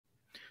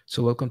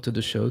So welcome to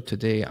the show.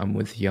 Today I'm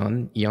with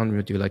Yan. Yan,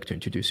 would you like to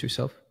introduce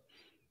yourself?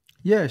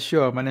 Yeah,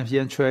 sure. My name is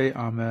Yan Cui.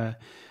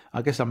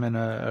 I guess I'm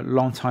a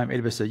long-time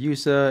AWS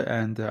user,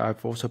 and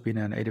I've also been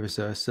an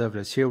AWS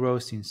serverless hero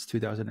since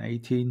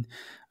 2018.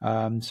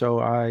 So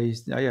I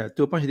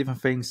do a bunch of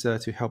different things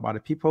to help other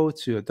people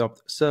to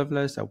adopt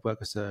serverless. I work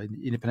as an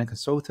independent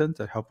consultant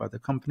to help other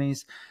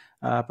companies,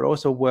 but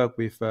also work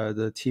with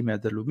the team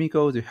at the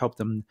Lumigo to help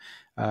them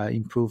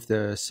improve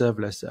the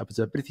serverless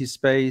observability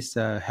space,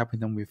 helping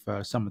them with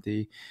some of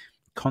the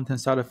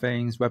content side of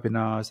things,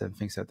 webinars, and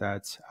things like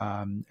that.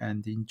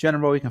 And in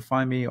general, you can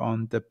find me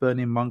on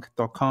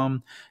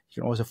TheBurningMonk.com.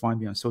 You can also find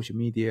me on social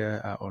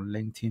media, on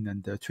LinkedIn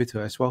and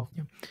Twitter as well.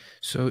 Yeah.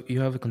 So you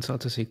have a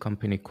consultancy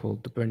company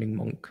called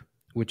TheBurningMonk,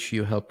 which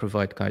you help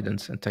provide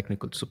guidance and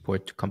technical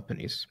support to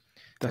companies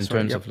in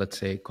terms of, let's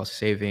say, cost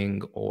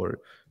saving or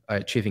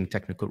achieving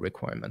technical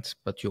requirements.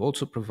 But you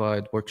also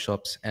provide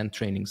workshops and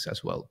trainings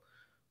as well.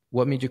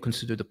 What made you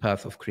consider the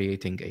path of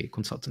creating a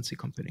consultancy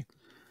company?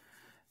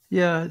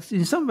 Yeah,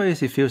 in some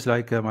ways, it feels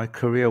like my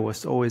career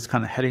was always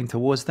kind of heading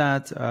towards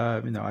that.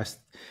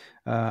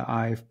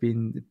 I've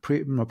been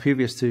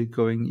previous to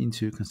going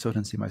into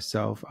consultancy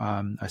myself.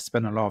 I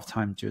spent a lot of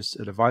time just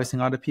advising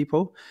other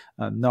people,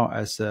 not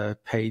as a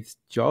paid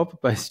job,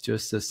 but it's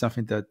just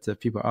something that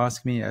people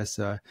ask me as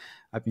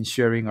I've been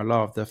sharing a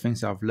lot of the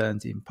things I've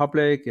learned in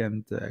public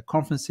and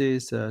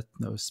conferences,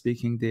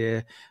 speaking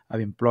there. I've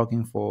been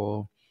blogging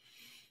for,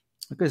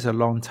 I guess, a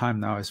long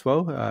time now as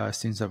well,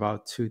 since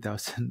about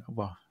 2000.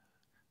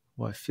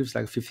 Well, it feels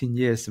like 15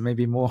 years,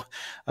 maybe more.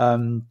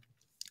 But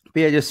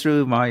yeah, just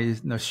through my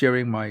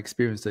sharing my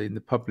experience in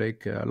the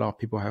public, a lot of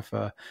people have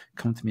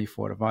come to me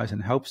for advice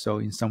and help. So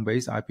in some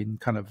ways, I've been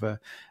kind of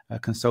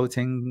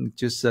consulting,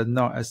 just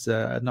not as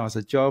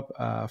a job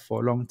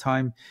for a long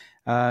time,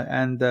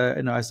 and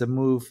as a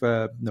move,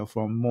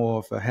 from more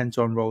of a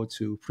hands-on role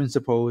to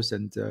principles,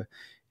 and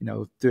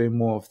doing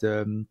more of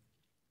the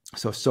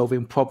so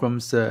solving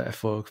problems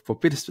for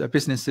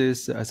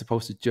businesses as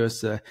opposed to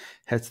just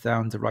heads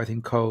down to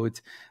writing code.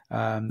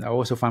 I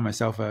also find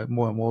myself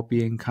more and more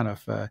being kind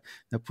of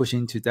pushed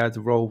into that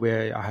role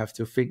where I have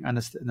to think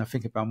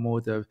about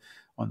more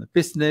on the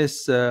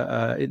business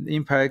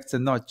impact,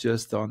 and not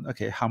just on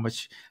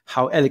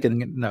how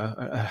elegant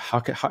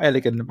how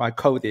elegant my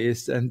code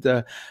is, and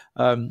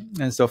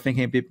so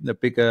thinking a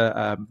bit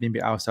bigger,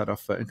 maybe outside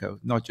of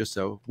not just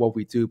what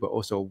we do, but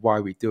also why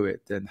we do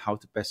it and how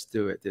to best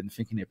do it, and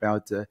thinking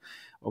about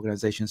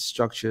organization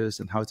structures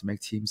and how to make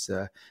teams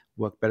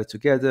work better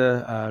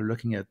together,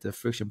 looking at the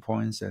friction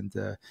points and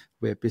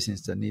where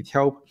business need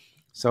help.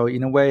 So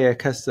in a way, I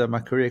guess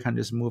my career kind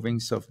of just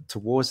moving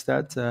towards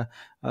that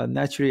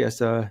naturally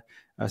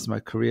as my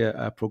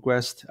career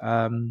progressed.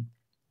 And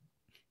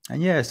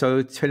yeah,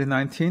 so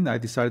 2019, I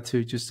decided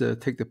to just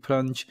take the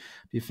plunge,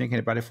 be thinking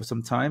about it for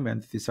some time,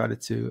 and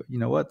decided to,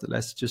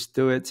 let's just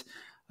do it.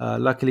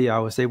 Luckily, I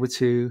was able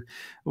to.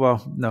 I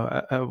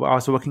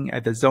was working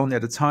at the Zone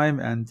at the time,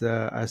 and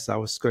as I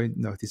was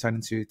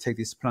deciding to take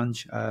this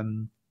plunge,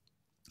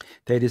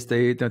 they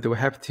were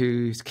happy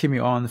to keep me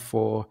on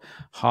for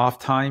half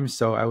time,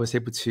 so I was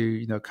able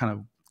to kind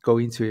of go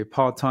into a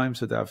part time,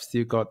 so that I've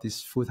still got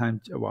this full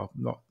time. Well,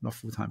 not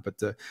full time, but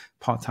the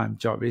part time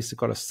job. At least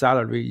got a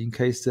salary in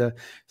case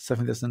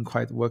something doesn't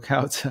quite work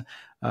out.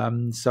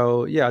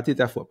 So yeah, I did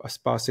that for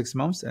about 6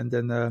 months, and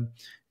then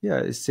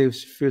it still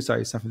feels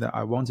like something that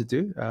I want to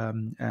do.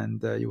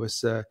 And it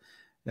was I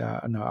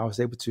was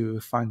able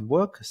to find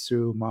work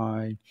through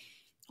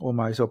all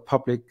my sort of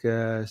public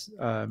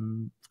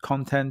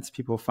content,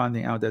 people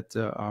finding out that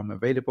I'm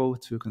available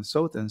to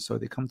consult, and so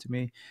they come to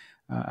me.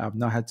 I've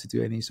not had to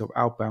do any sort of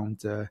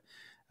outbound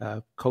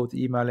cold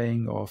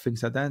emailing or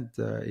things like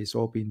that. It's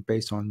all been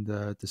based on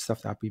the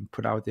stuff that I've been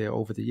put out there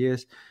over the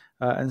years,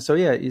 and so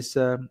it's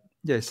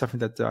something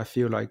that I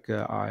feel like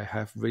I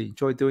have really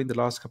enjoyed doing the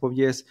last couple of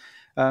years.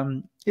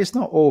 It's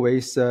not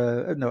always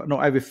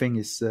not everything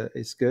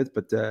is good,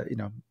 but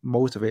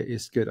most of it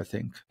is good, I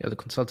think. Yeah, the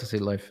consultancy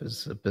life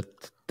is a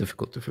bit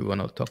difficult if we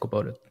want to talk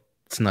about it.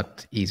 It's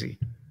not easy.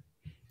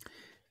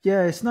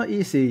 Yeah, it's not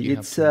easy. You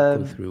have to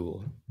go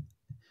through.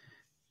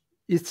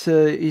 It's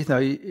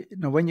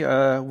when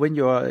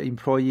you're an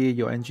employee,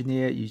 you're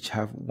engineer, you each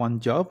have one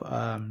job.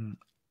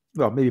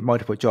 Maybe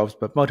multiple jobs,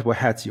 but multiple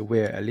hats you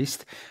wear at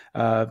least.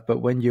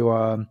 But when you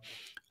are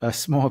a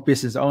small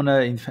business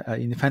owner,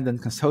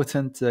 independent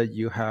consultant,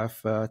 you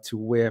have to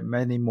wear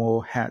many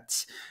more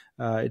hats.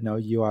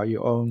 You are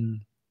your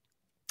own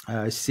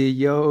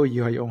CEO,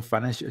 you are your own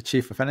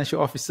chief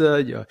financial officer,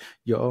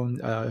 your own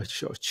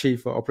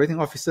chief operating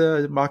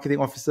officer,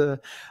 marketing officer.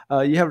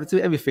 You have to do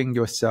everything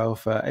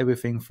yourself,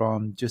 everything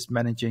from just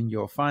managing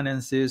your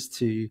finances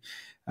to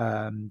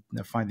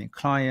finding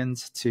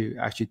clients, to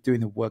actually doing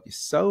the work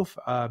itself,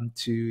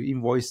 to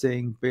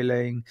invoicing,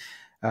 billing,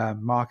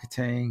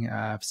 marketing,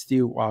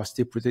 while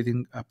still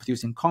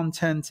producing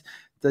content.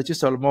 There's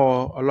just a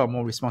lot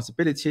more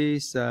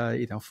responsibilities,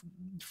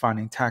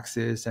 filing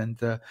taxes and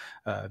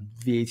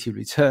VAT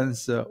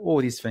returns, all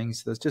these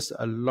things. There's just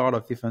a lot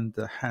of different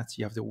hats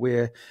you have to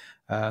wear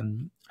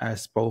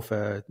as both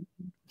a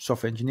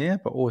software engineer,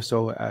 but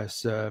also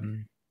as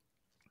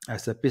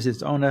a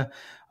business owner.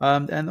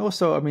 And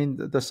also, I mean,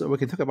 we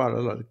can talk about a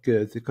lot of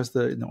good, because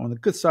on the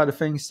good side of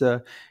things,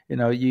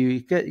 you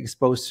get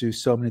exposed to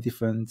so many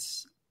different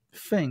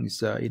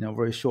things in a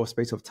very short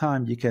space of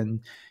time. You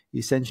can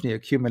essentially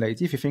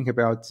accumulate, if you think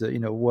about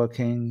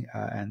working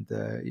and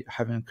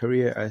having a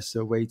career as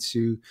a way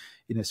to,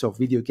 sort of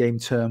video game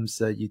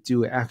terms, you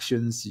do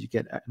actions, you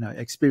get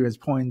experience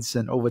points,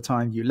 and over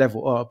time you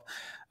level up.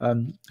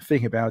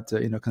 Think about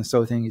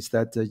consulting is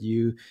that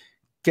you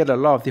get a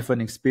lot of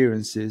different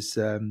experiences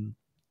very,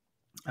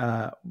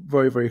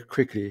 very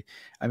quickly.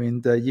 I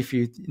mean, if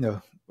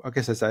I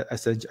guess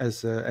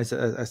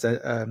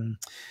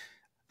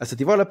as a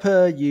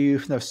developer, you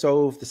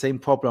solve the same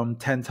problem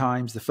 10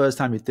 times. The first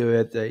time you do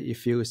it, it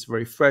feels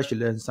very fresh. You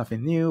learn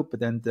something new.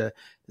 But then the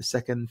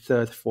second,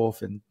 third,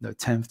 fourth, and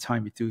 10th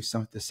time you do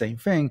the same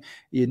thing,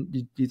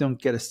 you don't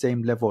get the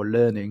same level of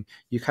learning.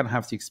 You kind of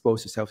have to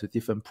expose yourself to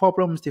different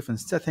problems,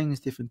 different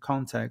settings, different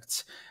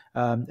contexts.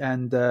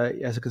 And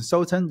as a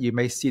consultant, you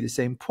may see the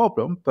same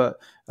problem, but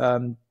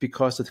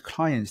because the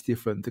client is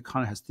different, the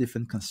client has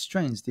different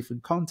constraints,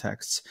 different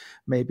contexts.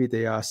 Maybe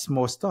they are a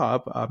small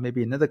startup.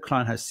 Maybe another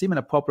client has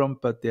similar problem,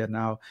 but they're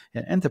now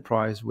an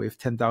enterprise with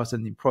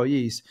 10,000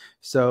 employees.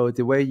 So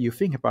the way you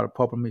think about a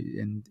problem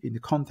in the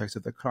context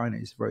of the client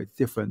is very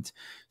different.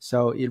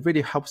 So it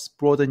really helps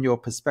broaden your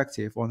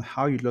perspective on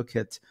how you look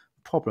at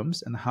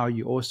problems and how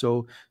you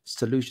also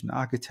solution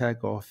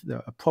architect or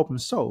problem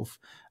solve.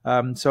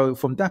 So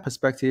from that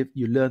perspective,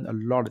 you learn a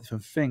lot of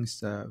different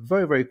things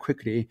very, very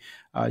quickly.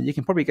 You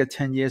can probably get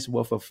 10 years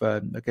worth of,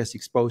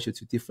 exposure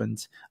to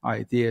different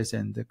ideas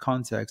and the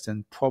context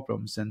and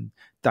problems and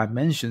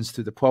dimensions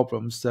to the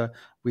problems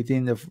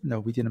within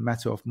a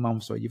matter of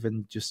months or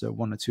even just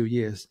 1 or 2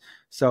 years.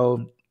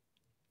 So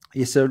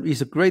it's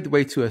a great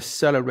way to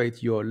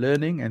accelerate your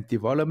learning and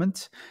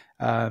development.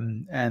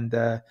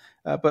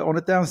 But on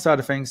the downside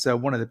of things,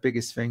 one of the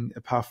biggest things,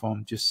 apart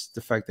from just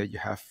the fact that you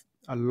have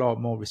a lot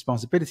more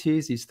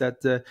responsibilities, is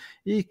that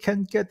it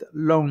can get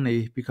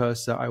lonely,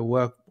 because I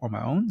work on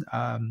my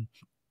own.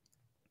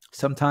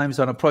 Sometimes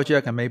on a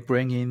project, I may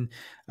bring in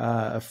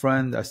a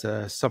friend as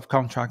a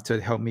subcontractor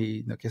to help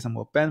me get some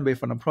more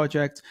bandwidth on a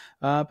project.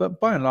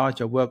 But by and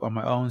large, I work on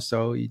my own.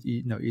 So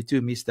you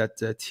do miss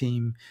that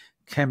team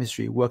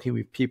chemistry, working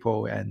with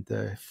people and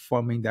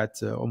forming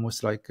that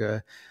almost like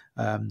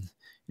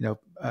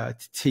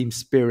team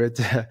spirit,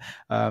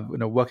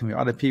 working with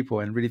other people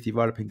and really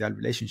developing that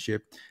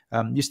relationship.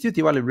 You still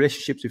develop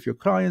relationships with your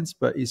clients,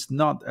 but it's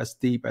not as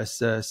deep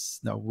as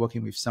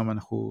working with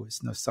someone who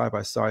is side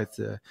by side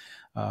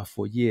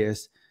for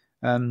years.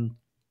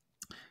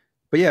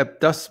 But yeah,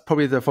 that's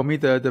probably for me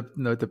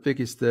the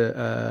biggest.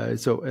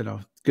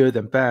 Good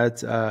and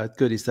bad.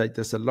 Good is that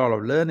there's a lot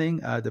of learning.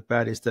 The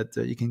bad is that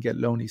you can get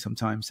lonely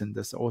sometimes, and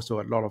there's also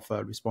a lot of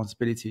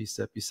responsibilities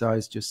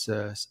besides just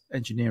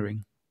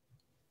engineering.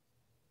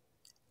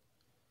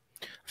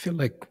 I feel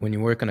like when you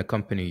work in a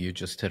company, you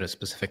just hit a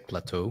specific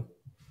plateau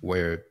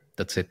where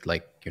that's it.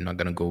 Like, you're not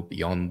going to go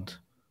beyond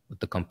what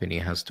the company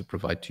has to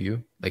provide to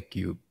you. Like,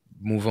 you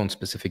move on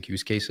specific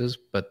use cases,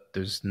 but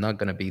there's not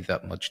going to be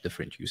that much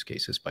different use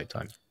cases by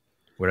time.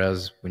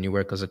 Whereas when you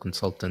work as a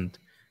consultant,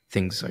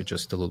 things are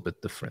just a little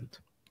bit different.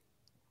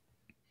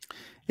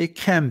 It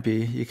can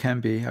be.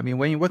 I mean,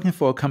 when you're working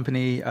for a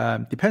company,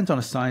 depends on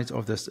the size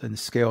of and the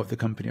scale of the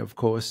company. Of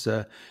course,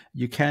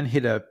 you can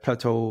hit a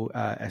plateau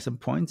at some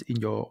point in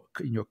your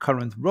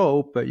current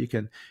role, but you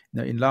can,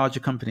 in larger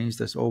companies,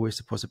 there's always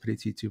the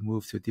possibility to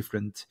move to a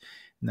different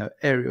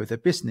area of the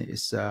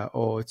business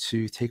or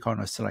to take on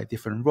a slightly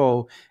different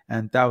role,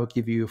 and that will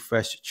give you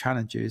fresh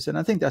challenges. And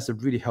I think that's a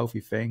really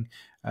healthy thing,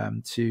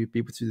 to be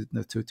able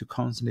to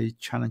constantly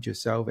challenge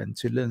yourself and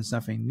to learn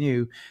something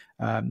new.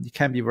 It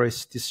can be very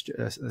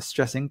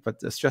stressing,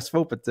 but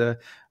stressful. But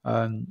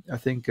I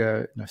think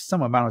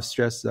some amount of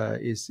stress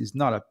is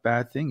not a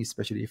bad thing,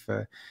 especially if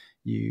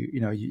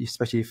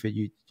especially if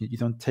you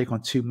don't take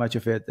on too much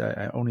of it,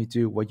 only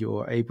do what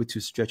you're able to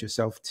stretch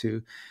yourself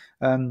to.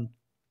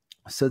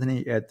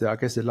 Certainly at, I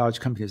guess, the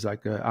large companies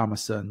like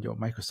Amazon or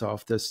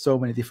Microsoft, there's so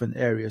many different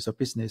areas of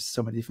business,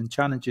 so many different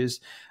challenges.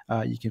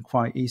 You can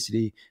quite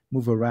easily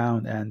move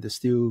around and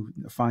still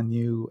find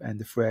new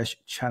and fresh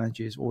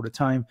challenges all the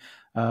time.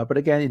 But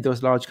again, in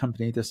those large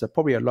companies, there's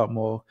probably a lot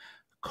more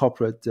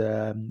corporate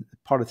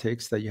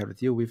politics that you have to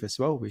deal with as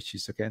well, which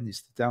is again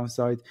is the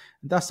downside.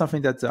 And that's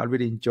something that I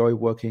really enjoy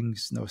working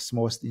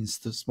small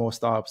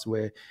startups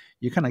where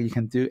you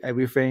can do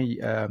everything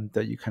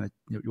that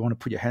you want to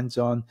put your hands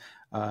on.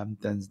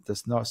 Then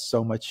there's not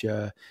so much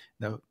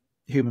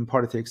human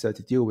politics to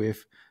deal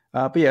with.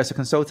 But yeah, as a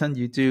consultant,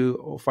 you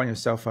do find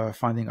yourself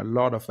finding a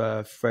lot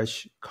of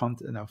fresh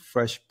content,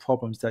 fresh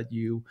problems that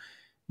you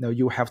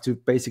have to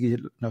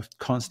basically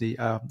constantly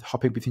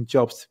hopping between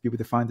jobs to be able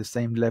to find the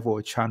same level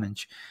of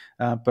challenge.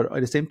 But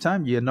at the same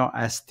time, you're not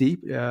as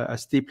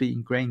deeply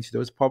ingrained to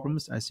those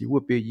problems as you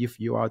would be if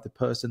you are the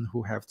person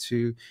who have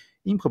to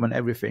implement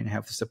everything,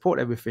 have to support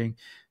everything.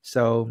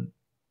 So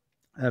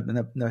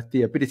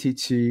the ability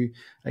to,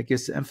 I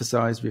guess,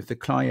 emphasize with the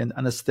client,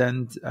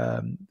 understand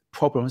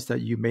problems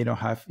that you may not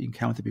have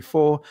encountered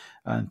before,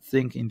 and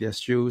think in their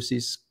shoes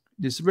is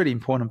really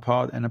important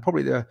part. And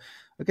probably the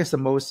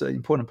most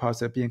important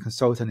part of being a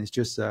consultant is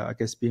just, I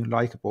guess, being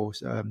likable,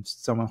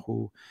 someone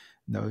who,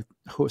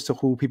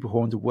 who people who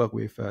want to work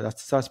with.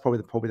 That's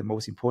probably the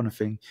most important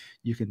thing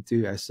you can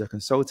do as a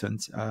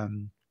consultant.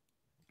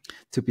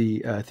 To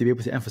be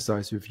able to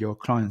emphasize with your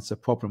clients'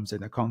 problems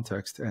in the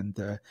context,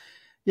 and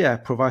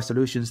provide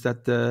solutions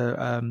that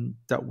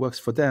that works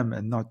for them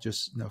and not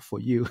just for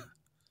you.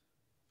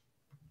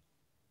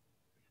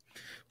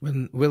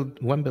 When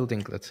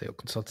building, let's say, a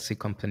consultancy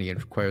company, it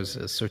requires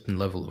a certain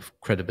level of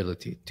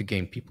credibility to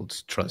gain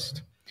people's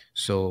trust.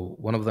 So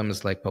one of them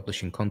is like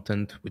publishing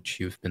content, which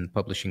you've been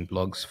publishing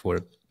blogs for,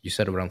 you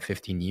said, around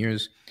 15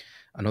 years.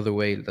 Another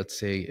way, let's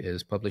say,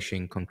 is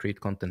publishing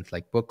concrete content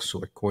like books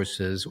or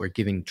courses or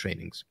giving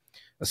trainings.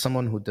 As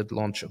someone who did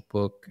launch a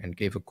book and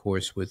gave a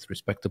course with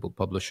respectable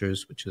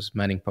publishers, which is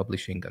Manning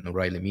Publishing and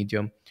O'Reilly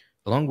Media,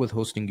 along with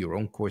hosting your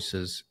own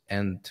courses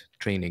and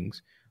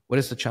trainings, what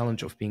is the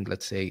challenge of being,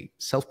 let's say,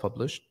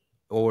 self-published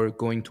or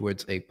going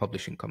towards a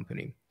publishing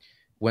company?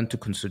 When to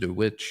consider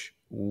which?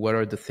 What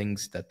are the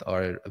things that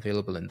are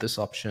available in this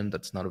option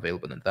that's not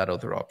available in that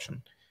other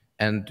option?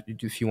 And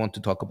if you want to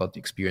talk about the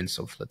experience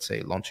of, let's say,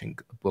 launching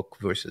a book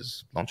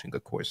versus launching a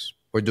course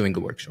or doing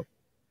a workshop.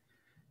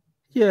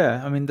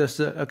 Yeah, I mean,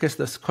 I guess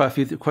there's quite a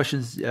few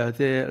questions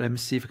there. Let me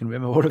see if I can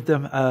remember all of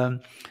them.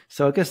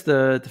 So I guess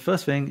the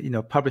first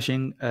thing,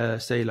 publishing,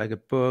 say, like a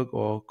book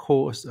or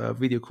course,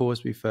 video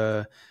course with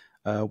a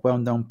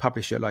well-known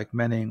publisher like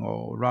Manning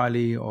or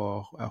O'Reilly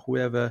or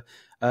whoever,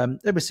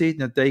 obviously,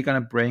 they're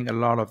going to bring a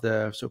lot of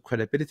the sort of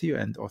credibility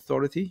and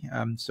authority.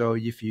 So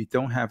if you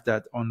don't have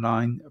that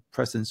online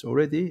presence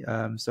already,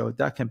 so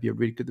that can be a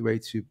really good way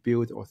to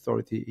build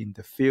authority in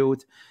the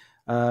field.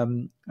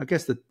 I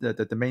guess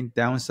the main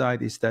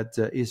downside is that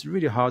it's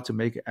really hard to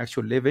make an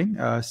actual living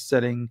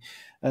selling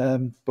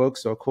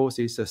books or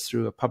courses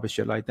through a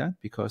publisher like that,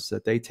 because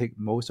they take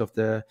most of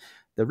the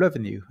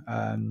revenue.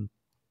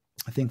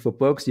 I think for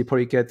books, you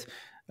probably get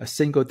a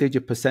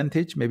single-digit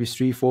percentage, maybe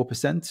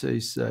 3-4%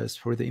 is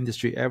for the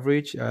industry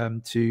average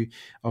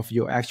of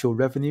your actual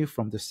revenue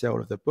from the sale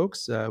of the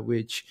books,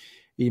 which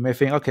you may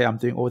think, okay, I'm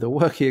doing all the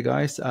work here,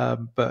 guys.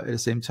 But at the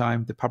same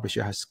time, the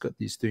publisher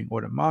is doing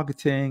all the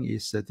marketing,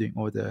 is doing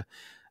all the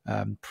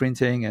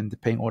printing and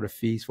paying all the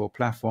fees for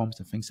platforms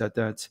and things like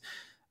that.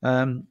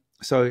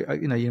 So,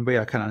 in a way,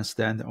 I can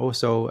understand.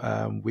 Also,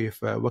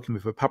 with working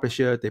with a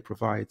publisher, they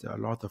provide a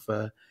lot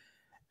of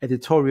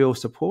editorial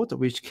support,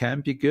 which can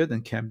be good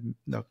and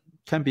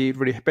can be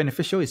really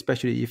beneficial,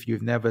 especially if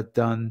you've never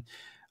done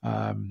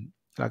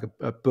like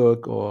a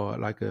book or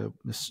like a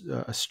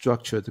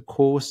structured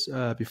course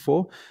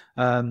before.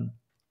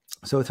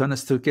 So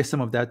to get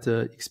some of that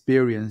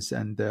experience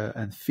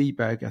and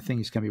feedback, I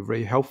think it can be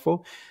very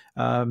helpful.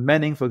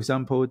 Manning, for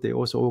example, they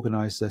also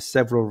organize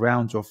several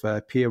rounds of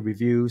peer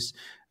reviews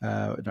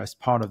as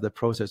part of the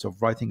process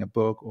of writing a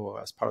book,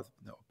 or as part of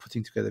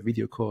putting together a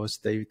video course.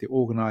 They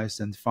organize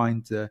and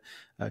find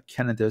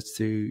candidates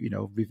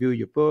to review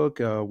your book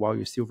while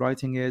you're still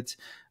writing it.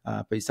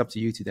 But it's up to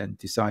you to then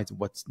decide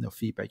what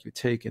feedback you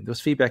take, and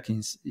those feedback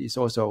is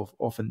also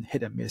often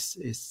hit and miss.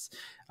 It's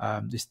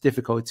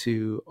difficult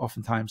to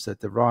oftentimes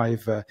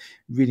derive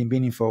really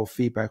meaningful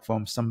feedback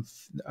from some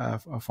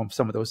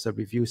of those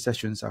review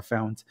sessions. I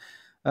found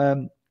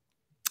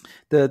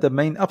the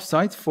main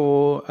upside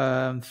for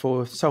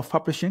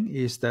self-publishing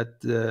is that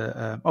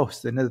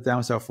so another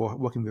downside for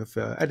working with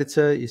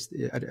editor is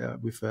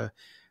with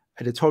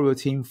editorial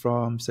team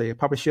from, say, a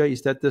publisher,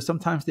 is that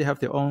sometimes they have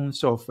their own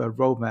sort of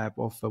roadmap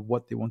of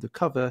what they want to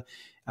cover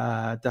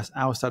that's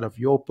outside of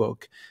your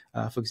book.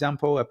 For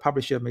example, a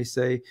publisher may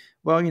say,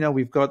 well,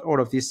 we've got all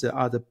of these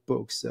other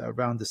books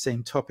around the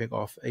same topic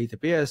of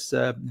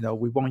AWS.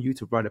 We want you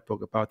to write a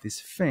book about this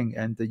thing.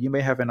 And you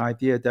may have an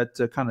idea that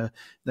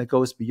that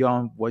goes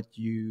beyond what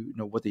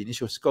what the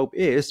initial scope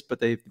is, but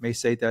they may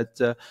say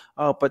that,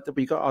 but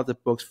we got other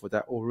books for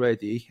that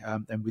already.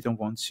 And we don't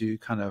want to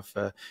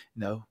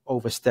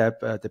overstep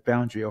the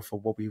boundary of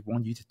what we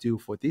want you to do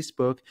for this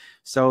book.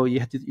 So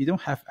you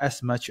don't have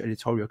as much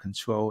editorial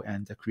control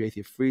and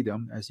creative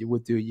freedom as you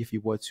would do if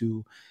you were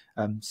to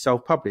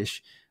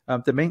self-publish.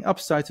 The main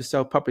upside to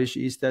self-publish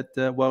is that,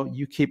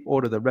 you keep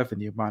all of the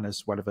revenue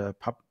minus whatever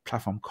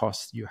platform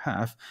costs you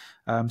have.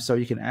 So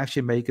you can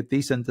actually make a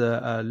decent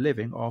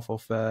living off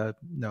of a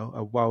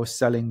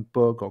well-selling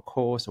book or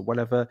course or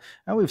whatever.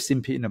 And we've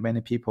seen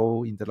many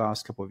people in the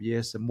last couple of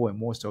years, more and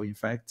more so, in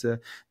fact,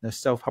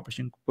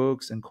 self-publishing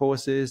books and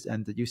courses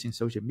and using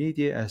social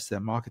media as a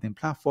marketing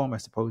platform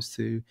as opposed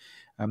to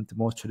the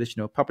more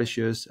traditional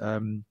publishers.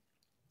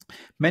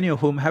 Many of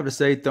whom, have to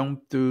say,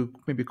 don't do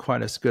maybe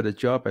quite as good a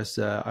job as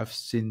I've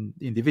seen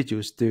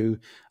individuals do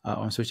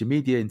on social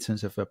media in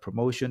terms of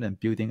promotion and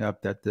building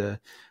up that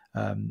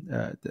I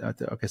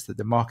guess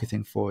the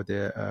marketing for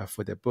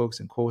their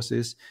books and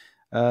courses.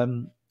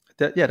 The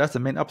that's the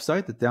main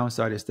upside. The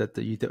downside is that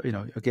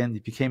again,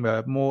 it became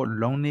a more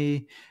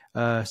lonely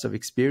sort of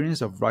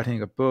experience of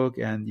writing a book,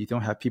 and you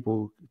don't have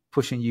people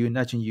pushing you,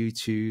 nudging you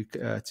to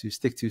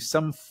stick to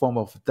some form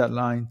of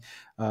deadline.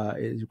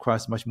 It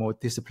requires much more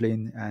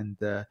discipline, and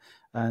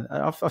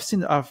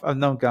I've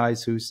known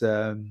guys who's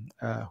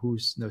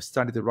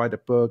started to write a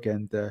book,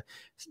 and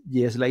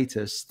years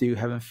later still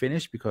haven't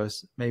finished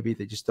because maybe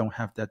they just don't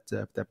have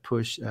that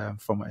push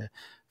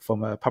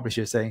from a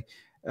publisher saying,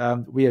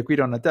 we agreed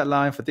on a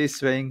deadline for this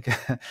thing.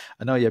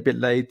 I know you're a bit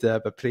late,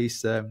 but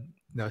please,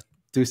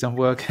 do some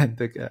work and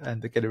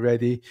get it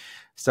ready.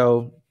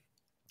 So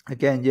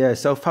again,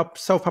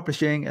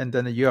 self-publishing, and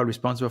then you are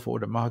responsible for all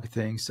the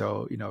marketing.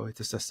 So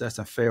the success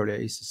and failure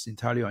is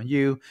entirely on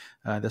you.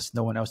 There's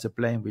no one else to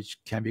blame, which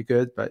can be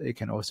good, but it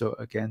can also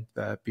again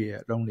be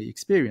a lonely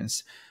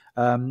experience.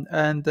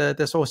 And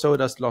there's lots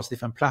of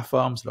different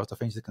platforms, lots of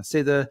things to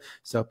consider.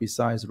 So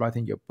besides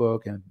writing your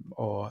book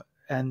or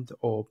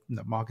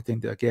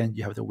marketing, again,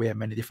 you have to wear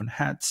many different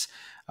hats.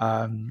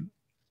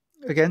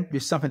 Again,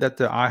 it's something that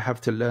I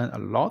have to learn a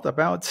lot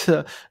about,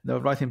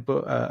 writing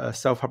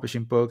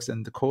self-publishing books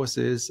and the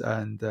courses.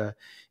 And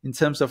in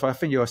terms of, I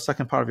think your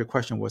second part of your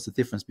question was the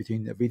difference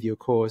between a video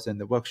course and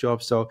the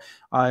workshop. So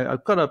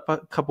I've got a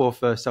couple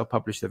of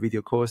self-published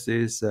video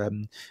courses,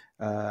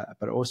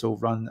 but also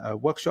run a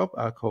workshop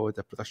called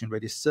the Production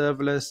Ready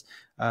Serverless.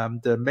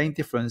 The main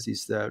difference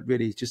is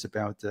really just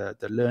about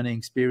the learning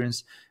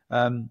experience.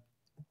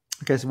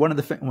 Because one of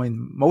the things,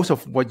 most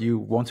of what you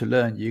want to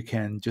learn, you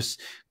can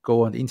just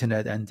go on the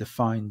internet and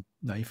find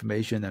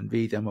information and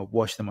read them or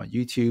watch them on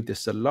YouTube.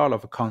 There's a lot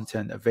of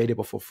content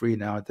available for free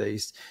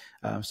nowadays.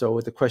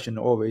 So the question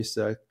always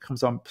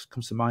comes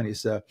to mind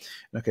is,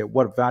 okay,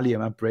 what value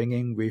am I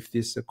bringing with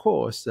this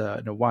course?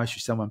 Why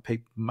should someone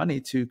pay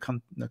money to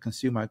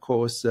consume my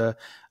course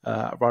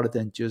rather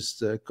than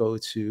just go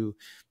to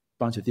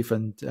bunch of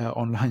different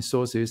online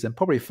sources and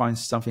probably find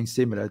something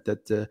similar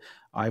that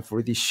I've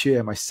already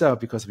shared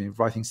myself because I've been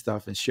writing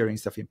stuff and sharing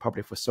stuff in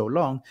public for so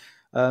long.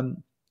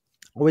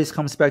 Always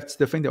comes back to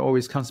the thing that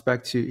always comes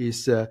back to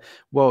is,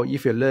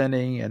 if you're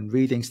learning and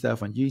reading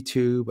stuff on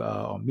YouTube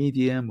or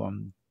Medium,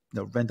 on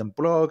random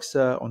blogs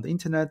on the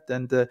internet,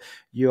 and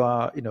you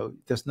are,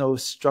 there's no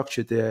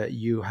structure there.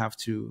 You have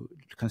to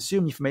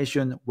consume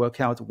information,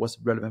 work out what's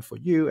relevant for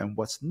you and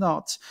what's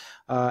not,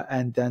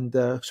 and then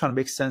trying to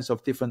make sense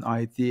of different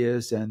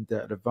ideas and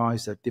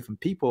advice that different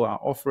people are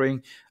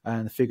offering,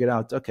 and figure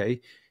out,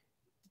 okay,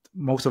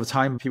 most of the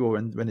time, people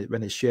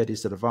when they share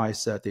this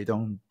advice, they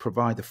don't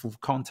provide the full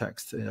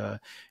context.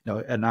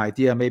 An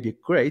idea may be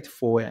great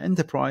for an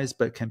enterprise,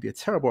 but can be a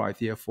terrible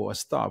idea for a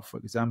startup, for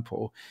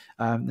example.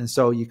 And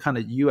so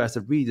you as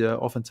a reader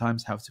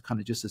oftentimes have to kind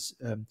of just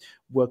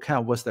work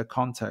out what's the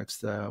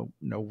context,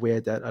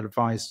 where that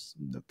advice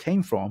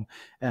came from,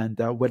 and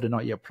whether or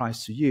not it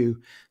applies to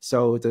you.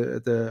 So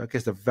I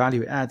guess the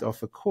value add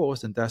of a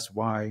course, and that's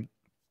why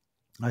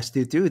I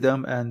still do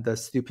them, and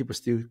people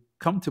still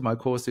come to my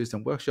courses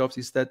and workshops,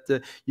 is that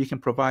you can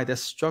provide a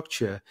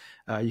structure.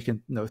 You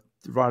can,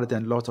 rather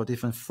than lots of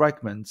different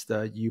fragments,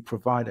 you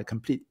provide a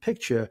complete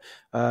picture.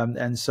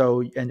 And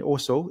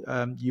also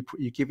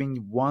you're giving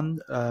one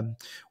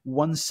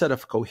set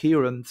of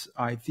coherent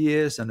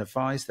ideas and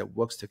advice that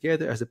works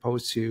together, as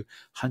opposed to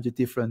 100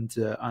 different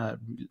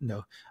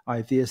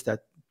ideas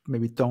that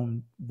maybe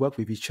don't work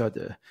with each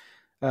other.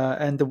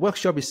 And the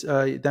workshop is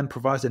then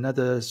provides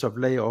another sort of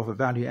layer of a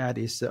value add.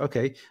 Is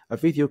okay, a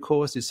video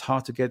course is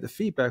hard to get the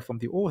feedback from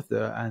the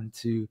author and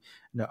to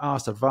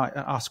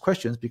ask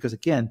questions, because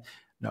again,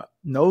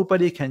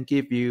 nobody can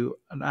give you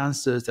an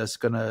answer that's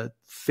gonna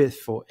fit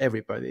for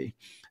everybody.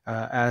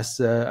 As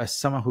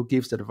someone who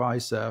gives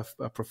advice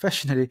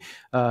professionally,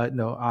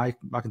 I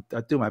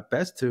do my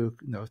best to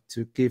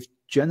give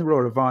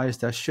general advice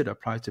that should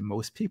apply to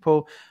most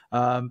people,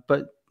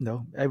 but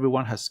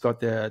everyone has got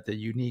the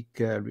unique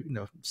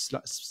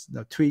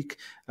tweak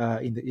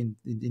in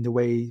the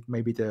way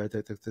maybe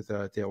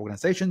the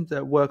organization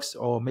that works,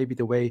 or maybe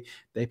the way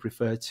they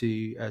prefer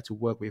to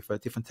work with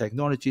different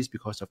technologies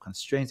because of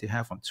constraints they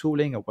have on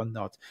tooling or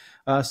whatnot.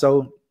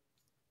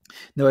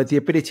 The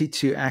ability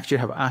to actually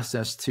have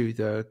access to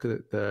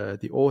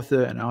the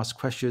author and ask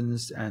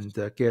questions and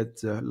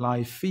get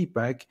live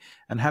feedback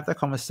and have that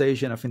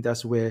conversation, I think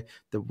that's where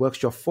the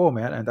workshop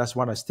format, and that's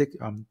what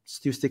I'm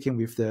still sticking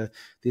with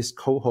this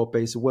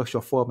cohort-based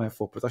workshop format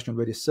for Production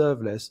Ready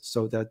Serverless,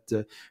 so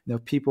that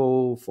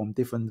people from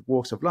different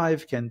walks of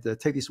life can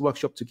take this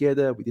workshop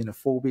together within a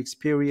 4 weeks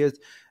period,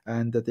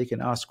 and that they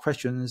can ask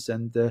questions,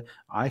 and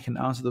I can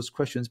answer those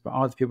questions, but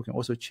other people can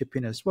also chip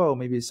in as well,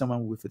 maybe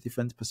someone with a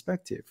different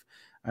perspective.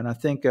 And I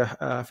think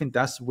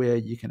that's where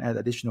you can add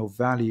additional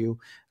value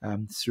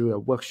through a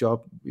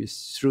workshop,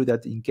 is through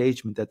that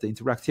engagement, that the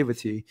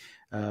interactivity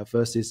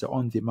versus the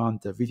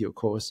on-demand video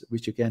course,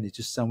 which again is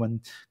just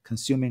someone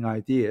consuming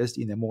ideas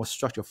in a more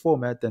structured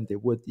format than they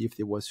would if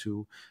they were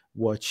to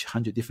watch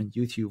 100 different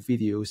YouTube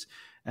videos.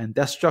 And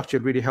that structure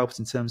really helps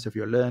in terms of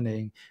your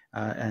learning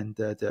and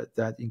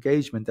that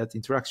engagement, that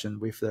interaction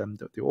with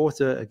the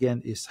author,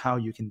 again, is how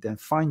you can then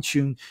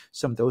fine-tune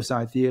some of those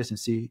ideas and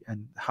see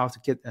and how to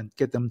get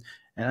them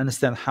and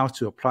understand how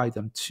to apply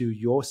them to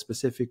your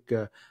specific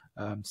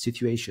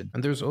situation.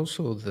 And there's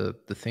also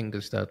the thing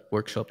is that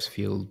workshops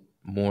feel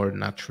more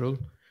natural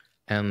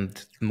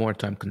and more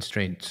time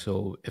constrained.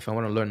 So if I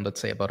want to learn, let's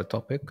say, about a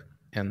topic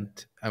and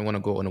I want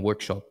to go on a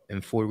workshop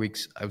in 4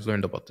 weeks, I've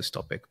learned about this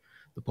topic.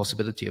 The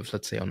possibility of,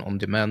 let's say, on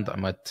demand, I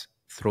might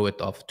throw it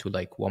off to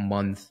like 1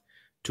 month,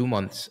 2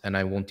 months, and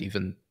I won't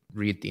even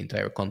read the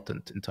entire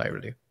content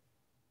entirely.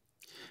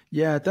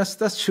 Yeah,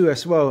 that's true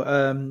as well.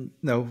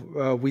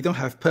 No, we don't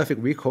have perfect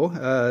recall.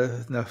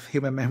 No,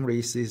 human memory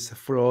is a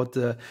flawed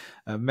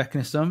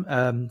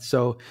mechanism.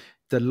 So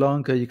the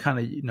longer you kind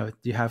of,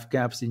 you have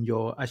gaps in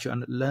your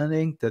actual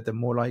learning, the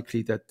more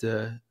likely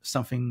that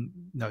something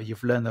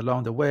you've learned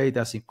along the way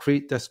that's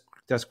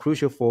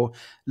crucial for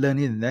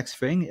learning the next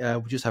thing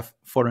will just have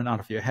fallen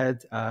out of your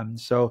head.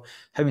 So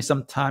having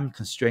some time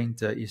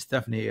constraint is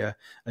definitely a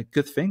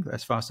good thing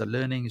as far as the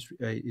learning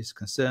is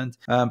concerned.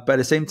 But at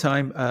the same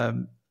time,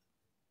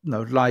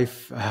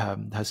 life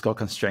has got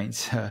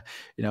constraints.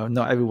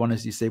 Not everyone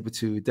is able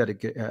to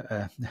dedicate,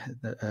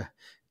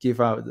 give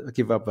up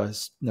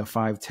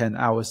 5-10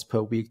 hours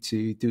per week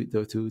to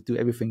do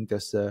everything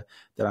that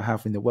I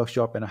have in the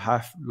workshop. And I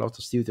have lots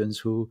of students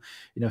who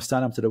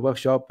sign up to the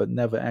workshop but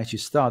never actually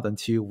start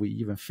until we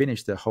even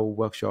finish the whole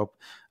workshop.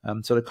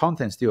 So the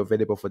content is still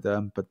available for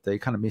them, but they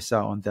kind of miss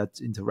out on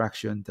that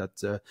interaction,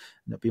 that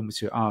being able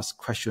to ask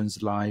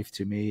questions live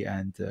to me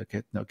and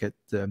get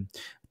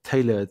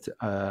tailored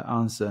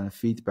answer and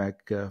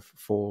feedback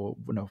for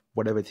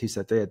whatever it is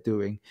that they are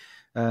doing.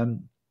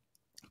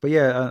 But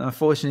yeah,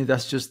 unfortunately,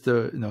 that's just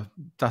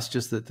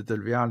the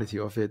reality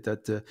of it,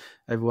 that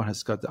everyone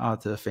has got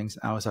other things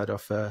outside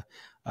of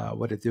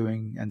what they're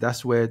doing, and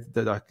that's where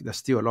there's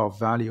still a lot of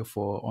value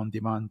for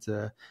on-demand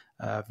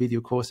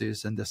video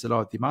courses, and there's a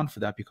lot of demand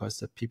for that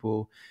because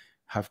people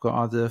have got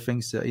other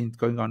things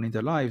going on in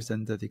their lives,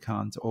 and that they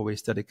can't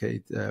always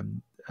dedicate the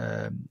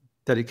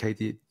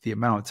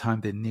amount of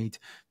time they need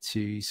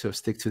to sort of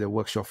stick to the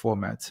workshop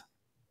format.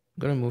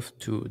 I'm going to move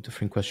to a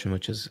different question,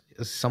 which is,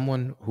 as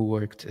someone who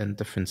worked in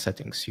different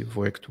settings, you've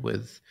worked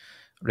with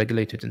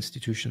regulated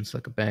institutions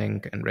like a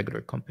bank and regular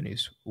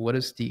companies. What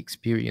is the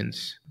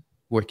experience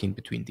working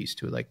between these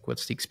two? Like,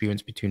 what's the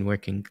experience between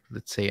working,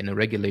 let's say, in a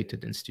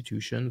regulated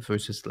institution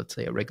versus, let's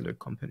say, a regular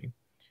company?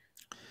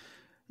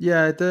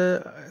 Yeah,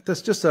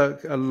 there's just a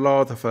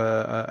lot of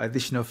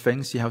additional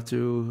things you have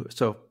to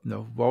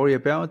worry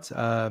about.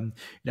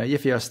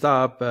 If you're a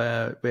startup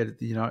where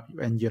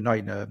and you're not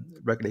in a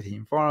regulated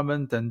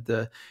environment, and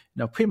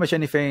pretty much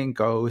anything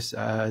goes.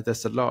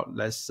 There's a lot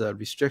less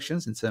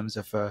restrictions in terms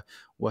of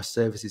what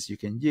services you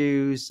can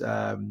use,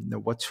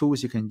 what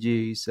tools you can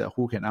use,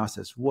 who can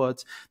access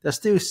what. There's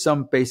still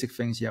some basic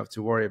things you have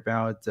to worry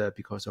about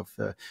because of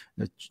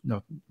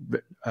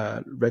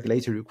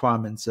regulatory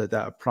requirements that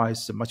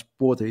applies much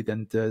broader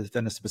than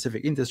a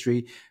specific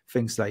industry,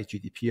 things like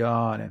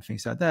GDPR and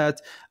things like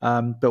that.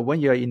 But when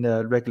you're in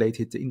a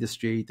regulated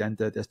industry, then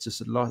there's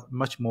just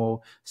much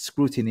more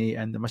scrutiny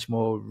and much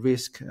more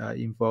risk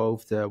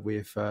involved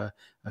with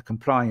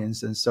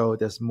compliance, and so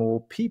there's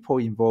more people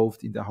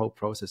involved in the whole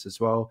process as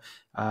well.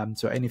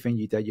 So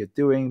anything that you're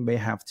doing may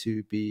have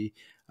to be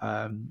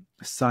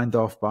signed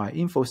off by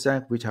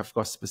InfoSec, which have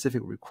got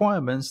specific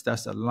requirements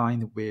that's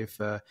aligned with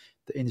the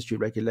industry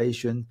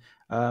regulation.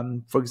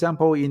 For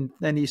example, in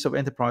any sort of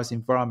enterprise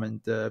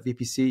environment,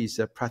 VPC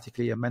is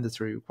practically a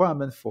mandatory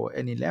requirement for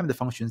any Lambda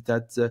functions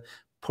that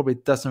probably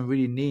doesn't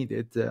really need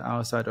it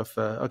outside of,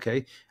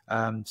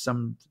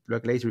 some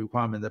regulatory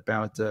requirement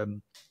about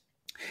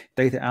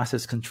data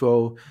access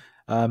control.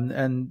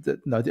 And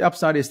the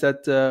upside is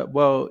that,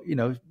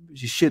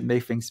 you should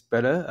make things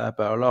better,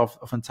 but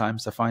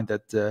oftentimes I find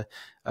that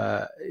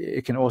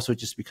it can also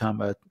just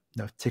become a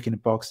ticking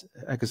box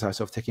exercise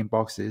of ticking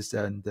boxes,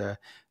 and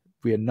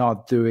we are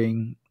not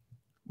doing.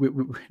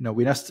 We're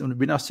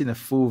not seeing the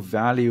full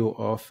value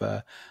of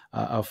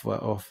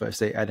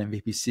say adding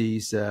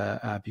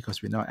VPCs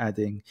because we're not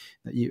adding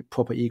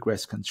proper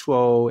egress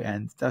control,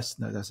 and that's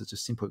just a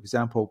simple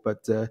example.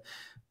 But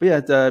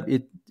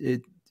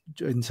it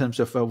in terms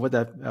of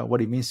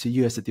what it means to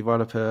you as a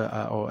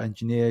developer or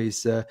engineer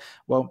is,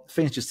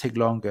 things just take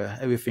longer.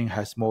 Everything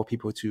has more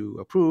people to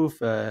approve.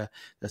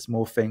 There's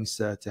more things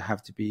to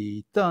have to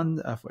be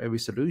done for every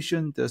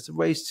solution. There's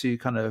ways to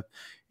kind of,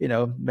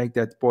 make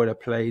that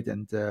boilerplate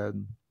and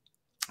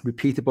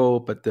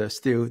repeatable, but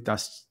still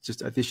that's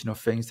just additional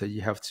things that you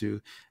have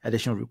to,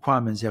 additional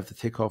requirements you have to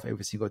take off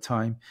every single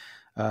time.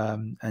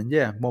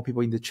 More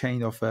people in the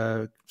chain of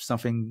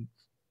something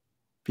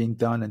being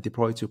done and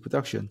deployed to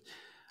production.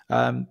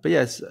 But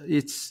yes,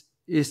 it's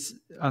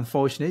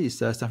unfortunate. It's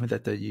something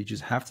that you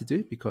just have to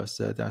do because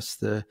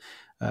that's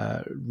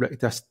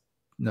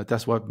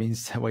what it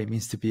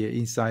means to be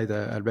inside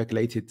a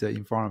regulated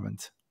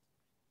environment.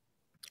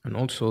 And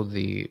also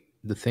the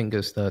thing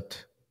is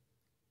that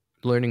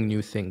learning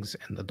new things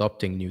and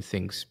adopting new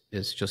things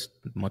is just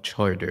much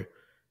harder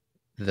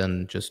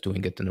than just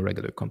doing it in a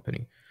regular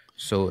company.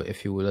 So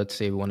if you, let's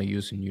say, want to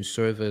use a new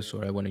service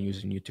or I want to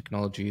use a new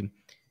technology,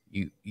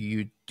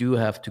 you do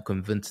have to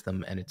convince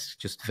them, and it's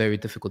just very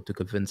difficult to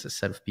convince a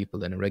set of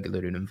people in a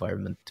regular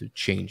environment to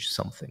change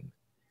something.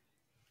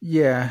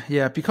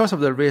 Yeah, because of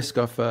the risk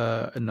of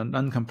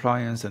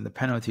non-compliance and the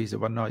penalties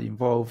and whatnot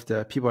involved,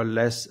 people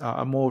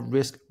are more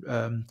risk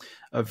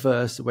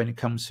averse when it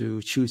comes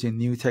to choosing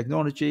new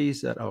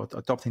technologies or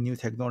adopting new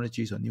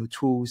technologies or new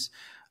tools.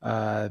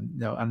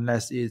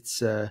 Unless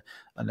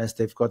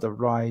they've got the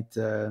right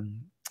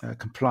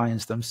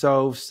compliance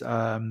themselves,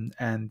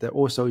 and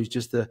also it's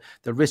just the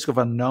risk of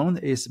unknown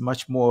is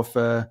much more of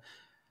a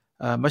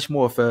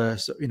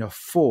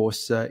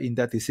force in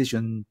that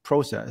decision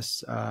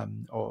process,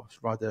 or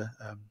rather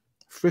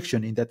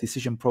friction in that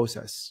decision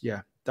process.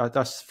 Yeah,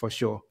 that's for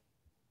sure.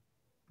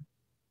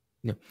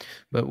 Yeah,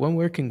 but when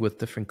working with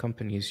different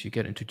companies, you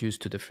get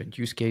introduced to different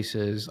use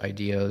cases,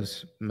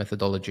 ideas,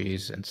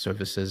 methodologies, and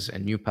services,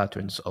 and new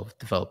patterns of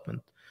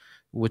development,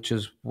 which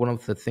is one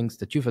of the things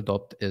that you've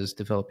adopted is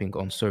developing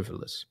on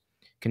serverless.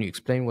 Can you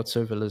explain what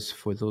serverless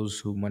for those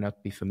who might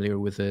not be familiar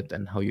with it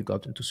and how you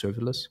got into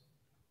serverless?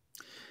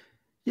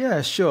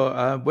 Yeah,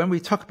 sure. When we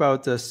talk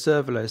about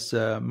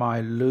serverless, my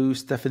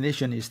loose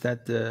definition is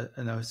that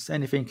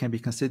anything can be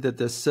considered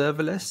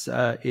serverless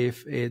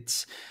if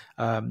it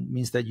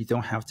means that you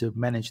don't have to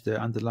manage the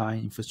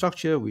underlying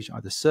infrastructure, which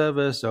are the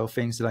servers. So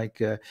things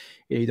like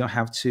you don't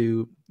have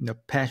to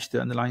patch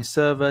the underlying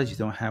servers. You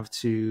don't have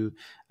to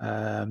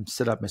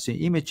set up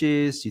machine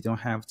images. You don't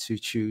have to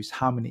choose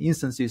how many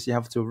instances you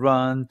have to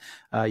run.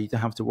 You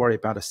don't have to worry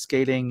about the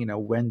scaling.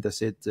 When do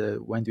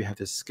you have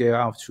to scale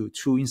out to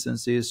 2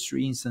 instances,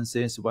 3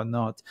 instances,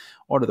 whatnot?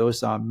 All of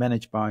those are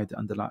managed by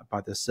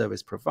the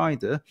service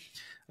provider.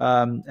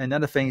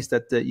 Another thing is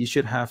that you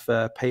should have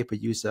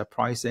pay-per-user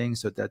pricing,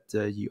 so that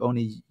you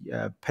only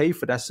pay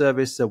for that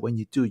service when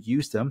you do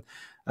use them.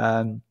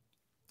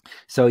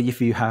 So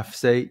if you have,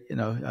 say,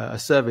 a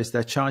service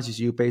that charges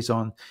you based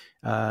on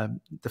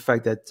the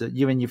fact that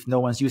even if no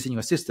one's using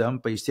your system,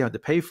 but you still have to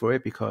pay for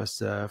it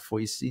because, for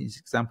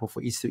example,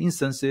 for each 2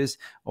 instances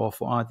or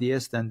for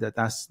RDS, then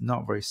that's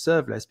not very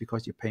serverless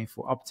because you're paying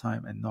for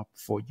uptime and not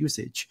for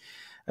usage.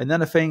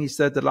 Another thing is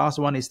that the last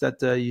one is that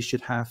you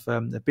should have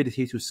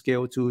ability to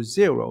scale to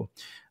 0,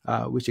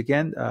 which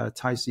again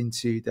ties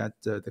into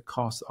that the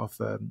cost of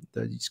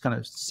it's kind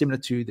of similar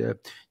to the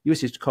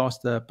usage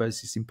cost, but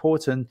it's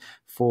important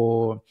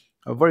for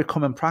a very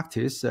common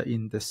practice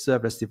in the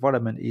serverless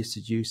development is to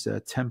use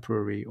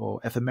temporary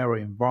or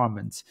ephemeral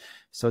environments,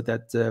 so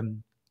that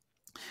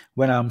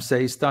when I'm,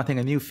 say, starting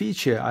a new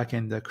feature, I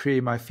can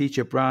create my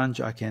feature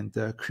branch. I can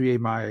create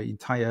my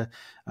entire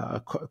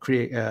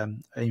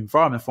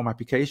environment for my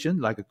application,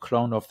 like a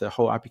clone of the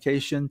whole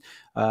application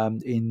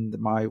in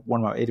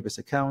one of my AWS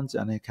accounts,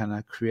 and I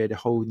can create a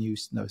whole new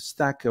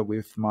stack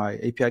with my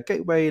API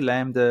gateway,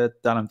 Lambda,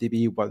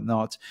 DynamDB,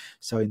 whatnot.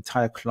 So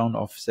entire clone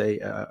of, say,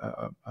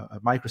 a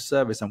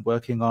microservice I'm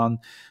working on.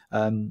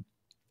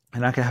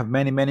 And I can have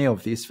many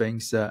of these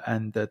things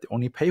and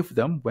only pay for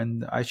them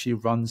when I actually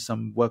run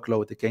some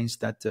workload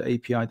against that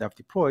API that I've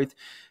deployed.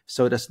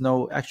 So there's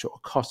no actual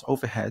cost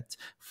overhead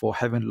for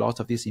having lots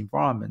of these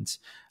environments.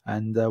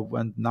 And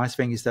one nice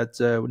thing is that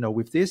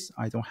with this,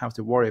 I don't have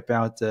to worry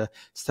about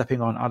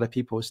stepping on other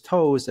people's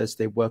toes as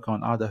they work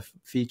on other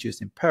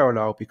features in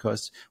parallel,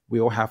 because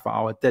we all have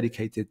our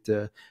dedicated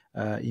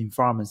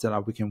environments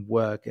that we can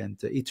work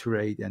and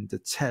iterate and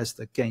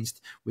test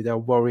against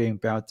without worrying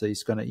about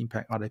it's going to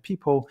impact other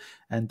people.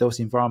 And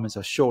those environments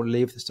are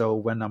short-lived. So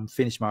when I'm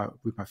finished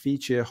with my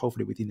feature,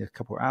 hopefully within a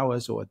couple of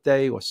hours or a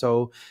day or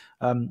so,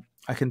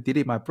 I can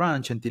delete my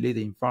branch and delete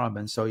the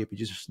environment. So you'll be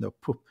just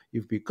poof,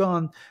 you'll be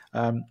gone.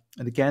 And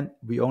again,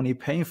 we only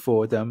pay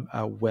for them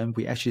when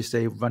we actually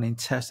say running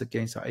tests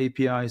against our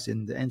APIs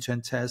in the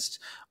end-to-end tests,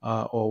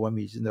 or when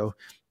we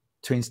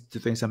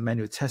doing some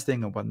manual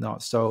testing and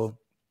whatnot. So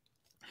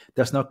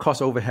there's no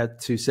cost overhead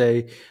to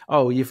say,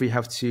 if we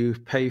have to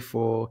pay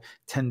for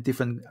 10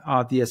 different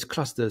RDS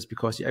clusters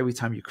because every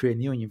time you create a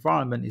new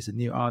environment, it's a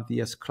new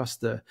RDS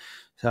cluster.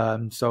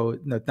 So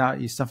that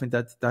is something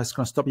that's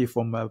going to stop you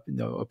from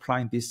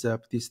applying this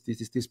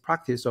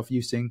practice of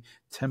using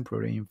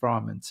temporary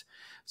environments.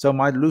 So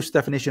my loose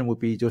definition would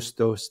be just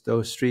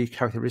those 3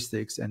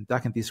 characteristics, and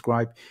that can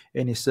describe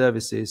any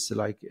services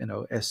like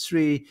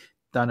S3,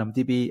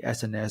 DynamDB,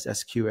 SNS,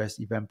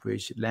 SQS,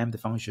 EventBridge, Lambda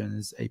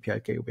functions,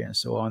 API gateway, and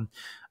so on.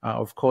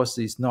 Of course,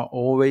 it's not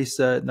always,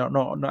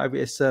 not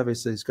every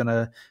service is going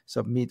to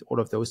submit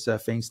all of those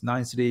things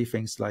nicely.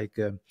 Things like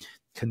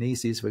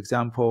Kinesis, for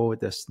example,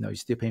 there's you're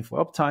still paying for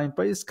uptime,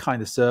 but it's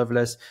kind of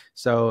serverless.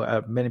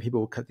 So many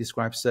people would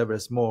describe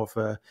serverless more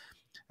of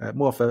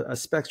more of a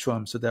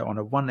spectrum, so that on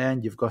the one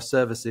end you've got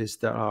services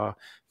that are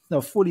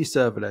fully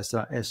serverless,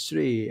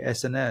 S3,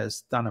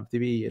 SNS,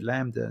 DynamoDB,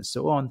 Lambda, and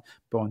so on.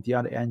 But on the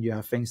other end, you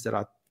have things that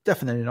are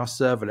definitely not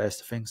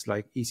serverless, things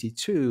like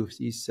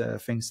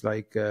EC2, things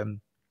like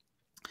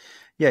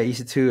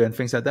EC2 and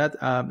things like that.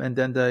 And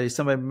then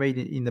somewhere made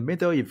in the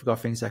middle, you've got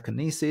things like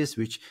Kinesis,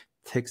 which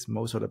ticks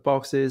most of the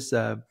boxes,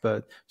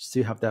 but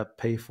still have that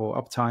pay for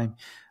uptime.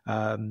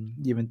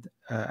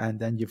 And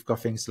then you've got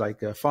things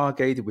like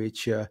Fargate,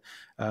 which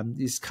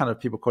is kind of,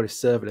 people call it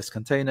serverless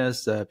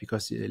containers,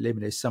 because it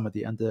eliminates some of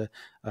the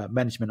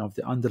management of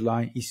the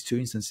underlying EC2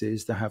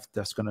 instances that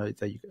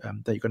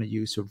you're gonna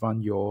use to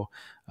run your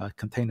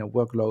container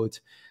workload.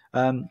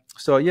 I'm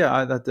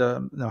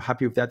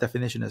happy with that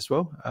definition as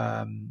well.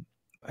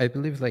 I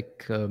believe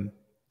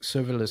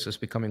serverless is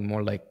becoming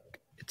more like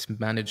it's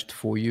managed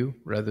for you,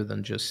 rather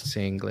than just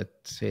saying,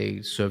 let's say,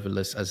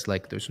 serverless as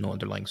there's no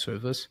underlying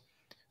service.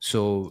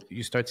 So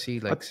you start to see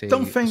I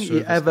don't think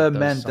it ever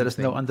meant that there's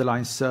no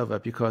underlying server,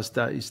 because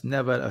that is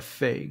never a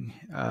thing.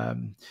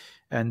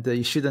 And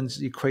you shouldn't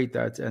equate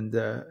that. And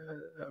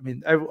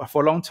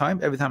for a long time,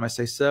 every time I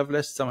say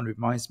serverless, someone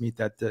reminds me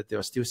that there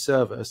are still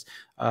servers.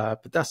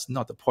 But that's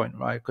not the point,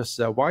 right? Because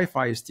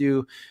Wi-Fi is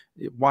still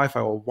Wi-Fi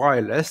or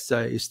wireless.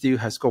 It still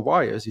has got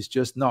wires. It's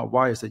just not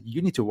wires that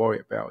you need to worry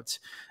about.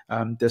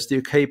 There's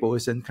still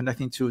cables and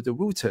connecting to the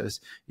routers.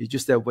 It's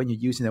just that when you're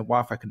using a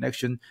Wi-Fi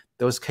connection,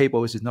 those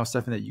cables is not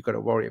something that you got to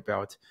worry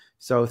about.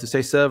 So to say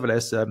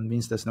serverless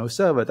means there's no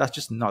server. That's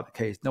just not the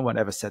case. No one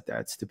ever said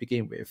that to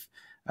begin with.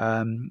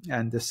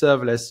 And the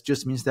serverless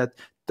just means that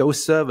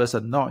those servers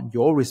are not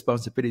your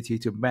responsibility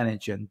to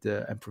manage and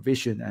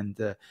provision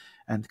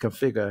and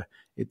configure.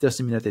 It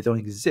doesn't mean that they don't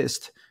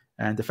exist.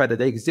 And the fact that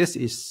they exist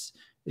is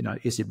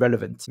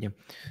irrelevant. Yeah.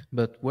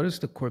 But what is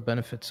the core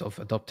benefits of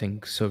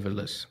adopting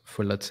serverless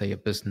for, let's say, a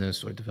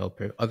business or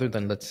developer, other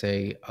than, let's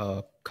say,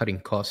 cutting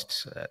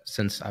costs,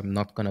 since I'm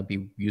not going to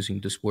be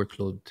using this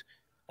workload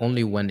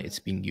only when it's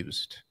being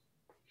used?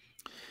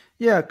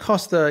 Yeah,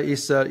 cost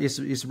is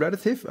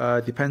relative.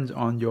 Depends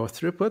on your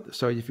throughput.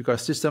 So if you've got a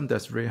system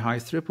that's very high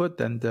throughput,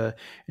 then the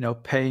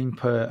paying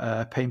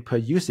per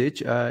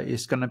usage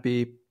is going to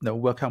be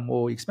work out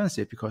more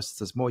expensive because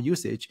there's more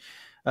usage.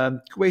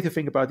 Way to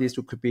think about this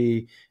could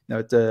be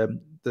I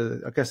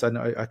guess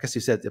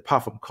you said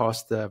apart from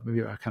cost,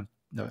 maybe I can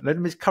let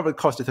me cover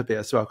cost a little bit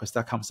as well, because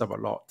that comes up a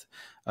lot.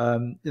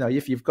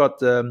 If you've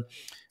got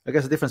I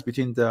guess the difference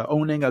between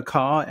owning a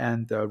car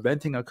and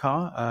renting a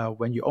car.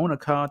 When you own a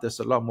car,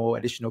 there's a lot more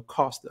additional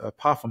cost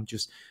apart from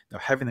just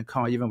having a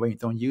car. Even when you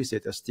don't use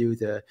it, there's still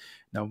the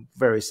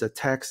various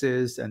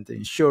taxes and the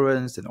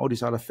insurance and all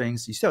these other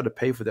things. You still have to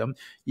pay for them,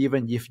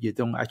 even if you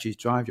don't actually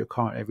drive your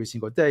car every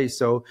single day.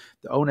 So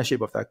the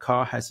ownership of that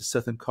car has a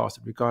certain cost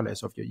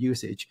regardless of your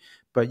usage.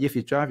 But if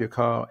you drive your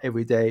car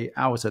every day,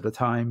 hours at a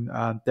time,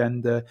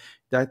 then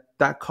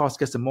that cost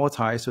gets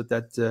amortized, so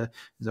that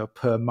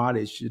per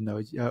mileage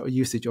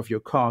usage of your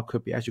car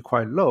could be actually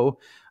quite low,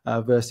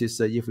 versus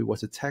if we were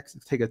to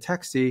take a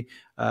taxi,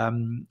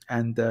 and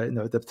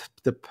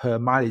the per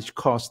mileage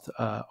cost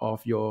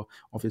of your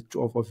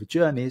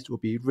journeys will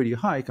be really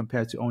high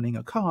compared to owning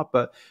a car.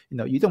 But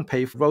you don't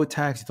pay for road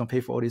tax, you don't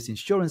pay for all these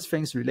insurance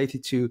things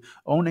related to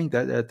owning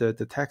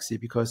the taxi,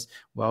 because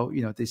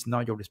this is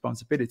not your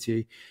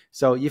responsibility.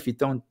 So if you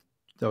don't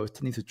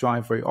need to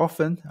drive very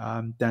often,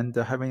 then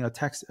having a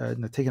taxi,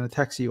 taking a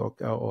taxi or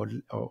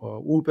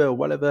Uber or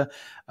whatever,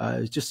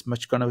 is just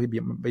going to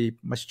be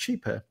much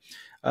cheaper.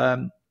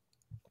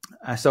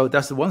 So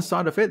that's the one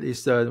side of it,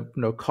 is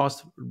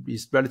cost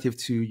is relative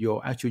to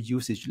your actual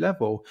usage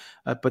level.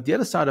 But the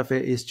other side of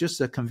it is just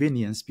a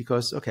convenience,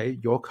 because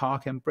your car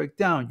can break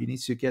down, you need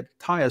to get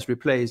tires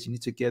replaced, you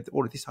need to get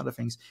all of these other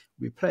things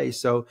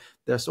replaced. So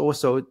there's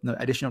also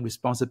additional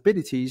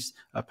responsibilities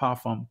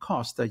apart from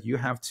cost that you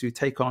have to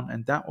take on,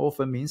 and that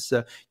often means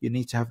you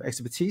need to have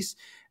expertise.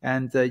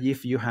 And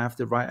if you have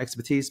the right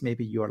expertise,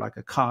 maybe you're like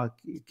a car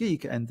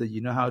geek and you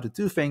know how to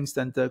do things,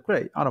 then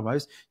great.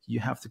 Otherwise,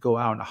 you have to go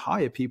out and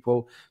hire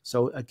people.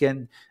 So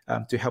again,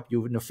 to help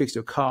you fix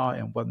your car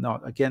and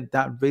whatnot. Again,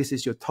 that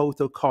raises your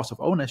total cost of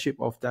ownership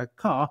of that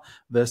car,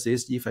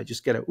 versus if I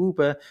just get an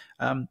Uber,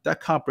 that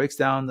car breaks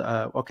down.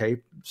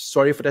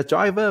 Sorry for that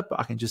driver, but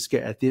I can just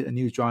get a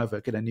new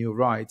driver, get a new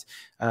ride.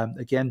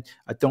 Again,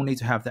 I don't need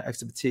to have that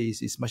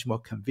expertise. It's much more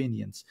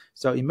convenient.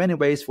 So in many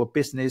ways, for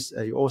business,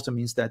 it also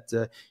means that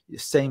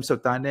same sort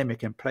of dynamic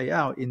can play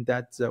out in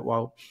that,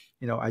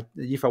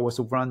 if I was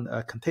to run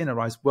a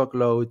containerized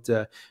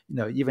workload,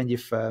 even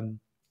if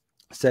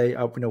say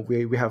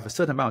we have a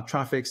certain amount of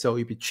traffic, so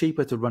it'd be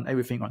cheaper to run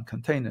everything on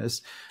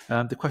containers.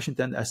 The question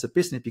then as a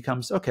business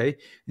becomes,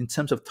 in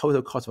terms of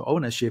total cost of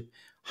ownership,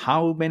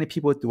 how many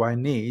people do I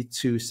need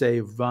to,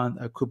 say, run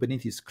a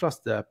Kubernetes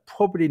cluster?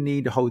 Probably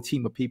need a whole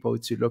team of people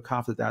to look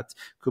after that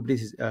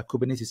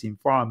Kubernetes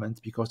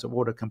environment because of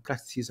all the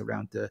complexities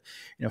around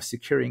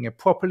securing it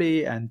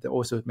properly, and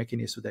also making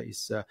it so that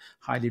it's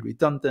highly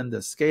redundant,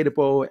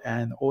 scalable,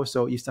 and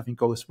also if something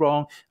goes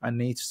wrong, I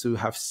need to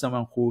have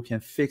someone who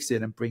can fix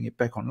it and bring it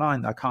back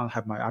online. I can't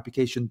have my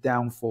application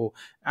down for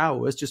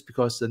hours just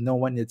because no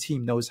one in the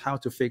team knows how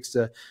to fix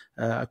a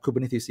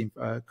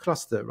Kubernetes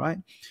cluster, right?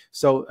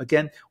 So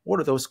again, all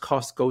of those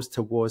costs goes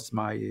towards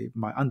my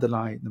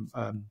underlying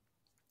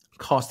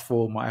cost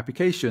for my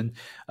application.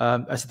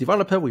 As a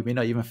developer, we may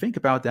not even think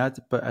about that,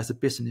 but as a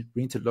business,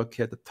 we need to look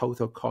at the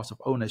total cost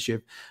of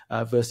ownership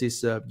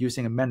versus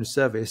using a managed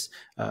service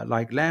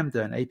like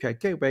Lambda and API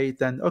Gateway.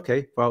 Then,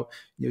 okay, well,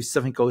 if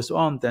something goes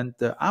on, then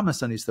the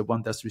Amazon is the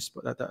one that's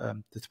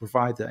to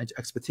provide the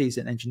expertise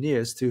and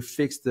engineers to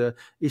fix the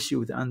issue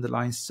with the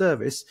underlying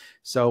service.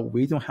 So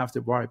we don't have to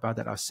worry about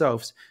that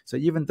ourselves. So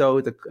even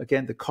though,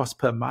 the cost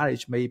per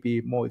mileage may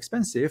be more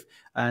expensive,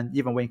 and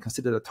even when you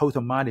consider the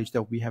total mileage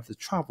that we have to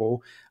travel,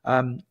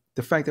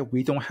 the fact that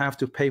we don't have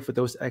to pay for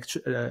those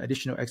extra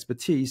additional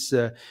expertise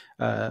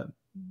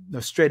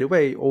straight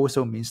away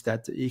also means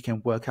that it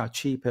can work out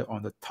cheaper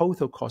on the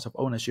total cost of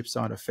ownership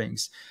side of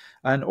things.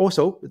 And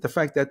also the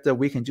fact that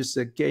we can just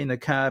get in a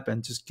cab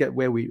and just get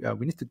where we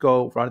need to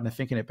go, rather than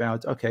thinking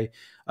about, okay,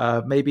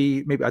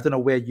 maybe I don't know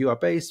where you are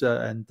based,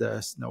 and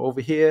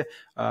over here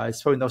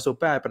it's probably not so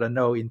bad, but I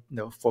know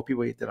for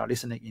people that are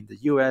listening in the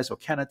US or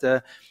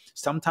Canada,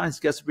 sometimes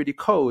it gets really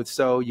cold,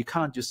 so you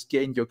can't just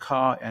get in your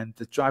car and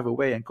drive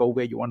away and go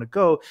where you want to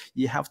go.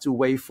 You have to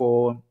wait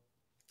for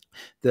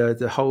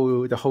the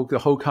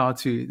whole car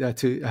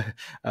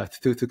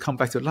to come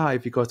back to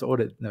life, because all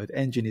the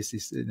engine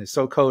is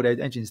so cold. The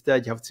engine is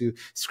dead. You have to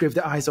scrape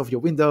the ice off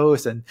your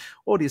windows and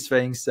all these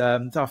things.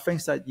 There are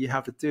things that you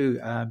have to do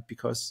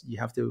because you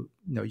have to,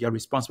 you're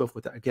responsible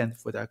for that, again,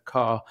 for that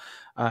car.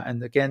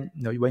 And again,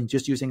 when you're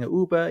just using an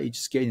Uber, you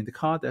just get in the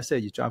car, that's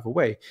it, you drive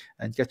away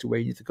and get to where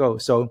you need to go.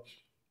 So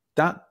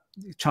that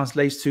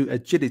translates to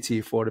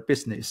agility for the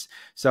business.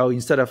 So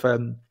instead of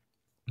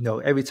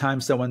every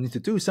time someone needs to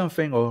do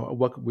something or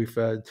work with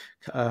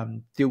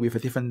deal with a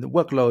different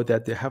workload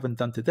that they haven't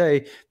done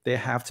today, they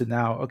have to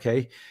now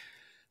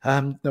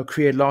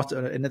create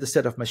another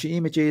set of machine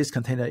images,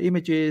 container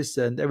images,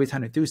 and every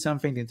time they do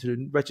something, they need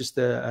to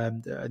register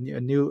a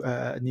new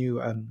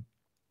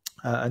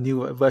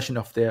version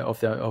of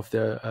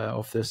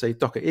the say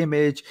Docker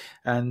image,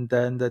 and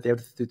then they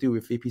have to do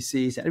with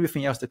VPCs and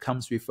everything else that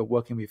comes with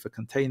working with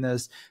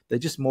containers. They're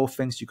just more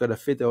things you got to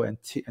fiddle and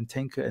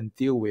tinker and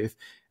deal with.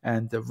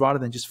 And rather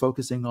than just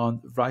focusing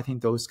on writing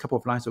those couple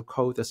of lines of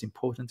code that's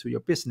important to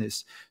your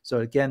business. So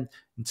again,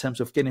 in terms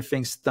of getting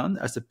things done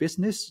as a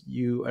business,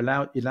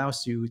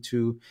 allows you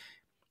to,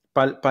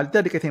 by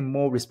dedicating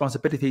more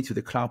responsibility to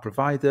the cloud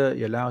provider,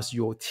 it allows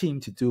your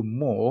team to do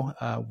more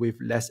with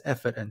less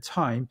effort and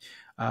time,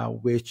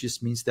 which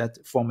just means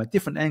that from a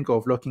different angle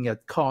of looking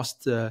at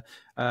cost,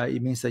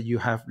 it means that you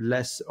have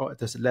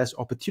there's less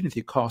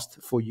opportunity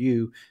cost for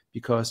you,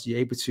 because you're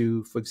able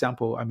to, for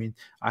example,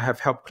 I have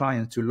helped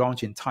clients to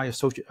launch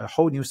a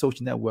whole new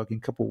social network in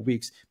a couple of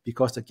weeks,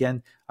 because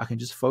again, I can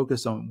just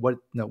focus on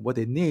what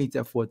they need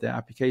for their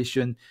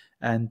application,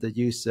 and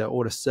use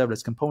all the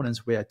serverless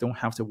components where I don't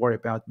have to worry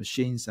about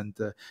machines and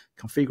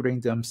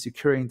configuring them,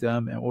 securing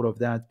them, and all of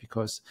that,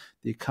 because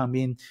they come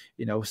in,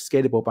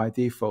 scalable by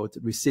default,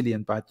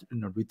 resilient by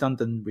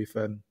redundant with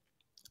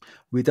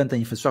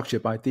redundant infrastructure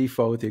by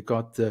default. They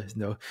got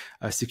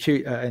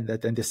secure and they're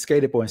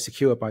scalable and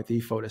secure by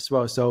default as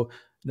well. So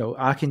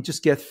I can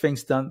just get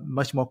things done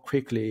much more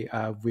quickly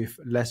with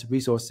less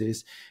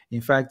resources.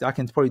 In fact, I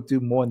can probably do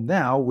more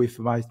now with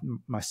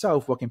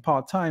myself working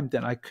part-time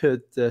than I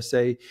could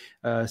say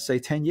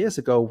 10 years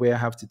ago, where I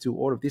have to do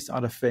all of these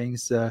other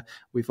things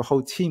with a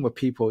whole team of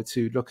people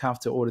to look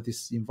after all of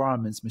these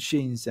environments,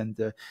 machines,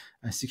 and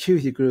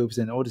security groups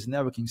and all this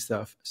networking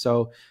stuff.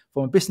 So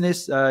from a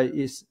business,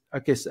 I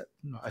guess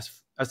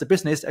as a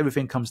business,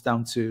 everything comes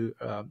down to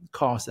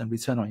cost and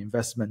return on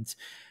investment.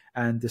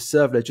 And the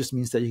serverless just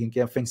means that you can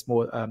get things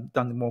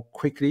done more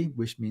quickly,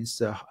 which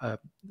means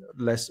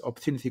less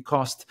opportunity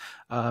cost,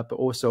 but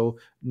also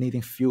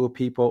needing fewer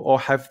people,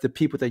 or have the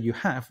people that you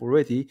have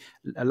already,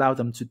 allow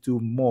them to do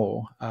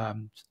more.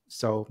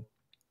 So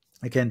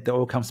again, that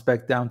all comes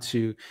back down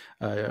to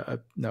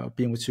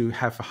being able to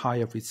have a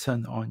higher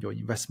return on your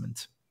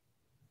investment.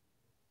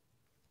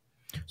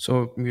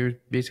 So you're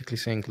basically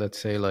saying, let's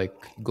say, like,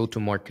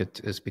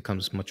 go-to-market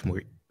becomes much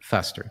more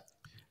faster.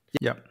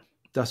 Yeah.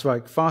 That's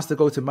right. Faster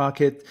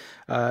go-to-market,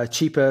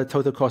 cheaper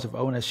total cost of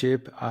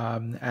ownership,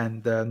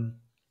 and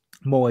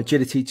more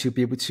agility to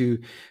be able to,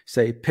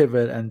 say,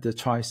 pivot and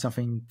try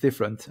something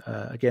different,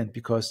 again,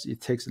 because it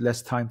takes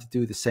less time to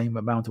do the same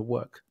amount of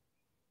work.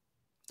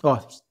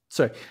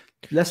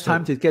 Less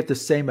time to get the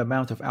same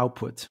amount of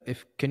output.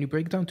 Can you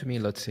break down to me,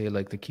 let's say,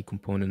 like the key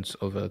components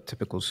of a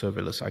typical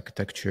serverless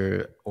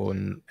architecture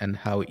and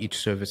how each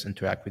service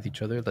interact with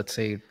each other? Let's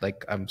say,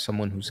 like, I'm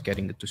someone who's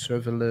getting into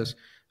serverless.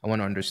 I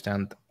want to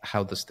understand,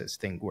 how does this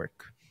thing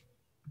work?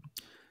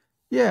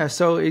 Yeah,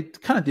 so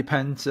it kind of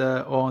depends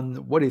on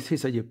what it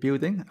is that you're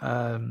building.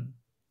 I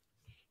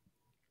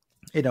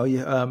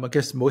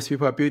guess most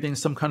people are building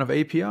some kind of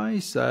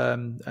APIs,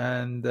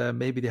 and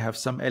maybe they have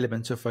some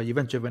elements of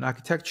event-driven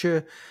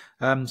architecture.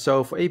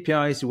 So for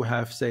APIs, you will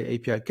have, say,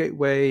 API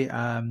gateway,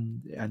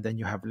 and then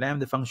you have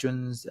Lambda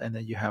functions, and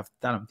then you have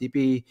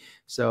DynamoDB.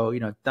 So,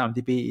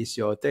 DynamoDB is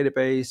your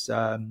database,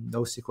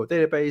 NoSQL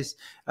database,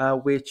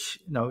 which,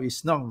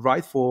 is not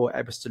right for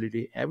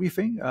absolutely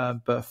everything,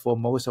 but for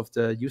most of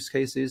the use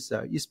cases,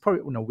 it's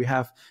probably,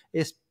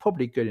 it's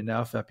probably good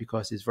enough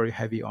because it's very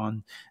heavy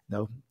on,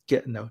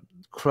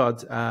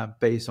 CRUD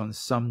based on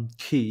some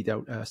key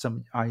that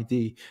some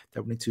ID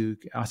that we need to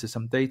access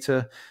some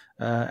data,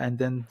 and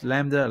then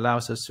Lambda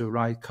allows us to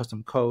write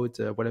custom code,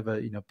 whatever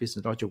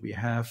business logic we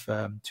have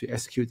to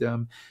execute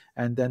them,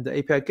 and then the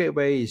API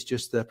gateway is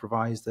just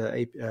provides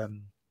the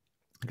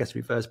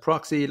reverse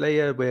proxy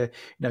layer where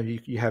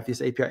you have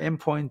this API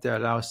endpoint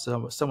that allows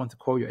someone to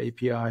call your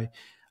API.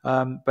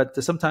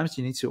 But sometimes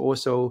you need to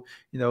also,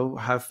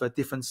 have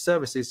different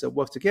services that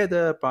work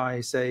together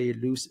by, say,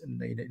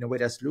 in a way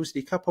that's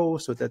loosely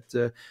coupled, so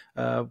that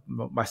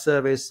my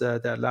service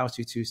that allows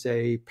you to,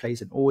 say,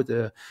 place an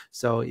order.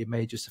 So it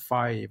may just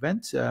fire an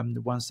event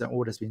once the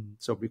order has been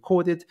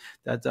recorded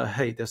that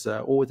hey, there's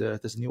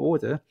a new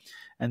order.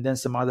 And then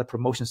some other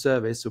promotion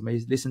service who may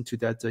listen to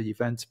that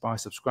event by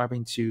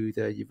subscribing to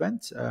the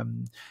event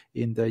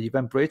in the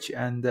event bridge.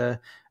 And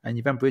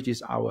event bridge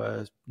is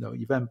our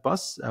event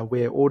bus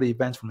where all the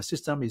events from the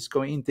system is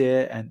going in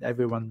there, and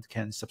everyone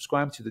can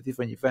subscribe to the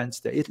different events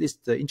that at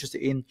least they're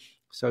interested in.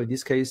 So in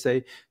this case,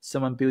 say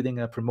someone building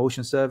a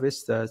promotion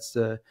service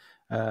that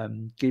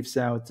gives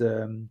out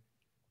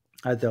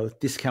the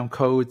discount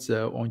codes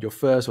on your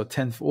first or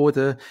 10th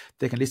order,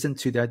 they can listen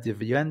to that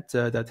event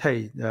that,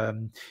 hey,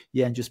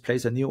 Yan just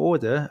placed a new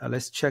order.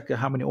 Let's check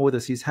how many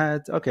orders he's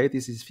had. Okay,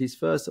 this is his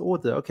first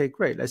order. Okay,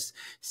 great. Let's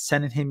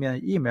send him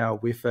an email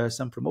with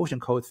some promotion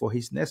code for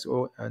his next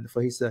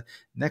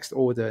next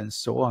order, and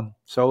so on.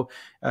 So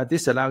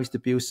this allows you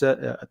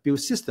to build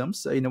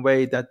systems in a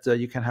way that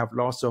you can have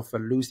lots of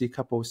loosely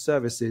coupled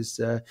services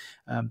that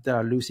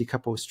are loosely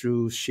coupled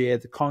through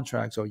shared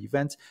contracts or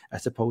events,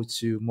 as opposed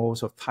to more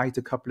sort of tighter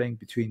coupling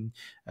between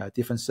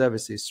different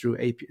services through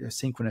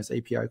synchronous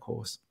API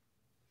calls.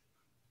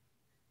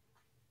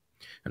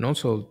 And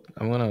also,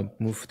 I want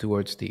to move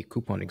towards the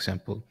coupon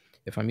example.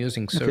 If I'm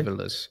using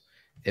serverless,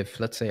 if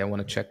let's say I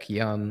want to check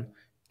Yan,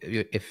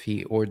 if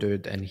he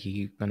ordered and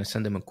he gonna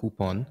send him a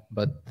coupon,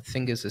 but the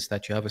thing is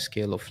that you have a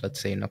scale of,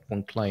 let's say, not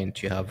one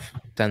client, you have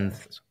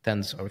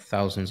tens or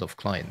thousands of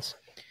clients.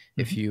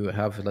 Mm-hmm. If you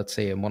have, let's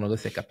say, a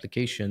monolithic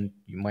application,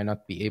 you might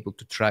not be able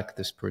to track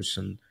this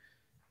person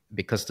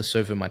because the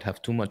server might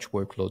have too much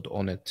workload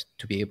on it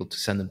to be able to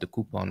send him the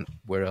coupon.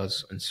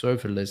 Whereas in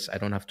serverless, I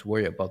don't have to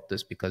worry about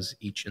this because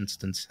each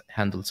instance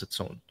handles its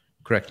own.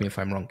 Correct me if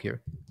I'm wrong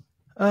here.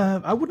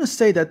 I wouldn't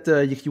say that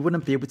you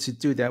wouldn't be able to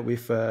do that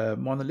with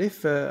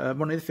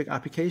monolithic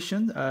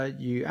application.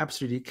 You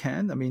absolutely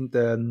can. I mean,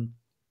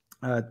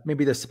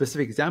 maybe the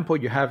specific example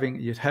you're having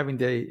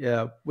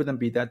wouldn't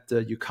be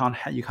that you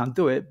can't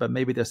do it, but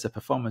maybe there's a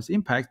performance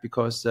impact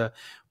because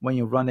when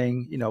you're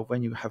running,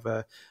 when you have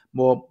a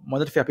more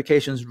monolithic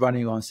applications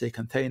running on, say,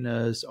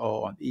 containers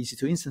or on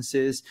EC2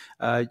 instances,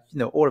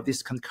 all of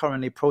these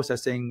concurrently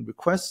processing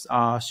requests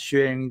are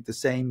sharing the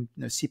same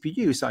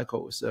CPU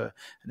cycles and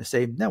the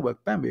same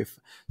network bandwidth.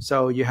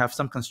 So you have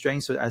some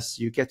constraints. So as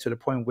you get to the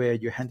point where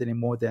you're handling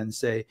more than,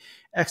 say,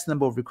 X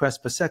number of requests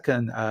per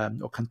second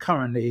or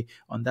concurrently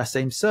on that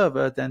same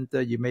server, then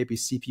you may be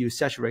CPU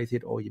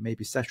saturated, or you may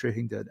be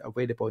saturating the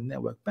available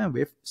network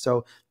bandwidth.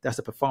 So that's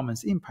a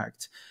performance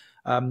impact.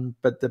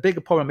 But the bigger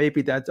problem may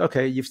be that,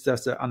 okay, if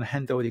there's an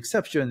unhandled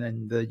exception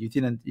and you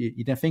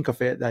didn't think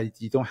of it,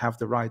 that you don't have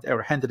the right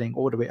error handling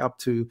all the way up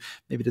to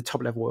maybe the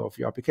top level of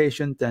your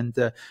application, then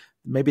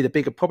maybe the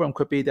bigger problem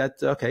could be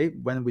that, okay,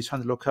 when we're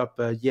trying to look up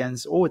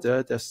Yan's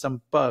order, there's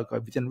some bug we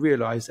didn't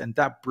realize, and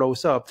that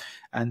blows up,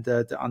 and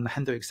the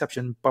unhandled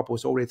exception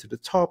bubbles all the way to the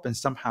top and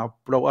somehow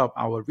blow up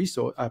our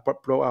resource,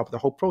 blow up the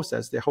whole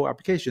process, the whole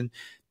application.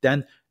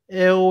 Then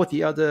all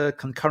the other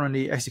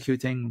concurrently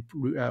executing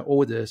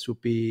orders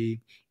would be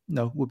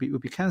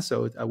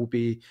cancelled. Would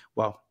be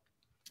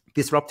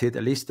disrupted.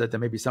 At least there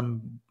may be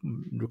some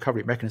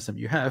recovery mechanism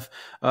you have.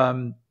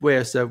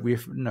 Whereas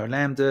with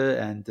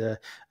Lambda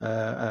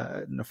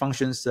and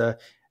functions.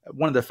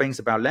 One of the things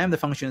about Lambda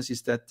functions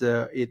is that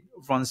it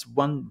runs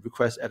one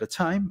request at a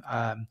time,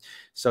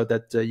 so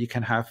that you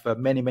can have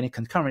many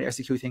concurrently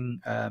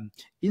executing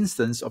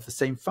instance of the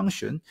same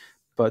function.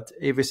 But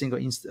every single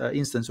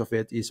instance of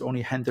it is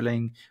only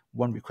handling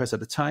one request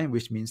at a time,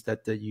 which means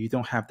that you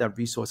don't have that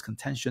resource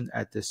contention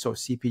at the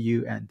source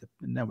CPU and the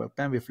network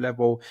bandwidth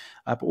level.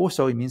 But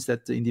also it means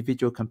that the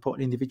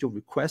individual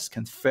requests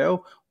can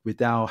fail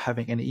without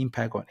having any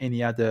impact on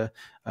any other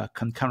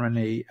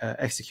concurrently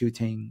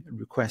executing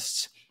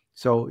requests.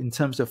 So in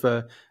terms of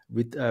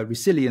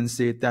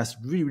resiliency, that's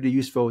really, really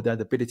useful, that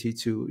ability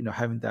to,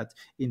 having that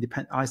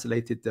independent,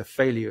 isolated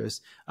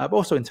failures, but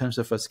also in terms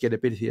of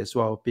scalability as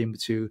well, being able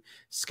to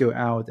scale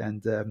out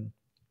and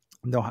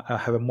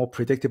have a more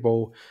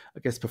predictable,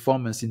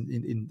 performance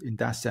in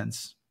that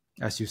sense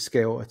as you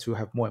scale to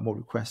have more and more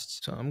requests.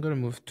 So I'm going to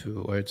move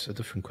towards a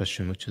different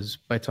question, which is,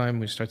 by the time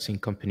we start seeing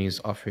companies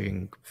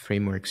offering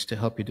frameworks to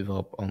help you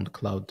develop on the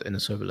cloud in a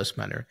serverless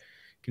manner,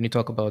 can you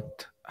talk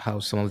about how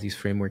some of these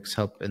frameworks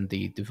help in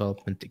the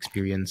development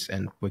experience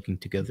and working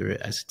together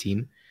as a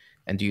team?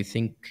 And do you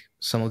think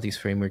some of these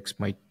frameworks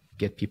might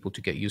get people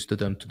to get used to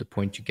them to the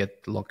point you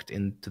get locked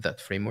into that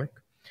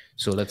framework?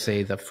 So let's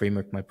say that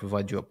framework might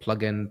provide you a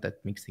plugin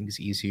that makes things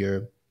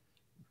easier.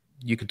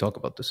 You can talk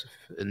about this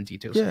in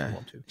details if you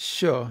want to.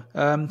 Sure.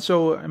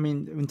 So, I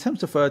mean, in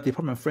terms of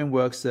deployment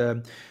frameworks,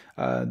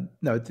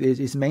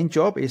 its main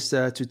job is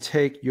to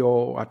take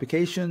your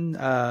application,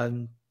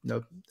 and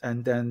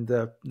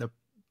then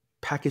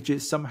package it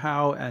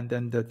somehow, and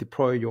then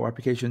deploy your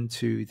application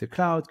to the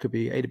cloud. Could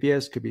be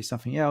AWS, could be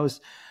something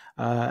else,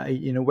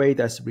 in a way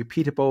that's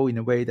repeatable, in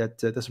a way that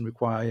doesn't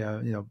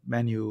require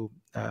manual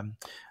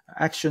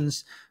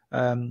actions.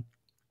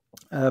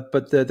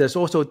 But there's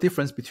also a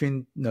difference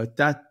between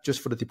that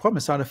just for the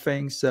deployment side of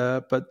things.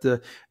 But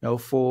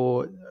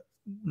for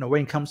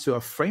when it comes to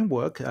a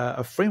framework,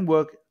 I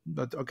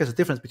guess the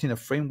difference between a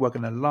framework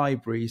and a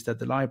library is that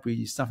the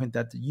library is something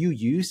that you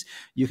use.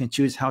 You can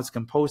choose how to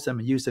compose them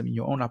and use them in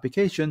your own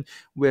application,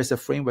 whereas a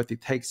framework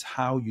dictates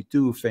how you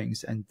do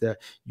things, and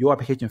your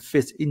application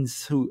fits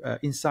into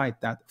inside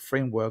that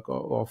framework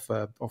of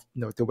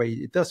the way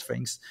it does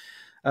things.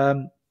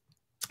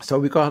 So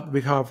we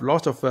have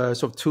lots of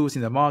sort of tools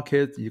in the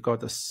market. You got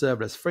the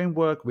Serverless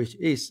Framework, which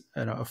is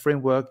a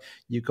framework.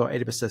 You got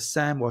AWS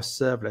SAM, or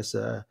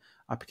Serverless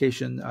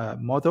Application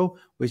Model,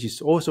 which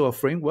is also a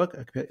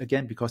framework,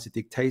 again, because it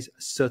dictates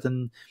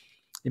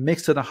it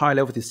makes certain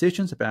high-level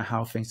decisions about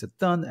how things are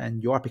done,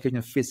 and your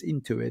application fits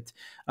into it.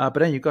 But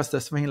then you got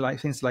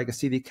things like a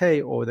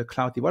CDK or the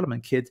Cloud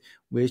Development Kit,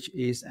 which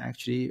is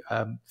actually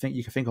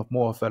you can think of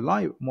more of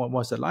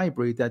more as a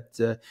library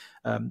that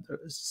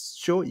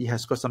sure, it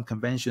has got some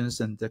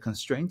conventions and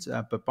constraints,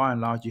 but by and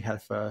large you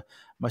have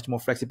much more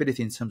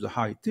flexibility in terms of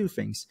how you do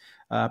things.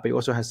 But it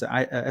also has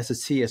the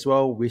SST as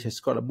well, which has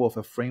got more of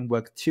a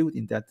framework tilt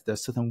in that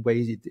there's certain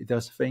ways it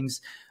does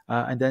things.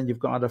 And then you've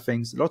got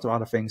lots of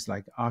other things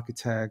like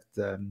Architect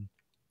and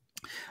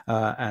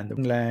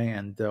Winglang,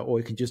 and or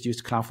you can just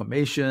use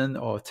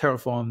CloudFormation or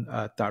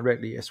Terraform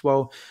directly as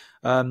well.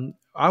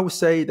 I would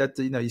say that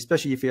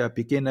especially if you're a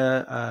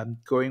beginner,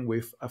 going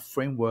with a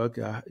framework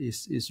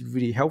is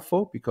really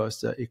helpful,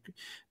 because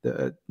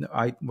the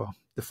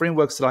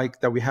frameworks like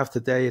that we have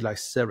today, like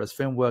Serverless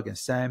Framework and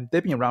SAM,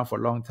 they've been around for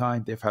a long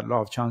time. They've had a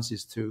lot of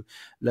chances to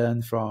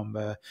learn from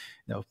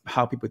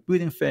how people are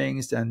building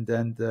things, and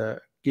then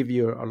give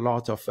you a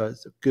lot of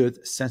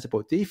good,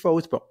 sensible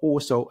defaults, but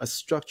also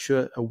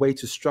a way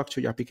to structure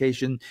your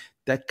application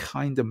that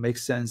kind of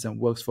makes sense and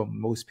works for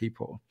most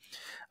people.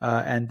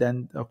 And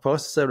then, of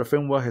course, Serverless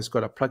Framework has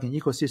got a plugin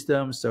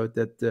ecosystem, so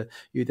that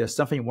if there's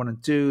something you want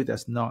to do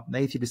that's not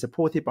natively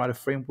supported by the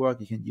framework,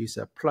 you can use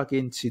a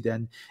plugin to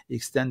then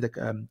extend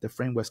the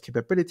framework's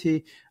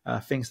capability.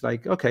 Things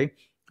like, okay,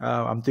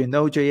 I'm doing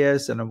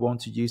Node.js and I want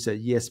to use a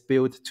ES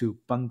build to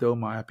bundle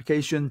my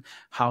application.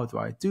 How do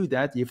I do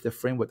that? If the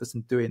framework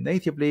doesn't do it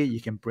natively, you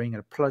can bring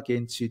a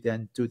plugin to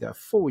then do that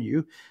for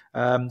you.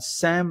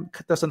 SAM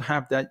doesn't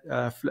have that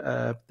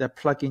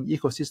plugin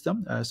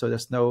ecosystem, so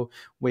there's no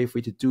way for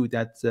you to do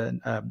that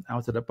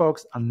out of the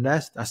box,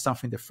 unless that's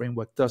something the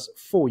framework does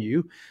for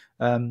you.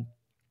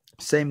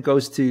 Same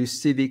goes to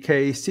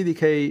CDK.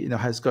 CDK,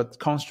 has got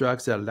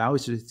constructs that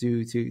allows you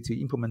to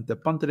implement the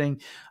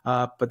bundling,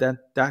 but then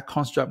that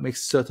construct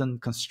makes certain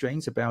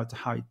constraints about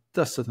how it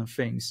does certain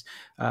things.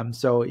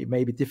 So it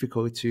may be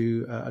difficult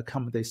to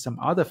accommodate some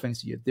other things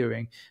that you're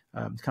doing.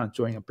 Kind of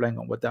drawing a blank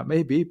on what that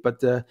may be,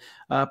 but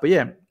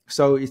yeah.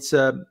 So it's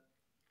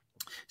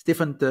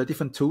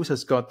different tools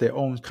has got their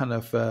own kind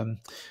of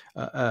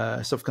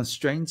sort of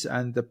constraints,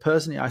 and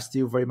personally I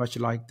still very much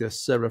like the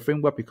Serverless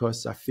Framework,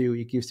 because I feel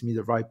it gives me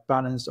the right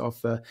balance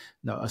of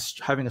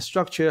having a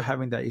structure,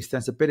 having that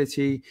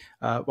extensibility,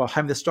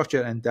 having the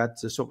structure and that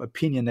sort of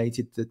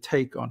opinionated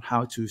take on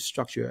how to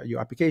structure your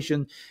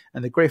application.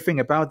 And the great thing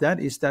about that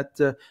is that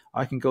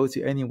I can go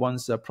to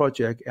anyone's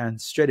project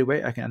and straight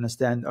away I can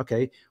understand,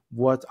 okay,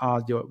 what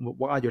are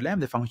your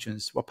Lambda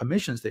functions, what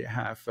permissions they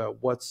have,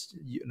 what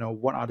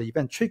are the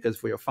event triggers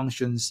for your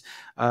functions,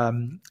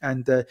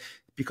 and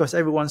because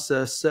everyone's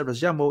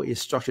serverless YAML is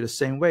structured the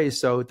same way,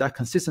 so that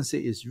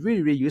consistency is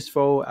really, really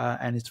useful,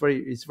 and it's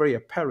very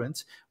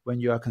apparent when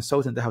you're a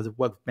consultant that has to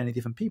work with many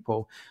different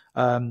people.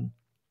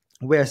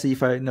 Whereas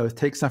if I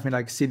take something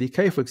like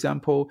CDK, for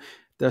example,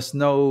 there's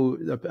no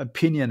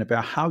opinion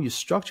about how you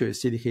structure a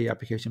CDK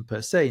application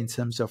per se, in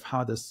terms of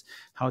how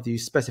do you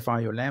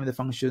specify your Lambda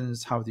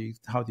functions, how do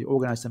you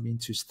organize them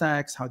into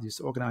stacks, how do you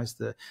organize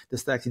the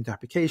stacks into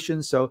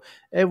applications. So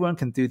everyone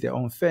can do their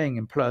own thing,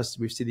 and plus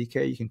with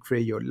CDK you can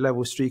create your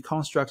level 3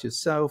 construct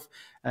yourself,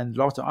 and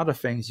lots of other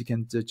things. You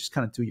can just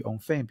kind of do your own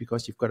thing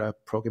because you've got a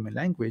programming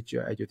language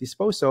at your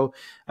disposal.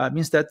 It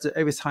means that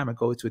every time I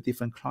go to a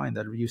different client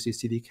that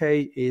uses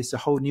CDK, is a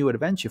whole new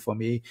adventure for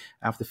me.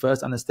 I have to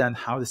first understand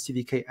how the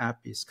CDK app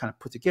is kind of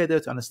put together,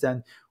 to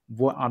understand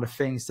what are the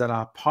things that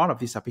are part of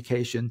this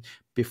application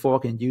before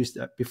I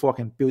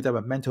can build up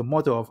a mental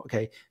model of,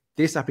 okay,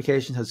 this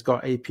application has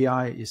got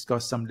API, it's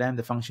got some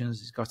Lambda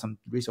functions, it's got some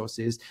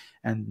resources,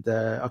 and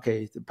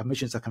okay, the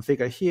permissions are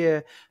configured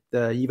here,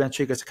 the event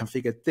triggers are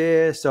configured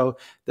there. So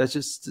I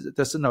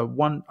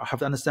have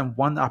to understand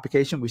one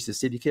application, which is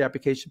the CDK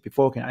application,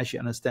 before I can actually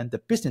understand the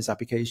business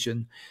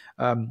application.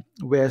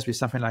 Whereas with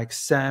something like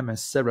SAM and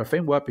Serverless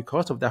Framework,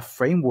 because of that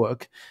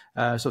framework,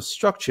 so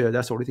structure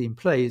that's already in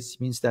place,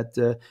 means that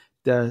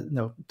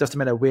doesn't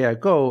matter where I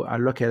go, I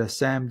look at a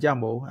SAM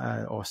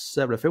YAML or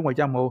Serverless Framework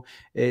YAML,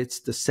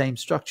 it's the same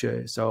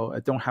structure. So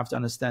I don't have to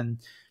understand.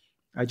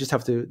 I just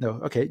have to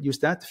use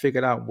that to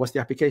figure out what's the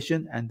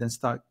application, and then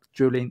start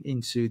drilling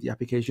into the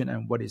application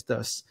and what it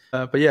does.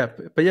 But yeah,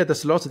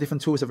 there's lots of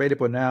different tools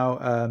available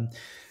now.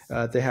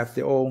 They have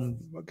their own,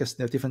 I guess,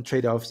 different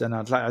trade-offs, and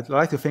I'd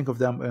like to think of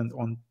them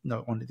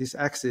on this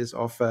axis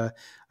of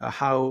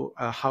how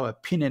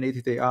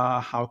opinionated they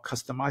are, how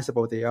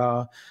customizable they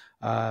are.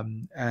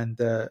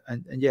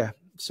 Yeah,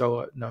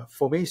 so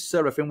for me,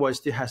 Serverless Framework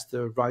still has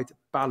the right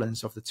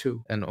balance of the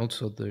two. And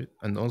also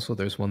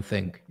there's one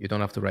thing: you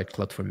don't have to write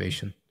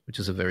CloudFormation, which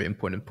is a very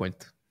important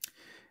point.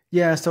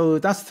 Yeah, so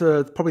that's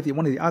probably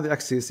one of the other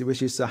axes,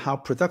 which is how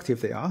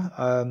productive they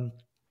are.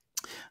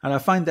 And I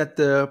find that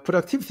the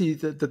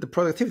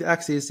productivity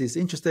axis is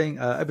interesting.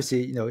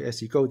 Obviously,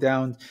 as you go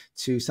down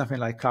to something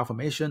like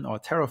CloudFormation or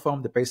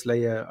Terraform, the base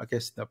layer, I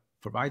guess, the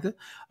provider,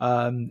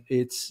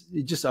 it's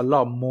just a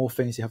lot more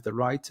things you have to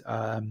write.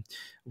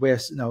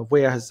 Whereas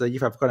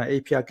if I've got an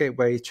API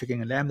gateway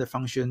triggering a Lambda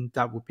function,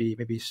 that would be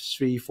maybe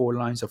 3-4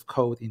 lines of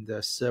code in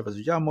the server's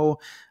YAML.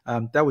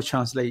 That would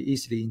translate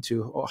easily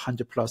into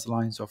 100 plus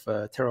lines of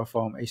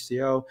Terraform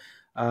HCL.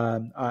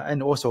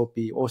 And also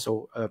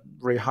a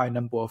very high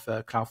number of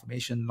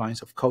CloudFormation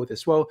lines of code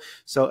as well.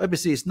 So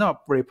obviously it's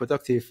not very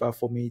productive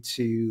for me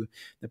to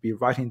be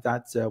writing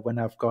that when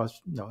I've got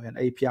an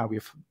API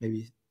with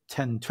maybe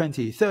 10,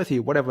 20,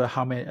 30,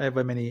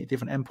 however many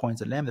different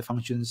endpoints and Lambda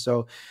functions.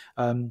 So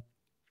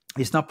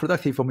it's not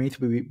productive for me to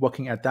be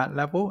working at that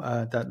level,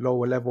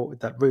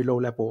 that very low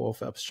level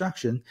of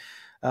abstraction.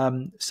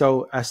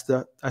 So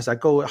as I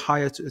go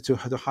higher to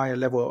the higher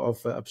level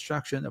of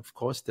abstraction, of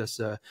course, there's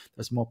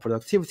more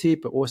productivity,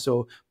 but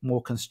also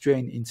more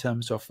constraint in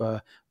terms of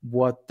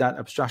what that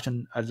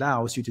abstraction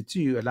allows you to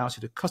do, allows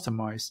you to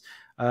customize.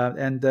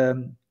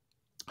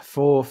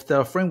 For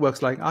the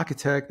frameworks like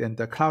Architect and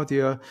the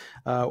Cloudia,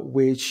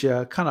 which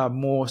kind of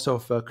more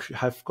sort of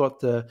have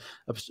got the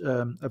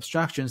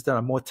abstractions that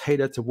are more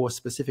tailored towards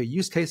specific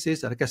use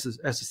cases, and I guess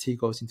SST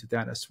goes into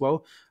that as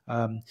well.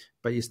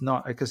 But it's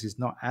not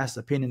as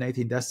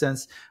opinionated in that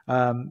sense.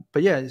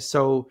 But yeah,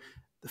 so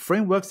the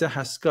frameworks that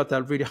has got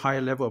that really high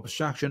level of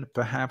abstraction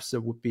perhaps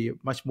would be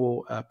much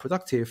more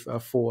productive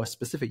for a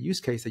specific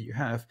use case that you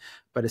have.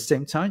 But at the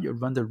same time, you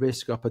run the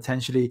risk of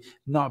potentially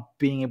not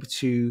being able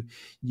to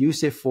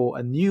use it for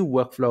a new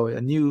workflow, a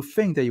new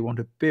thing that you want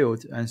to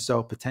build. And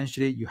so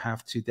potentially you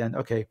have to then,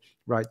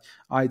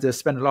 either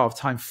spend a lot of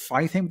time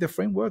fighting with the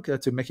framework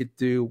to make it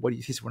do what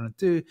it is you want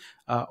to do,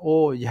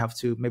 or you have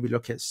to maybe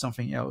look at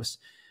something else.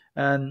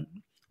 And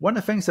one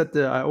of the things that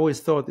I always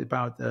thought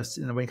about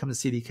when it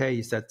comes to CDK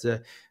is that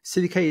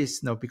CDK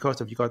is,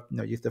 because of the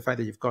fact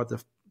that you've got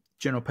the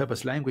general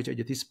purpose language at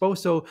your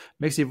disposal,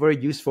 makes it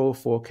very useful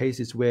for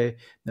cases where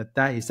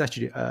that is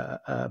actually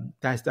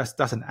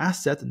that's an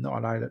asset,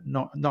 not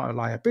a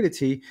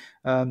liability.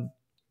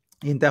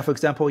 In that, for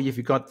example, if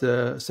you got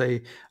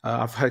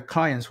I've had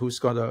clients who's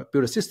got to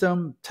build a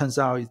system. Turns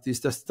out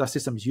that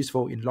system is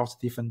useful in lots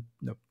of different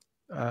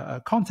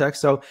context,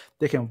 so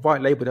they can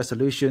white label that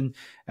solution,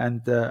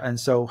 and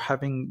so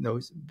having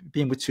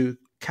being able to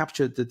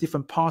capture the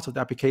different parts of the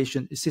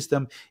application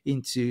system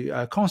into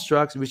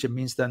constructs, which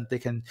means that they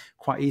can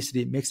quite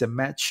easily mix and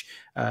match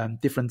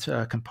different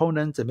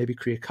components and maybe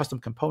create custom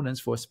components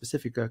for a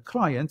specific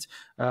client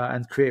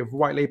and create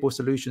white label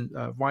solution,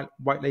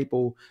 white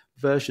label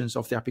versions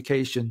of the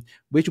application,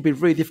 which would be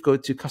really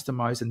difficult to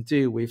customize and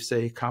do with,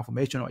 say,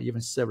 CloudFormation or even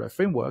Serverless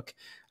Framework.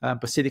 But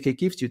CDK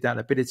gives you that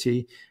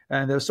ability.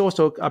 And there's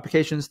also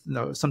applications,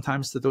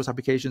 sometimes those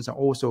applications are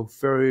also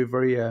very,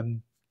 very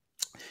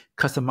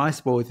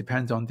customizable. It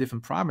depends on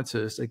different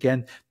parameters.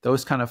 Again,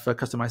 those kind of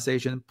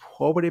customization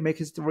probably make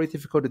it very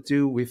difficult to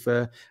do with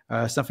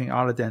something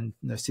other than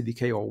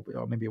CDK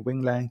or maybe a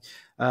Winglang.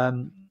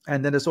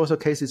 And then there's also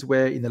cases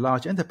where in the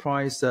large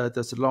enterprise,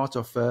 there's a lot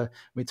of,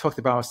 we talked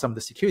about some of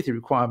the security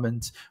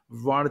requirements,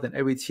 rather than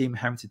every team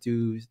having to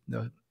do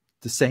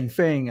the same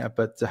thing,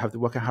 but have to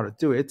work out how to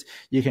do it.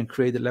 You can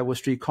create the level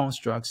 3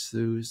 constructs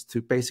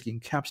to basically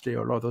encapsulate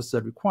a lot of those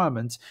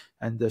requirements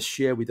and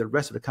share with the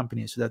rest of the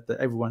company, so that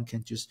everyone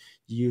can just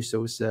use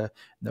those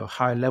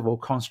high level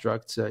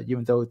constructs,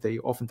 even though they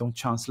often don't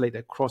translate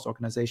across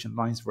organization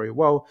lines very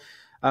well.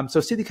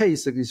 So CDK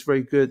is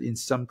very good in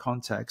some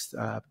context,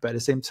 but at the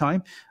same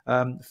time,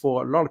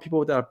 for a lot of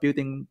people that are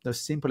building the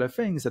simpler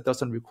things that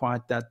doesn't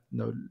require that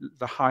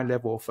the high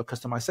level of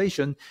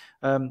customization,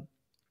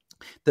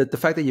 the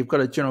fact that you've got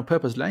a general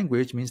purpose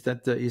language means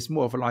that it's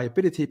more of a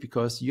liability,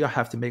 because you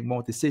have to make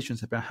more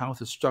decisions about how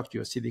to structure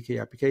your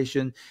CDK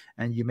application,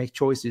 and you make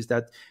choices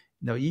that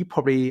you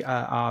probably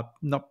are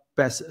not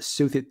best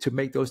suited to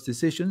make those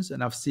decisions.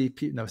 And I've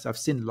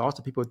seen lots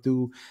of people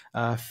do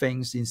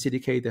things in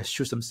CDK that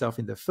shoot themselves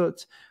in the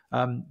foot.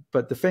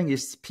 But the thing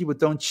is, people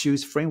don't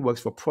choose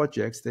frameworks for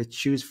projects; they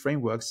choose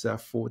frameworks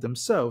for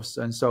themselves,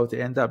 and so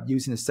they end up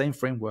using the same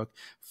framework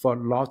for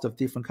lots of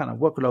different kind of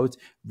workloads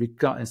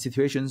and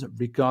situations,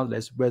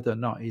 regardless whether or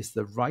not it's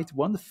the right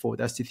one for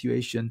that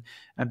situation.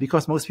 And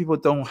because most people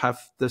don't have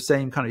the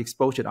same kind of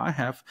exposure that I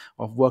have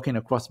of working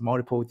across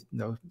multiple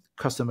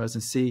customers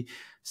and see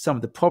some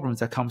of the problems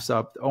that comes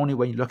up only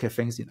when you look at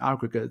things in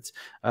aggregate,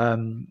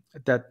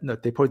 that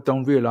they probably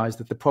don't realize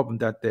that the problem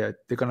that they're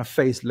going to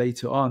face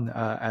later on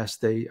as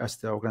the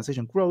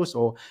organization grows,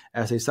 or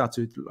as they start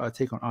to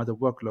take on other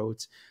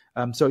workloads.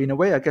 So in a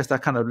way, I guess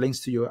that kind of links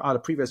to your other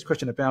previous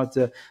question about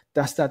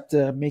does that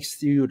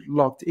makes you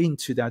locked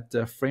into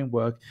that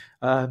framework.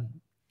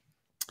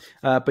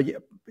 But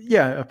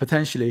yeah,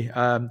 potentially.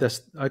 I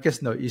guess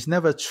it's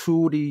never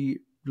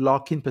truly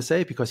locked in per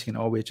se, because you can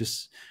always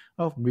just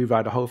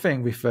rewrite the whole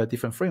thing with a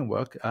different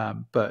framework.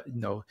 But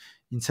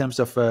in terms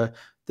of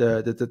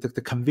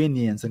the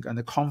convenience and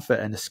the comfort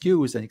and the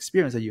skills and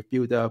experience that you've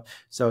built up,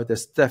 so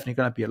there's definitely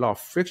going to be a lot of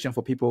friction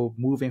for people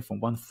moving from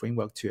one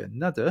framework to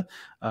another,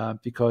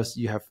 because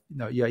you're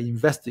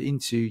invested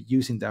into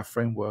using that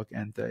framework,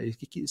 and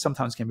it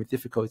sometimes can be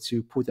difficult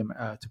to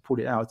pull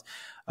it out,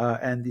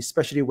 and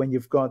especially when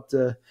you've got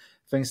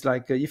things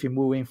like if you're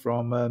moving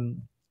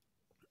from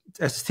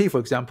SST, for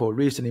example,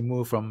 recently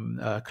moved from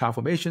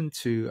CloudFormation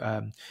to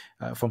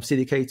from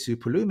CDK to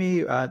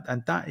Pulumi,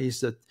 and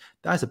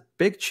that's a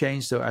big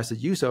change. So as a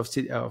user of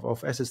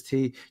SST,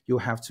 you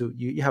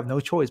have no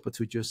choice but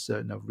to just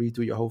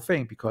redo your whole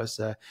thing, because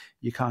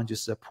you can't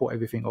just port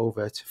everything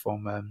over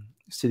from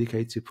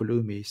CDK to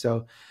Pulumi.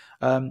 So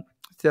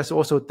there's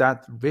also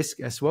that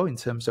risk as well in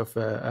terms of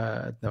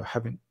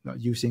having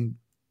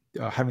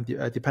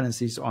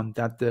dependencies on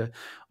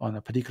on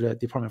a particular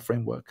deployment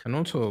framework. And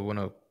also, I want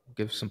to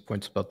give some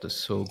points about this.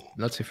 So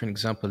let's say, for an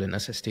example, in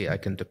SST, I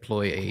can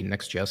deploy a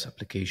Next.js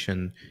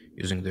application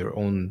using their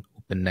own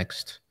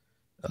OpenNext.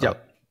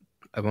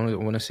 I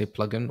want to say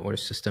plugin or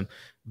system.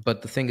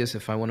 But the thing is,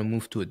 if I want to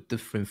move to a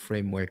different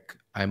framework,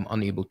 I'm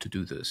unable to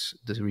do this.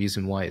 The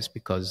reason why is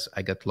because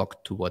I get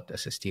locked to what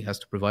SST has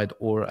to provide,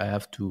 or I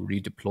have to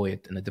redeploy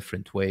it in a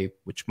different way,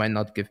 which might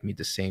not give me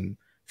the same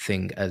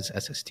thing as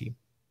SST.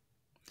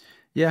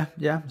 Yeah,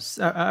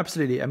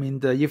 absolutely. I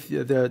mean, if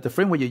the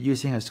framework you're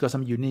using has got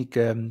some unique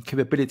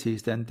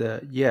capabilities, then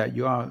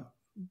you are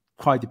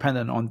quite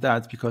dependent on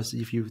that, because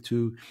if you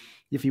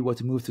were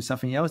to move to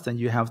something else, then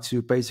you have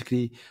to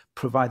basically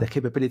provide the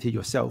capability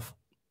yourself.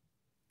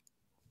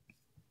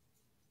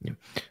 Yeah,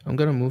 I'm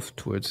going to move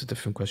towards a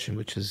different question,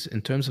 which is,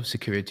 in terms of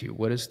security,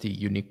 what is the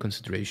unique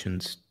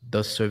considerations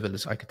does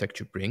serverless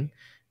architecture bring,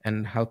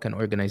 and how can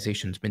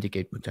organizations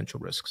mitigate potential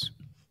risks?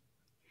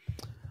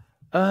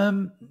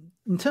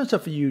 In terms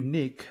of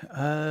unique,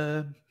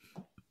 I'm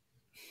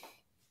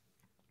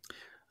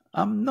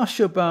not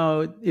sure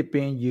about it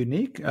being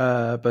unique,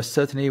 but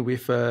certainly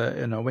with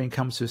when it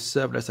comes to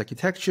serverless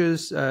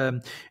architectures,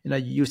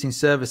 using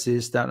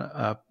services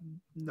that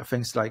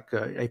things like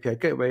API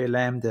Gateway,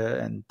 Lambda,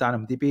 and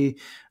DynamoDB,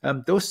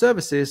 those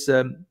services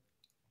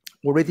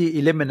already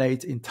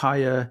eliminate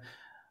entire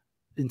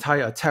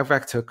attack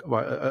vector,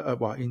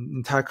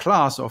 entire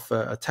class of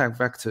attack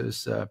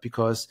vectors,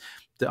 because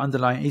the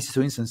underlying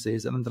EC2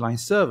 instances and underlying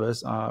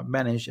servers are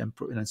managed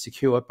and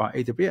secured by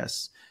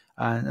AWS.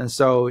 And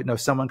so,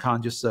 someone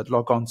can't just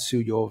log on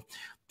to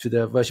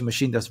the virtual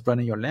machine that's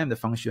running your Lambda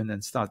function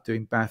and start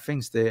doing bad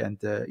things there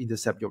and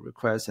intercept your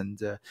requests and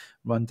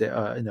run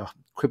the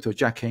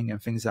cryptojacking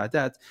and things like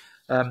that.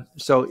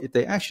 So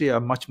they actually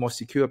are much more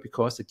secure,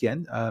 because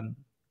again,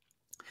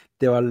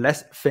 there are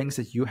less things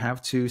that you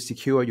have to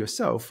secure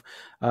yourself.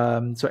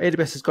 So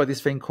AWS has got this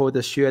thing called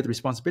the shared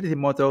responsibility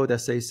model that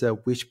says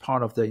which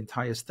part of the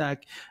entire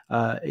stack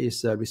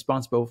is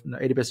responsible.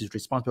 AWS is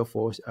responsible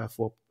for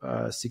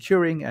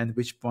securing, and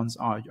which ones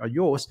are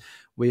yours.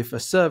 With a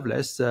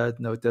serverless,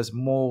 there's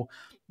more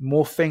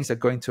things that are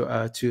going to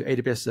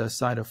AWS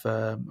side of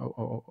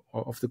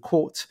the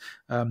court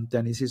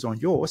than it is on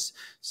yours.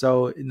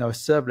 So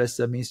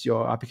serverless means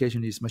your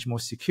application is much more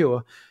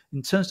secure.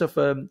 In terms of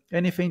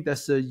anything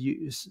that's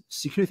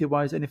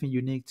security-wise, anything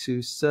unique to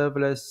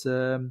serverless,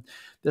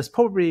 there's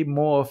probably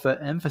more of an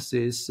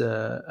emphasis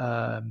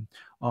on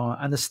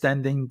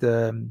understanding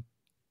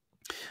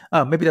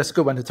Maybe that's a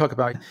good one to talk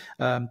about.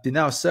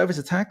 Denial of service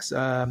attacks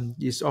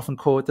is often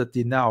called the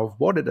denial of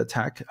wallet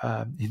attack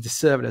in the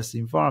serverless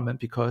environment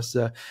because,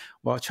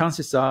 well,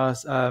 chances are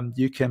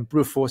you can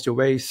brute force your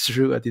way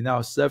through a denial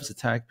of service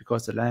attack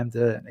because the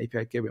Lambda and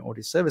API gateway and all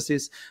these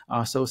services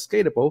are so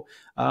scalable.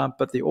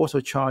 But they also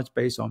charge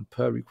based on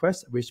per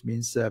request, which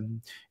means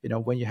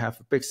when you have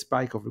a big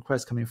spike of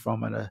requests coming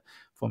from a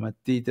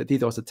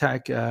DDoS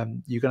attack,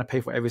 you're going to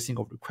pay for every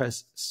single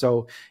request.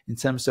 So in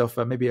terms of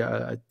maybe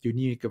a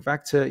unique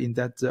vector in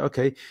that,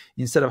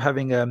 instead of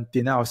having a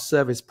denial of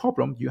service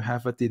problem, you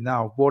have a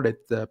denial of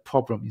wallet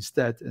problem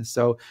instead. And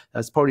so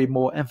there's probably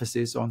more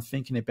emphasis on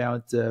thinking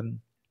about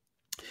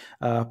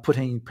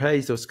putting in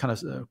place those kind of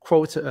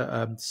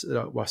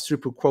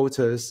throughput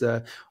quotas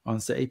on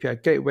the API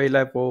gateway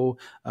level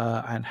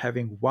and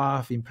having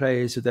WAF in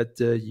place so that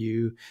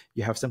you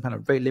have some kind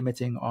of rate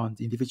limiting on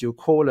the individual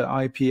caller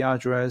IP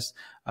address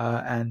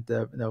and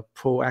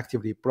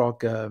proactively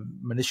block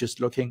malicious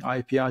looking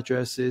IP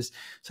addresses.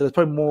 So there's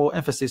probably more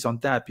emphasis on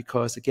that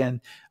because again,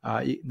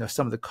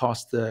 some of the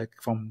cost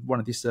from one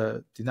of these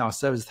denial of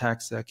service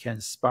attacks can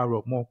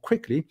spiral more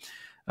quickly.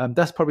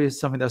 That's probably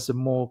something that's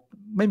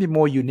maybe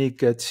more unique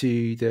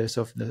to the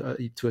sort of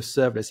to a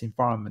serverless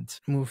environment.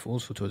 Move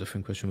also to a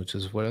different question, which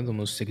is what are the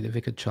most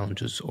significant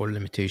challenges or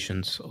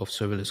limitations of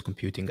serverless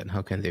computing, and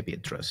how can they be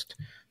addressed?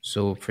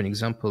 So, for an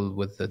example,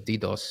 with the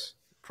DDoS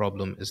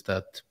problem, is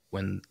that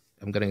when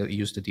I'm going to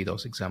use the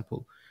DDoS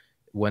example,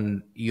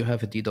 when you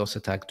have a DDoS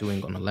attack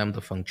doing on a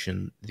Lambda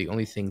function, the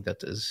only thing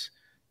that is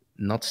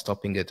not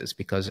stopping it is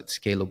because it's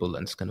scalable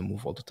and it's going to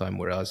move all the time.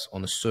 Whereas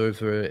on a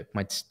server, it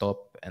might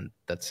stop and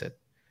that's it.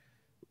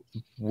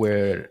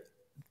 Where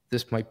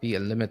this might be a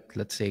limit,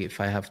 let's say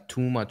if I have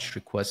too much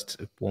requests,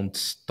 it won't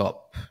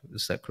stop.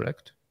 Is that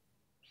correct?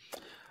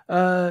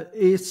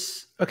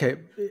 It's okay.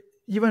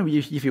 Even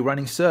if you're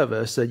running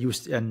servers, you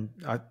should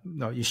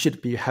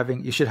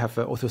have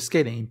auto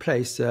scaling in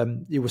place.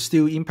 It will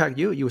still impact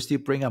you. You will still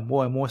bring up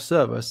more and more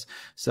servers.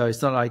 So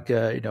it's not like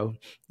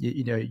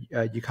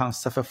you can't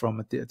suffer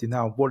from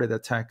denial of wallet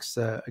attacks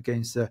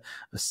against a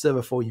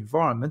serverful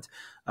environment.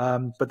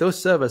 But those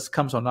servers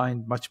comes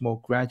online much more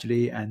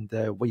gradually, and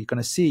what you're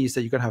going to see is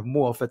that you're going to have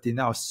more of a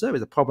denial of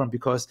service problem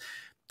because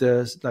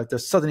there's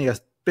suddenly a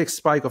big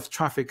spike of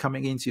traffic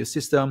coming into your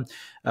system.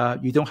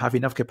 You don't have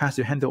enough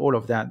capacity to handle all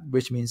of that,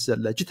 which means that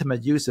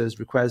legitimate users'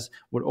 requests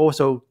will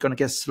also going to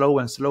get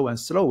slower and slower and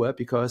slower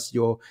because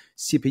your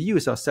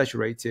CPUs are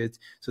saturated.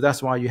 So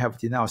that's why you have a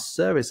denial of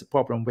service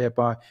problem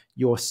whereby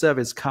your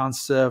service can't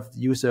serve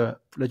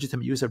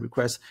legitimate user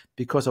requests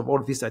because of all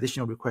of these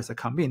additional requests that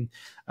come in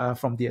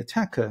from the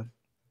attacker.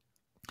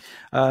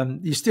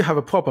 You still have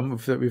a problem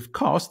with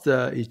cost.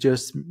 It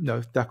just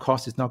that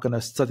cost is not going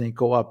to suddenly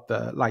go up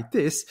like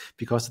this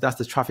because that's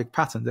the traffic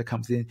pattern that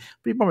comes in.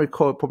 But it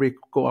probably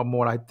go up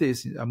more like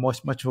this,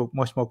 much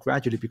more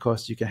gradually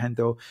because you can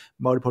handle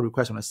multiple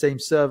requests on the same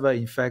server.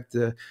 In fact,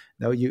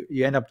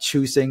 you end up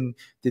choosing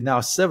denial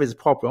of service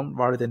problem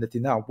rather than the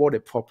denial of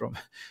wallet problem.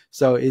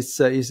 So it's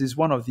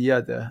one or the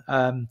other.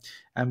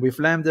 And with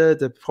Lambda,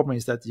 the problem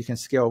is that you can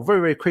scale very,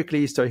 very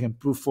quickly, so you can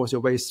brute force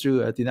your way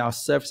through a denial of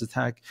service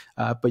attack,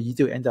 but you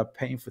do end up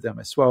paying for them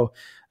as well.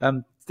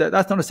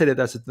 That's not to say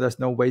that there's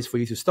no ways for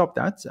you to stop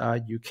that.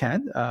 You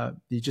can.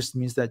 It just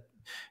means that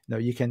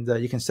you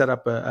can set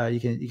up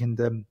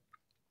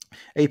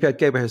API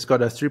gateway has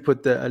got a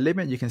throughput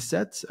limit you can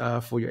set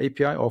for your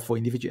API or for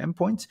individual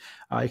endpoints.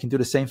 You can do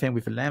the same thing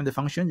with a Lambda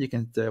function. You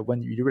can,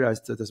 when you realize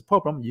that there's a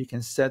problem, you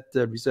can set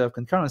the reserve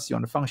concurrency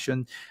on the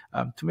function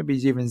to maybe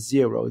even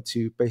 0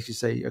 to basically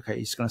say, okay,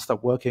 it's going to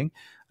stop working.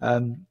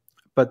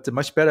 But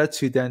much better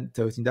in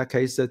that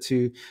case,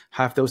 to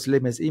have those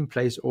limits in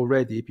place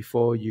already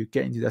before you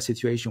get into that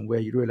situation where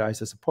you realize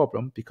there's a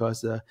problem,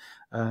 because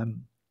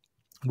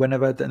when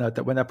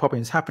that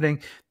problem is happening,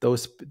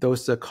 those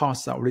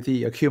costs are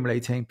already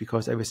accumulating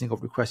because every single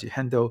request you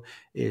handle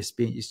you're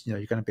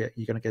going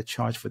to get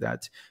charged for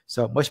that.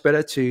 So much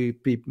better to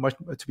be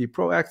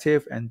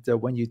proactive, and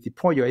when you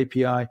deploy your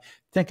API,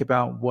 think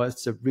about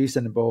what's a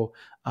reasonable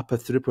upper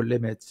throughput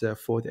limit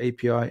for the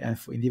API and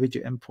for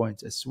individual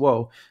endpoints as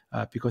well,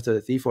 because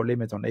the default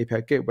limit on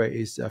API gateway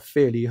is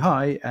fairly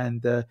high,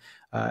 and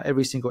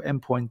every single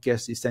endpoint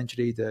gets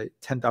essentially the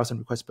 10,000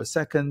 requests per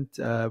second,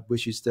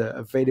 which is the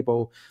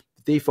available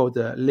default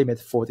limit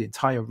for the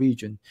entire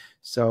region.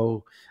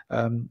 So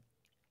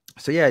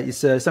it's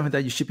something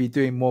that you should be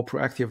doing more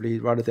proactively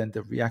rather than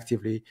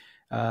reactively.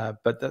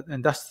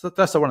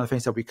 That's one of the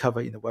things that we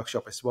cover in the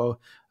workshop as well,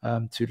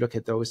 to look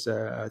at those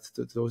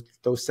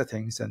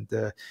settings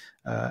and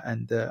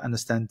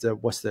understand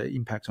what's the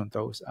impact on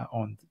those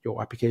on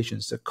your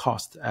applications, the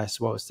cost as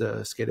well as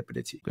the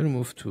scalability. I'm going to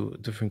move to a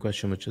different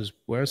question, which is,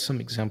 where are some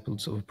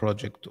examples of a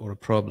project or a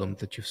problem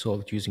that you've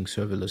solved using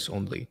serverless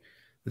only?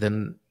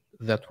 Then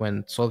that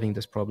when solving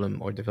this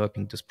problem or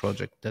developing this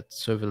project, that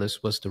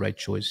serverless was the right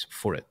choice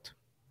for it.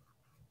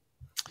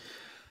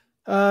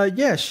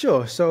 Yeah,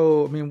 sure.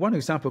 So, I mean, one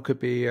example could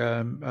be,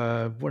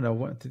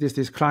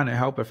 this client I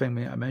help. I think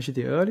I mentioned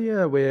it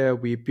earlier, where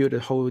we built a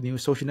whole new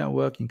social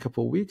network in a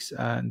couple of weeks,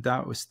 and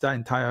that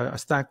entire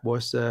stack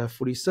was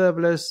fully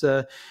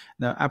serverless,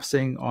 now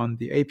appsing on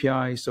the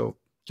API, so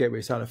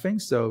gateway side of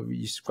things. So we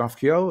use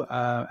GraphQL,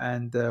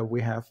 and we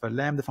have a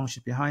Lambda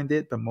function behind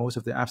it, but most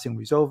of the appsing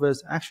resolvers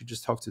actually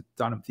just talk to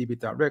DynamoDB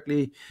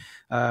directly,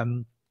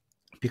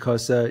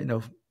 because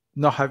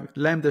not have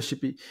Lambda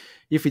should be,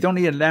 if you don't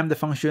need a Lambda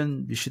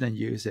function, you shouldn't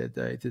use it.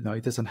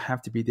 It doesn't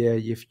have to be there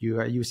if you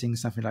are using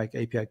something like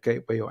API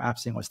gateway or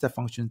appsing or step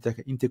functions that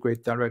can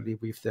integrate directly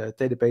with the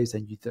database,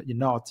 and you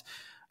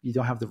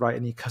don't have to write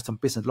any custom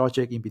business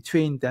logic in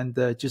between. Then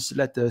just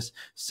let the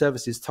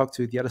services talk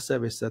to the other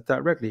service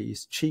directly.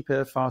 It's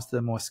cheaper,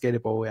 faster, more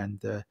scalable,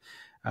 and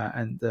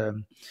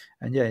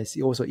yeah, it's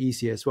also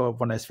easier as well.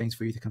 One less things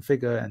for you to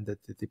configure and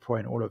deploy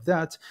and all of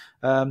that.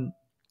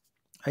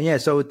 And yeah,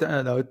 so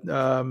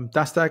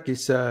that stack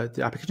is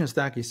the application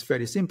stack is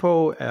fairly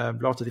simple.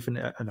 Lots of different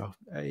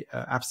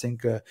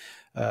AppSync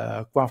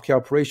GraphQL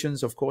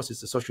operations. Of course,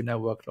 it's a social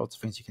network. Lots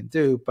of things you can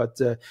do, but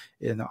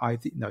in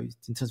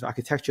terms of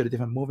architecture, the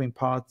different moving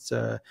parts,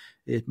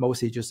 it's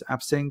mostly just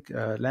AppSync,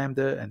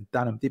 Lambda, and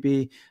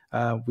DynamoDB.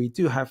 We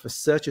do have a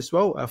search as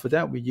well. For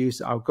that, we use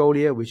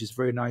Algolia, which is a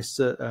very nice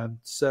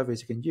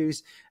service you can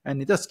use,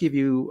 and it does give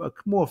you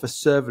more of a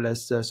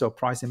serverless sort of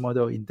pricing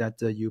model, in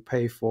that you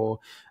pay for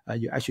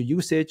your actual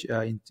usage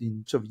in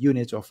sort of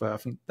units of I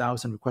think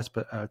 1,000 requests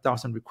per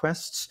 1,000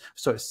 requests.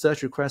 So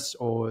search requests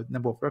or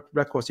number of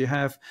records you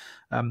have.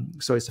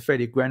 So it's a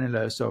fairly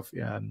granular sort of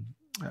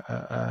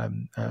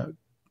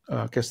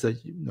I guess the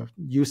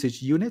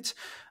usage unit,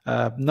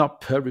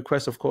 not per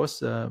request, of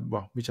course.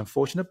 Which is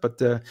unfortunate,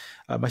 but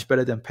much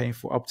better than paying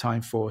for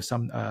uptime for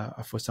some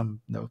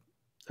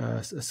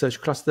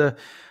search cluster.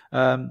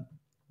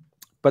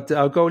 But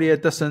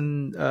Algolia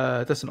doesn't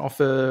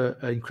offer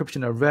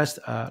encryption or rest.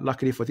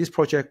 Luckily for this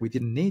project, we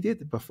didn't need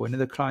it. But for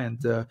another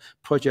client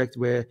project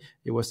where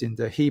it was in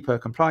the HIPAA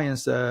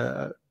compliance,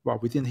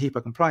 within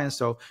HIPAA compliance,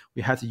 so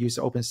we had to use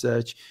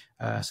OpenSearch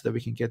so that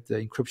we can get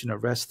the encryption or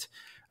rest.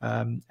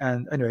 And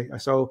anyway,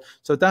 so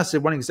that's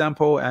one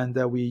example, and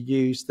we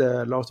used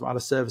lots of other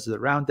services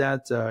around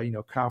that.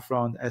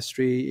 CloudFront,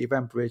 S3,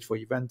 EventBridge for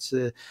events,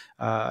 for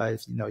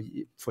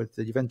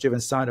the event-driven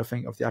side of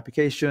the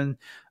application.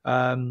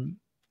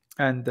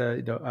 And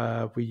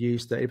we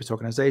use the AWS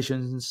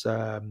organizations,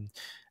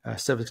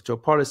 service control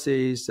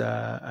policies,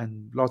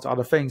 and lots of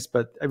other things,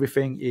 but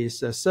everything is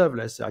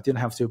serverless. I didn't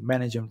have to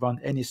manage and run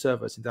any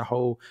servers in the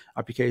whole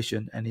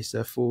application, and it's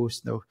a full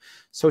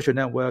social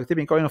network. They've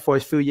been going on for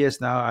a few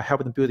years now. I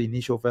helped them build the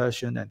initial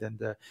version, and then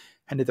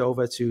hand it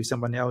over to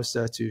someone else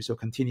to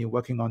continue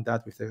working on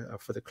that with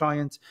for the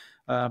client.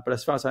 But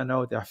as far as I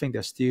know, I think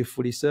they're still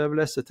fully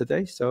serverless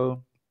today.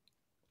 So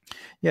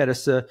yeah,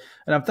 and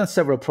I've done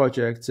several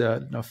projects,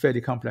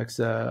 fairly complex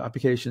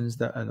applications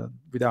that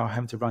without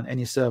having to run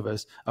any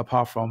servers,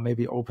 apart from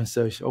maybe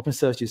OpenSearch.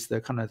 OpenSearch is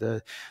the kind of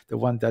the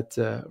one that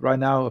right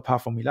now,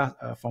 apart from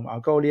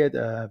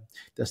Algolia,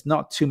 there's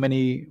not too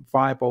many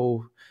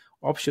viable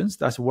options.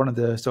 That's one of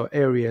the sort of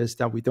areas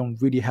that we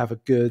don't really have a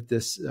good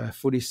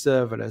fully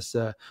serverless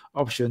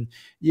option,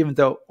 even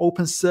though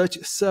OpenSearch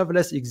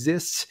serverless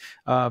exists,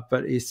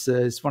 but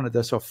it's one of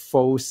the sort of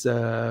false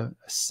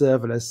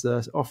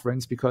serverless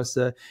offerings, because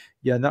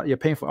you're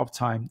paying for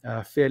uptime,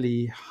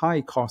 fairly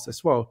high cost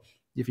as well.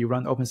 If you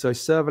run OpenSearch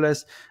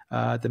serverless,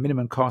 the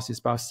minimum cost is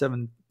about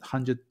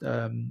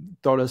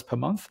 $700 per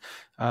month.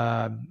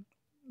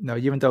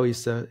 Even though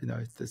it's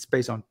it's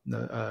based on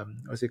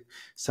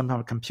some kind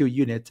of compute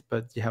unit,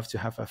 but you have to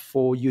have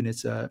 4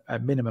 units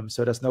at minimum,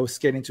 so there's no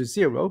scaling to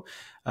zero,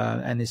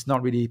 and it's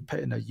not really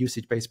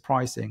usage-based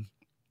pricing.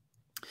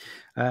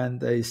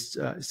 And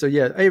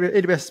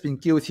AWS has been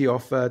guilty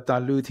of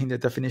diluting the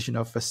definition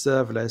of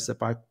serverless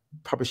by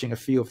publishing a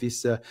few of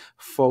these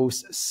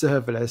false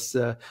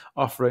serverless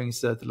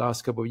offerings the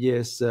last couple of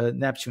years.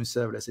 Neptune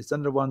serverless is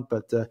another one,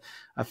 but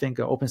I think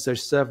OpenSearch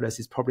serverless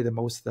is probably the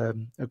most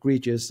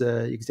egregious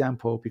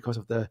example, because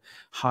of the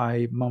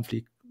high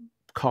monthly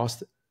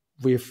cost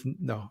with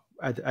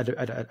at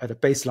a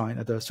baseline,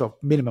 at the sort of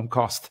minimum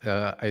cost.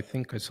 I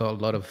think I saw a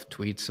lot of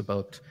tweets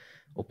about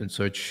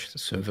OpenSearch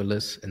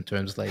serverless, in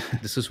terms like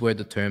this is where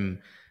the term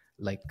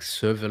like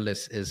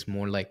serverless is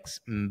more like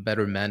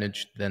better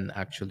managed than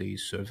actually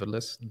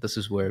serverless. This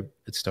is where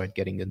it started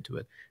getting into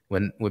it.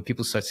 When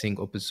people start saying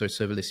OpenSearch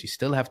serverless, you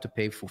still have to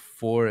pay for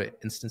 4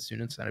 instance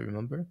units, I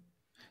remember.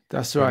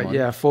 That's right.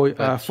 Yeah, 4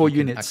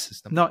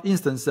 units, not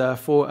instance.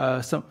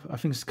 For some, I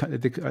think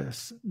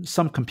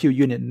some compute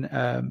unit.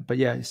 But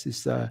yeah, it's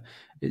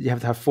you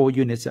have to have 4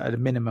 units at a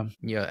minimum.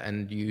 Yeah,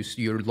 and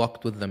you're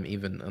locked with them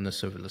even on a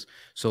serverless.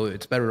 So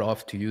it's better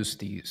off to use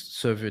the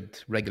servered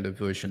regular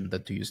version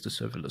than to use the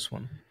serverless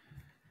one.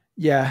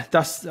 Yeah,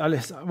 that's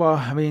well.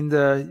 I mean,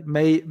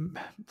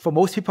 for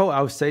most people,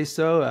 I would say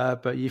so.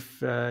 But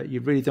if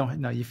you really don't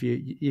know,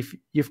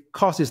 if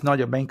cost is not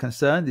your main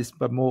concern, it's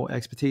but more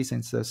expertise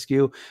and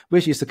skill,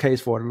 which is the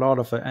case for a lot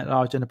of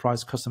large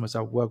enterprise customers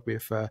I work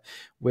with,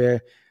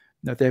 where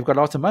they've got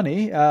lots of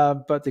money,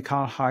 but they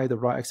can't hire the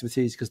right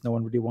expertise because no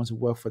one really wants to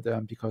work for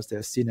them because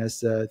they're seen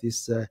as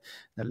these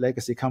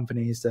legacy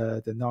companies.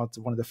 They're not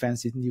one of the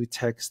fancy new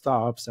tech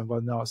startups and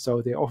whatnot.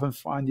 So they often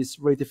find it's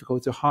very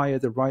difficult to hire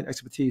the right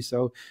expertise.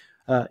 So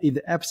in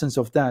the absence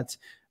of that,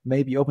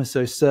 maybe open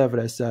source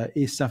serverless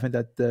is something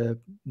that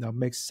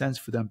makes sense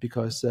for them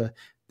because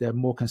they're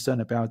more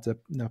concerned about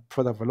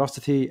product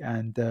velocity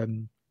and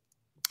being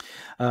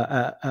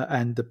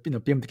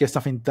able to get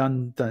something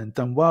done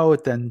well.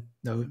 Then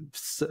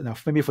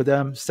maybe for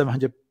them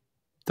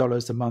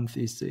 $700 a month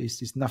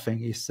is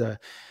nothing.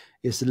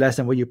 It's less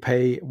than what you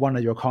pay one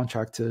of your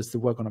contractors to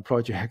work on a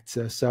project.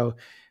 So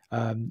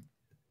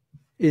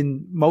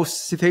in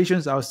most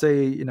situations, I would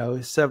say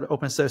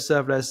open source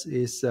serverless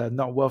is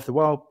not worth the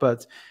while,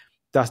 but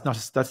that's not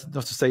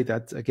to say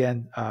that,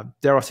 again,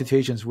 there are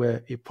situations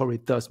where it probably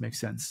does make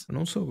sense. And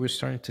also we're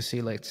starting to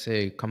see, let's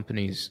say,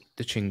 companies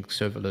ditching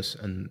serverless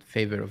in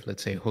favor of,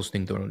 let's say,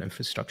 hosting their own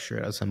infrastructure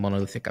as a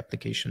monolithic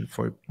application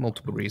for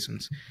multiple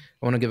reasons.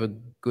 I want to give a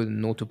good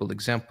notable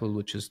example,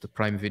 which is the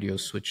Prime Video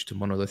switch to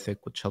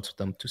monolithic, which helps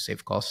them to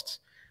save costs.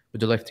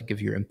 Would you like to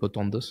give your input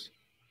on this?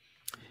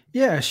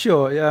 Yeah,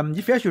 sure.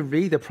 If you actually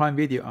read the Prime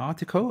Video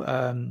article,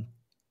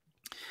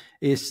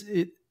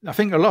 I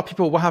think a lot of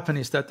people, what happened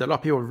is that a lot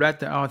of people read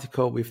the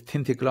article with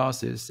tinted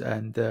glasses,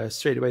 and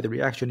straight away the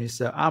reaction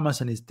is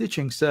Amazon is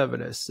ditching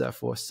serverless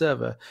for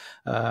server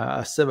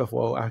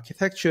for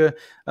architecture.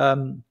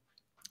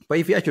 But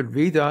if you actually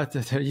read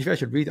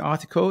the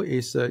article,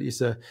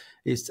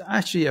 it's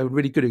actually a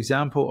really good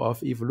example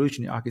of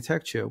evolutionary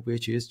architecture,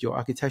 which is your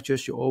architecture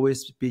should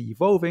always be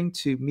evolving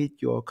to meet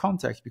your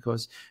context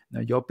because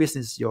your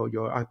business,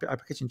 your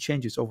application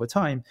changes over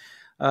time,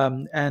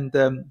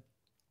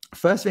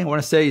 First thing I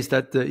want to say is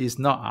that it's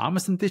not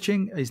Amazon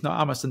ditching. It's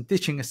not Amazon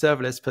ditching a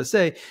serverless per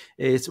se.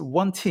 It's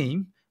one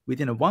team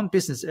within one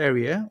business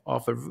area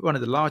of one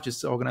of the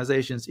largest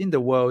organizations in the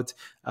world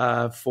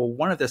for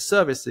one of their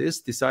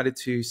services decided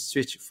to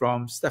switch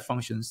from step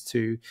functions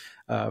to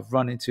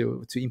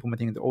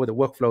implementing all the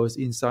workflows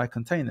inside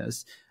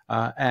containers.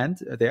 And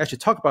they actually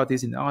talk about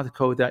this in the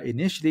article that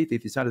initially they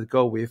decided to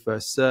go with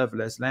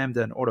serverless,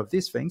 Lambda, and all of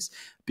these things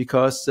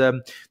because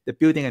they're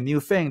building a new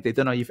thing. They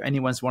don't know if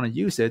anyone's want to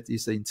use it.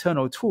 It's an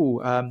internal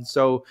tool.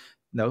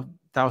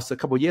 That was a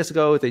couple of years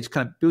ago. They just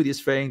kind of build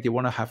this thing. They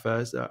want to have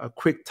a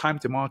quick time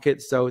to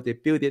market. So they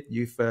build it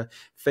with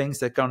things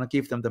that are going to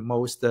give them the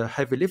most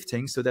heavy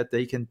lifting so that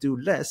they can do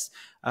less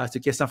to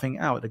get something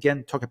out.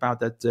 Again, talk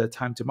about that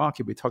time to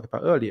market we talked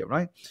about earlier,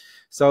 right?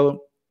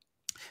 So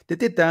they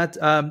did that.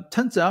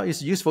 Turns out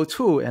it's a useful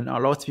tool and a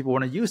lot of people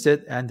want to use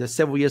it. And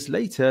several years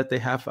later, they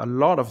have a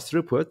lot of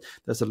throughput.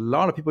 There's a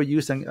lot of people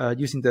using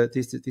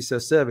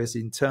this service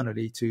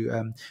internally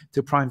to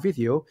Prime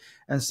Video.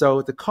 And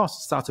so the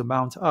costs start to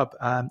mount up.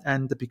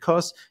 And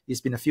because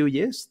it's been a few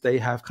years, they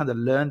have kind of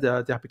learned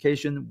the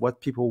application,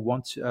 what people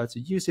want to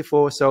use it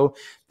for. So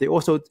they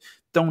also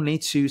don't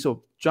need to sort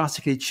of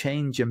drastically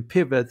change and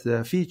pivot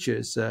the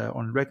features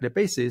on a regular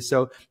basis.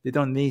 So they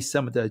don't need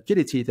some of the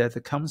agility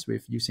that comes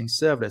with using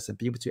serverless and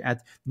be able to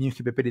add new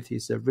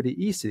capabilities really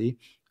easily.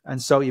 And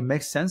so it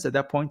makes sense at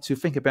that point to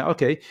think about,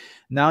 okay,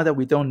 now that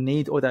we don't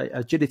need all that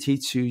agility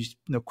to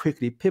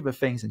quickly pivot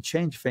things and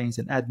change things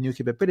and add new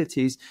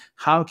capabilities,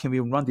 how can we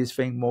run this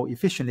thing more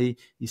efficiently,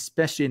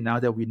 especially now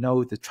that we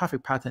know the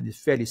traffic pattern is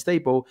fairly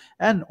stable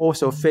and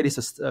also fairly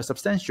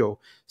substantial.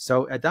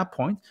 So at that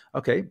point,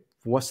 okay,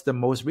 what's the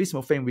most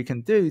reasonable thing we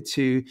can do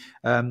to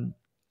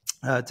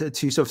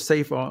sort of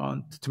save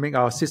to make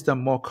our system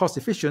more cost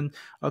efficient?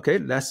 Okay,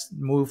 let's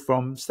move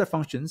from step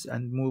functions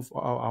and move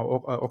our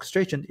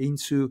orchestration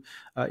into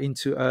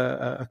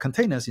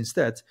containers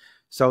instead.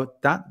 So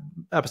that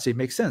obviously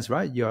makes sense,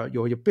 right?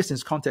 Your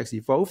business context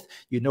evolved.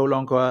 You no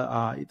longer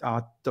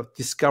are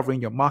discovering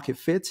your market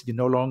fit. You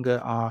no longer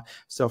are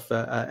sort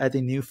of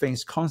adding new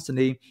things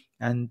constantly.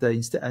 And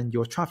instead,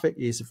 your traffic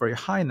is very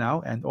high now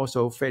and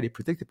also fairly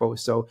predictable.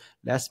 So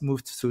let's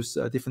move to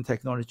a different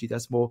technology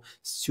that's more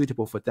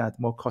suitable for that,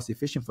 more cost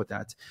efficient for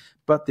that.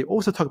 But they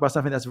also talk about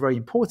something that's very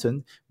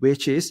important,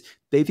 which is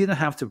they didn't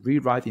have to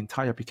rewrite the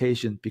entire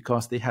application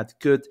because they had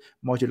good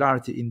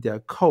modularity in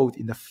their code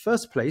in the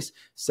first place.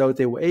 So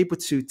they were able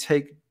to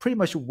take pretty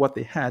much what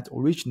they had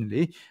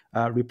originally,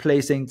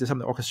 replacing some of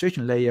the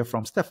orchestration layer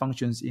from step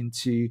functions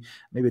into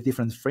maybe a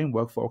different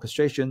framework for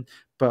orchestration.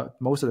 But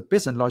most of the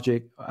business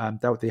logic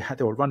that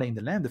they were running in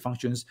the Lambda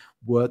functions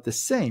were the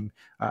same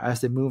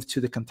as they moved to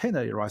the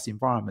containerized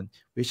environment,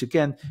 which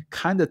again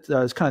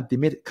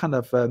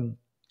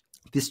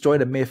destroy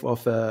the myth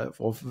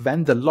of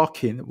vendor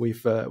lock-in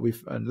with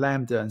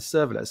Lambda and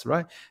serverless,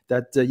 right?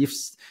 That if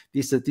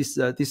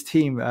this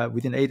team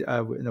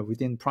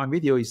within Prime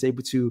Video is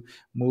able to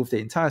move the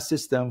entire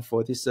system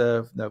for this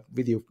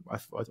video, I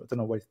don't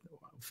know what.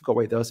 I forgot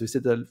what it does. Is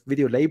it the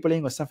video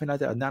labeling or something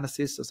like that,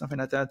 analysis or something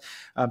like that?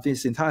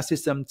 This entire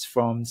system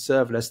from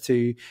serverless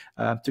to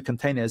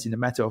containers in a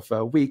matter of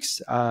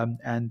weeks,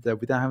 and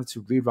without having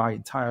to rewrite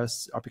entire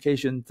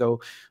application.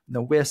 Though,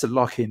 where's the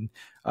lock-in?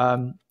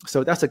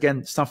 So that's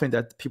again something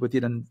that people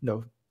didn't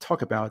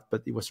talk about,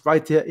 but it was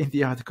right there in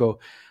the article.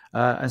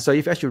 And so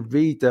if you actually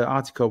read the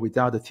article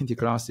without the tinted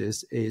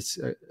glasses, it's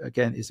a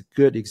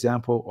good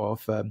example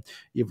of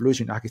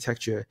evolution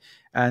architecture.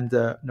 And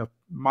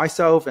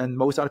myself and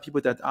most other people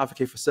that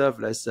advocate for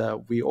serverless,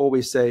 we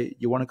always say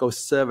you want to go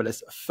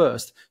serverless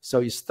first.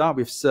 So you start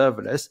with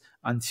serverless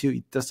until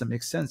it doesn't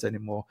make sense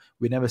anymore.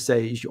 We never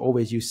say you should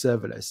always use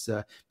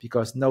serverless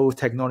because no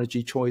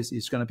technology choice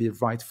is going to be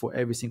right for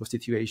every single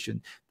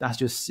situation. That's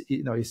just,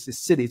 it's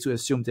silly to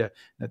assume that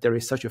there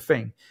is such a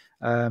thing.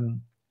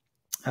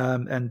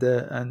 There's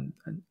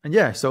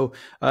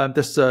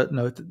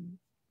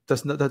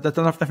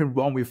nothing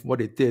wrong with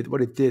what it did.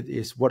 What it did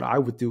is what I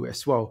would do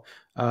as well,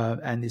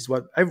 and it's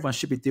what everyone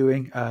should be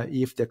doing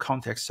if the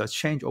context has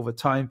changed over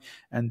time,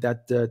 and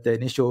that the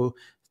initial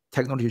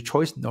technology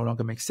choice no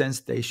longer makes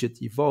sense. They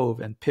should evolve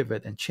and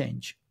pivot and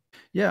change.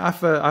 Yeah,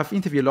 I've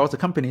interviewed lots of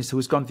companies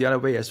who's gone the other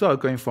way as well,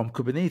 going from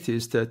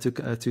Kubernetes to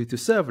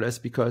serverless,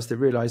 because they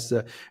realized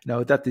that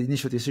the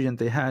initial decision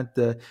they had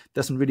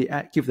doesn't really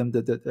give them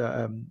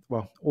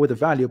all the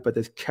value, but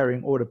they're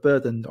carrying all the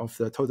burden of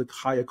the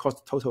higher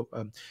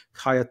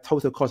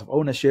total cost of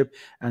ownership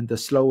and the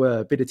slower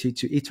ability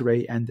to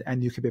iterate and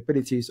new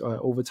capabilities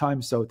over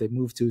time. So they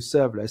moved to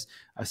serverless.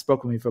 I've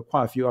spoken with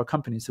quite a few other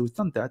companies who've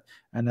done that,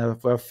 and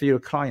a few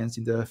clients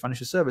in the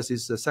financial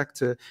services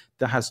sector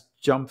that has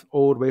jumped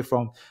all the way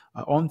from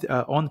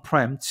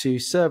on-prem to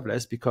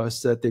serverless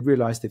because they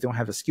realize they don't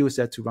have a skill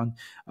set to run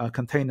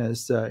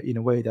containers in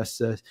a way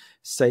that's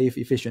safe,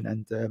 efficient,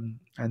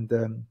 and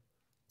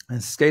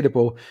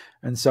scalable.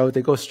 And so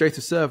they go straight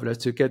to serverless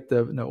to get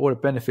all the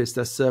benefits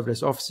that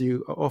serverless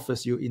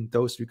offers you in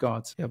those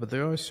regards. Yeah, but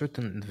there are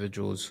certain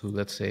individuals who,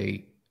 let's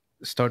say,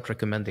 start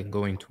recommending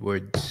going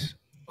towards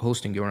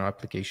hosting your own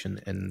application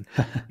in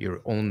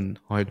your own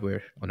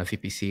hardware on a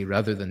VPC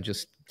rather than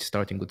just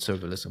starting with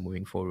serverless and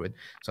moving forward.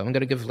 So I'm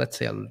going to give, let's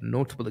say, a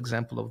notable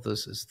example of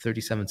this is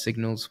 37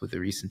 Signals with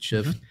the recent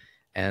shift.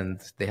 And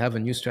they have a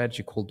new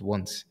strategy called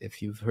Once,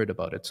 if you've heard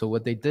about it. So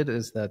what they did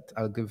is that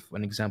I'll give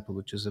an example,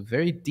 which is a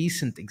very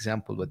decent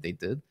example what they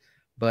did,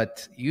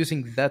 but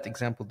using that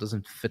example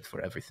doesn't fit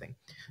for everything.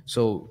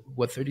 So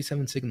what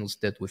 37 Signals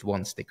did with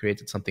Once, they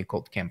created something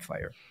called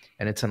Campfire,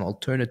 and it's an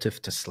alternative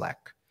to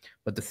Slack.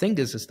 But the thing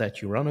is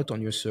that you run it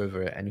on your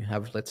server and you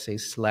have, let's say,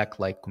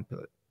 Slack-like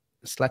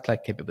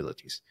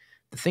capabilities.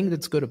 The thing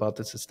that's good about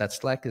this is that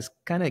Slack is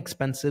kind of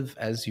expensive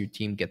as your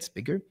team gets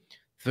bigger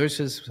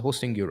versus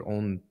hosting your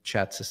own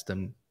chat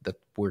system that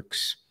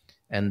works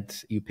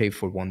and you pay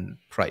for one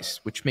price,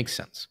 which makes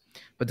sense.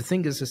 But the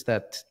thing is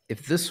that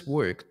if this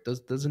work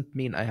doesn't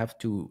mean I have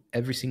to,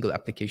 every single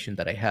application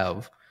that I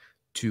have,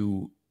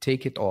 to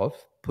take it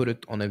off, put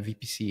it on a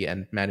VPC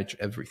and manage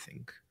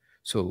everything.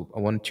 So I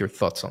want your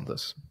thoughts on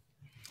this.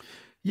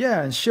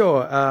 Yeah,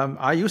 sure.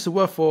 I used to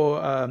work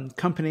for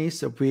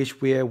companies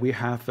where we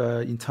have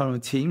internal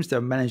teams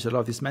that manage a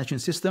lot of these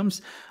management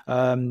systems.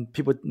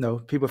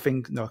 People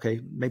think, okay,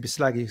 maybe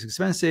Slack is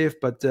expensive,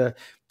 but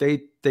they're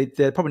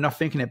probably not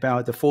thinking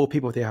about the 4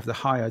 people they have to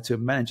hire to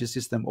manage the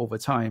system over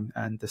time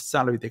and the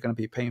salary they're going to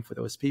be paying for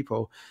those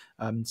people.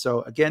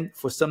 So again,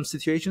 for some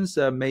situations,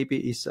 maybe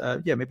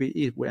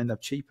it will end up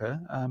cheaper.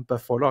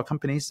 But for a lot of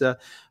companies,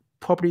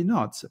 probably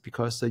not,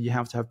 because you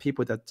have to have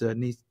people that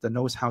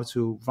knows how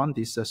to run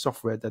this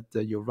software that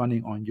you're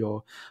running on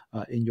your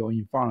in your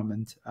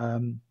environment.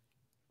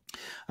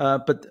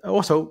 But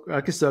also, I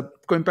guess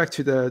going back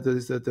to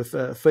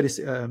the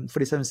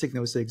 37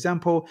 Signals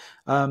example,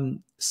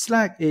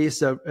 Slack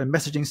is a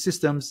messaging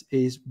systems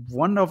is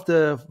one of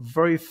the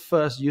very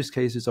first use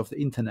cases of the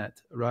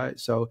internet, right?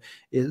 So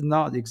it's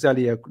not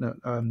exactly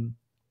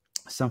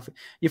something.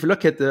 If you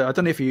look at I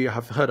don't know if you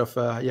have heard of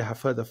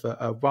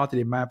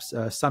Wardley Maps.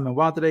 Simon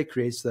Wardley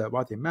creates the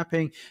Wardley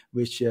mapping,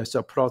 which sort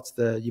of plots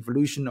the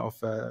evolution of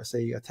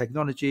say a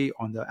technology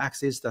on the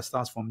axis that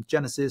starts from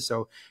Genesis.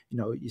 So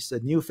it's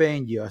a new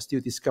thing. You are still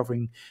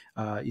discovering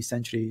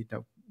essentially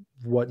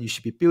what you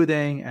should be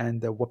building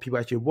and what people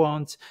actually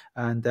want.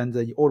 And then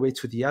all the way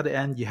to the other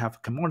end, you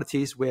have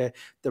commodities where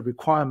the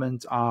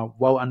requirements are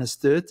well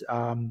understood.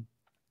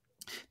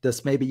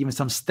 There's maybe even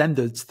some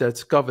standards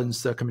that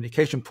governs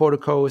communication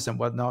protocols and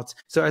whatnot.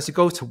 So as you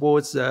go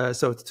towards,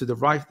 so to the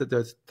right,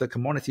 the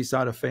commodity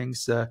side of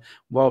things,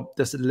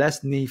 there's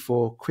less need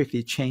for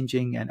quickly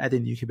changing and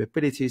adding new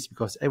capabilities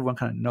because everyone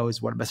kind of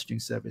knows what a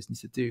messaging service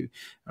needs to do.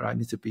 All right,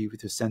 needs to be able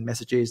to send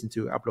messages and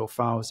to upload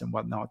files and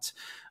whatnot.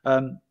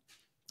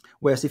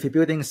 Whereas if you're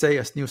building, say,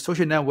 a new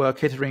social network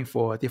catering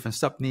for a different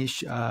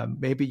sub-niche,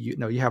 maybe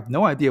you have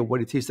no idea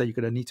what it is that you're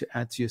going to need to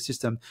add to your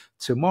system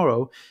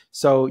tomorrow.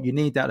 So you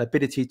need that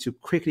ability to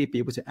quickly be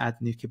able to add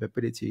new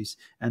capabilities.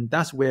 And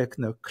that's where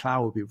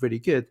cloud will be really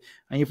good.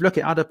 And if you look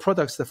at other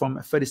products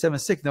from 37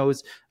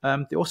 Signals,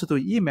 they also do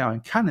email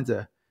and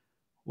calendar.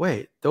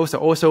 Wait, those are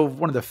also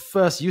one of the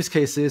first use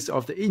cases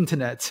of the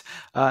internet.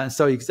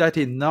 So not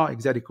exactly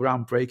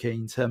groundbreaking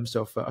in terms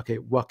of,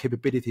 what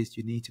capabilities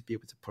you need to be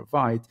able to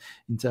provide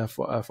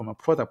from a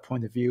product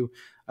point of view.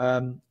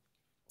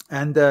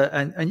 And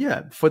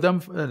yeah, for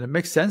them, it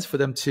makes sense for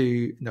them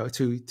to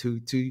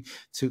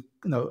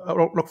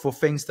look for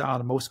things that are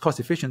the most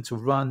cost efficient to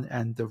run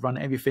and to run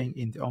everything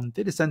in their own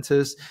data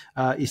centers,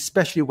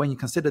 especially when you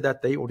consider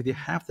that they already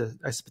have the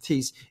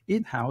expertise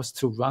in-house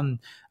to run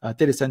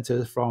data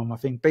centers from, I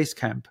think,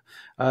 Basecamp.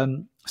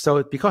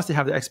 So because they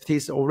have the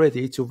expertise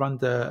already to run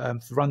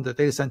the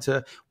data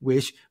center,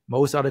 which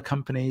most other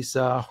companies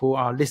who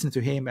are listening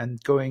to him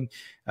and going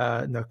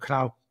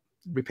cloud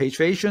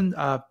repatriation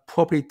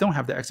probably don't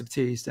have the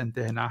expertise, and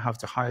they now have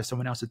to hire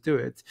someone else to do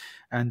it.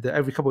 And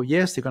every couple of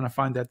years, they're going to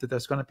find that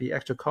there's going to be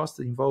extra costs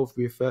involved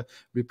with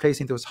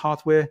replacing those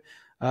hardware.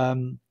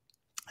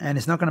 And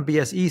it's not going to be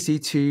as easy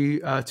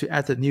to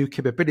add the new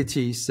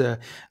capabilities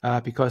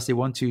because they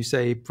want to,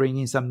 say, bring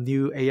in some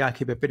new AI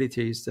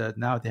capabilities.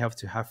 Now they have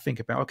to think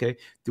about, okay,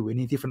 do we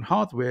need different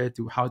hardware?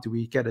 How do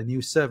we get a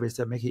new service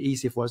that make it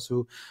easy for us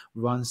to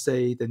run,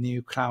 say, the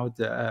new Claude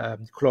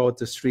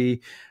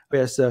 3?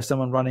 Whereas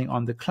someone running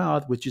on the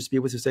cloud would just be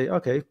able to say,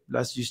 okay,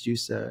 let's just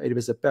use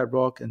AWS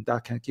Bedrock, and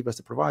that can give us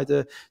a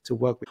provider to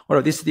work with. All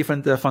of these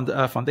different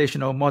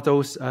foundational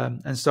models.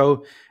 And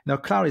so,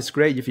 cloud is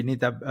great if you need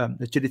that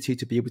agility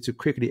to be able to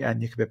quickly add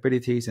new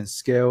capabilities and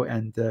scale.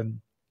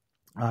 And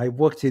I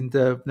worked in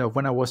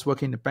when I was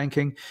working in the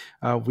banking,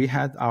 we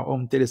had our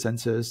own data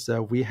centers.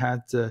 We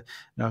had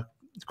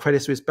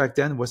Credit Suisse back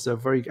then was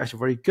very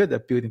good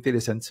at building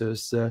data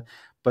centers,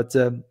 but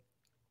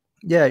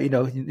yeah,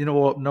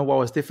 what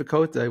was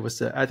difficult? It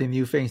was adding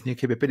new things, new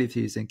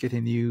capabilities, and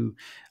getting new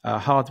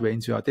hardware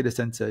into our data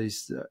center.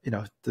 Is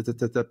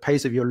the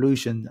pace of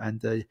evolution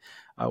and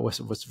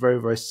was very,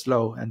 very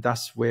slow, and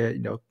that's where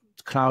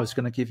cloud is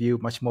going to give you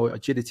much more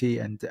agility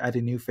and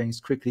adding new things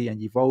quickly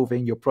and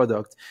evolving your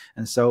product.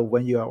 And so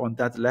when you are on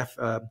that left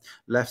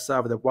side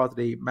of the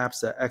widely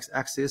maps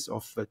axis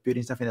of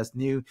building something that's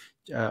new,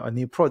 a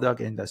new product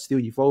and that's still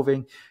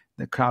evolving,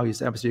 the cloud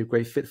is absolutely a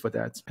great fit for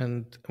that.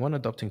 And when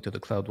adopting to the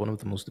cloud, one of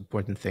the most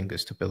important things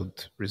is to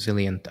build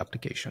resilient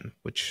application,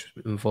 which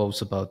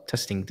involves about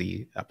testing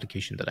the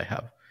application that I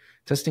have.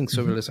 Testing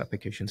serverless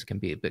applications can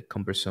be a bit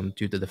cumbersome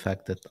due to the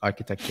fact that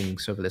architecting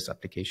serverless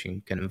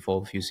application can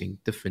involve using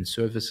different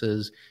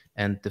services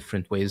and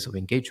different ways of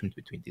engagement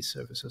between these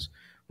services.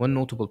 One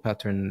notable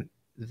pattern,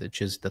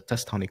 which is the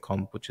test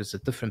honeycomb, which is a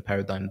different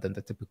paradigm than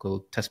the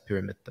typical test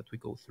pyramid that we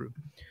go through.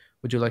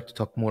 Would you like to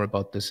talk more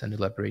about this and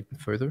elaborate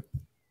further?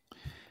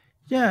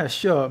 Yeah,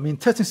 sure. I mean,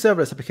 testing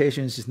serverless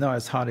applications is not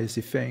as hard as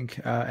you think,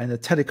 and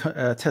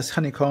the test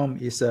honeycomb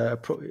is a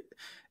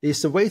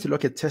way to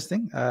look at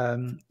testing,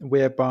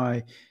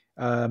 whereby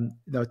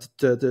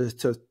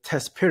the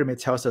test pyramid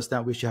tells us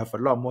that we should have a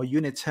lot more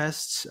unit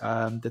tests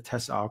that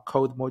test our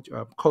code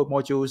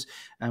modules,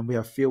 and we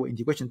have few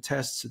integration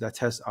tests that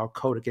test our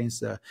code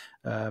against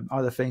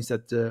other things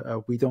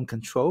that we don't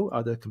control,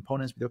 other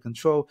components we don't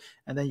control,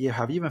 and then you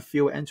have even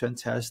fewer end-to-end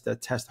tests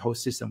that test the whole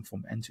system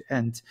from end to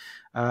end.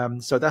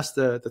 So that's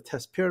the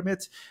test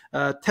pyramid.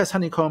 Test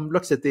honeycomb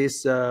looks at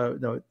this.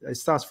 It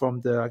starts from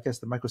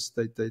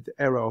the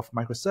era of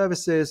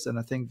microservices, and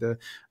I think the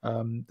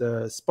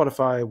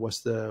Spotify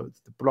the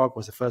blog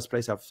was the first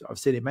place I've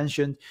seen it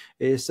mentioned.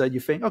 Is you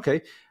think,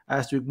 okay,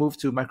 as we move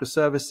to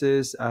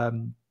microservices,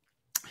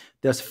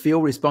 there's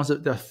fewer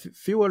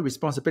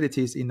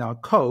responsibilities in our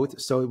code,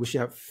 so we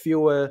should have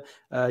fewer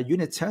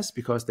unit tests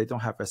because they don't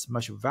have as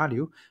much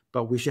value,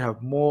 but we should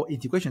have more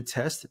integration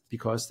tests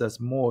because there's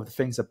more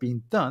things are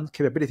being done,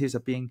 capabilities are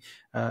being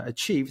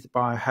achieved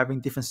by having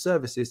different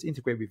services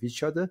integrate with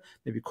each other,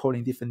 maybe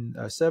calling different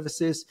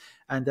services,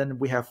 and then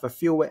we have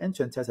fewer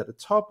end-to-end tests at the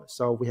top,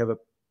 so we have a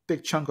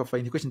big chunk of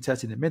integration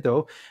tests in the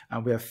middle,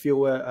 and we have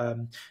fewer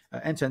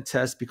end-to-end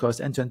tests because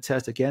end-to-end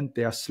tests, again,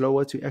 they are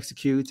slower to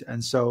execute,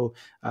 and so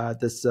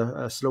there's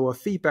a slower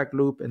feedback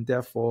loop, and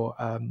therefore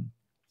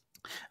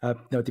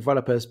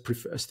developers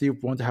still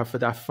want to have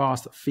that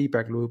fast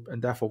feedback loop,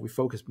 and therefore we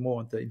focus more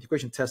on the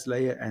integration test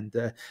layer and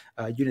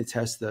unit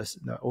tests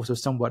also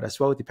somewhat as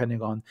well,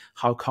 depending on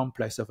how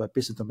complex of a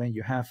business domain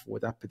you have for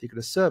that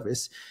particular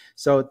service.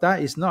 So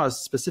that is not a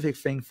specific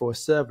thing for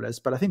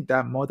serverless, but I think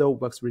that model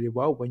works really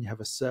well when you have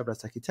a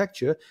serverless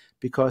architecture,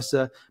 because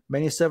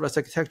many serverless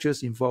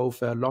architectures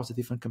involve lots of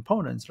different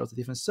components, lots of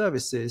different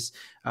services,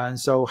 and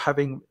so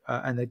having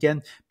and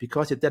again,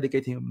 because you're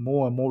delegating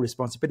more and more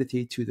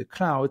responsibility to the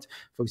cloud.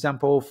 For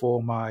example,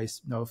 for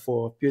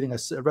building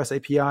a REST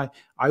API,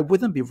 I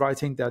wouldn't be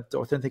writing that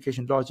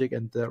authentication logic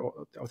and the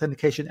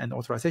authentication and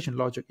authorization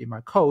logic in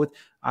my code.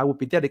 I would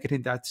be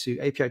dedicating that to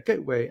API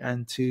gateway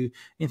and to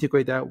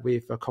integrate that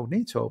with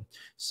Cognito.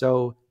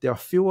 So there are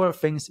fewer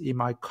things in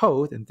my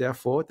code, and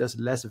therefore there's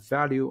less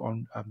value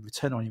on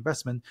return on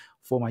investment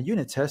for my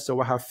unit test. So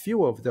I have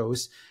fewer of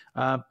those.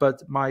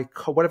 But my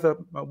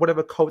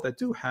whatever code I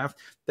do have,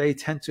 they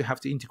tend to have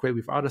to integrate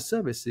with other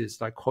services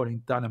like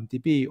calling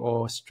DynamoDB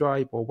or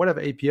Stripe or whatever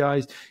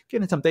APIs,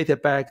 getting some data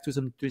back,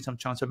 doing some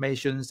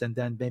transformations, and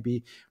then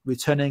maybe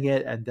returning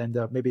it, and then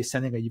maybe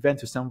sending an event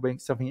to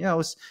something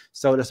else.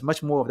 So there's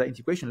much more of that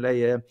integration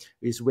layer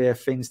is where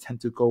things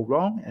tend to go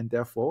wrong, and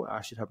therefore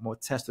I should have more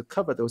tests to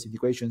cover those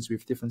integrations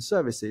with different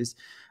services.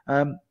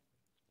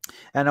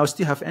 And I'll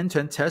still have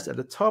end-to-end tests at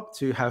the top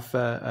to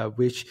have,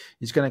 which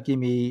is going to give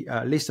me,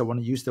 at least I want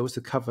to use those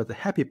to cover the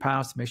happy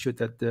paths, make sure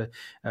that the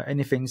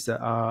any things that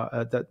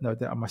are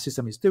that my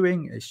system is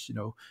doing is,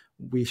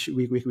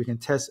 we can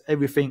test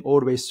everything all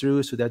the way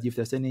through, so that if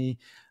there's any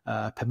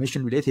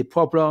permission-related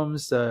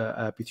problems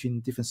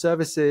between different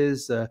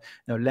services,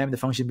 Lambda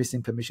function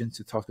missing permission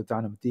to talk to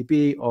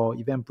DynamoDB, or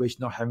event bridge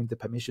not having the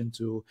permission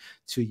to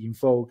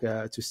invoke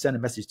to send a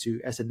message to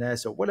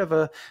SNS or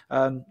whatever.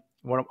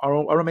 I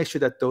want to make sure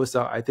that those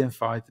are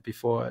identified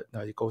before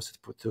it goes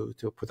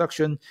to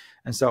production.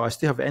 And so I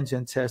still have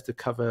end-to-end tests to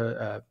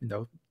cover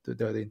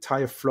the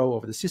entire flow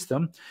of the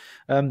system.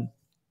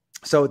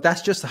 So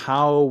that's just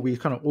how we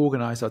kind of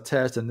organize our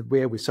tests and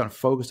where we sort of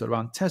focus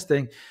around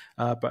testing,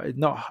 but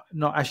not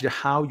actually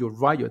how you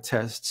write your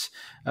tests.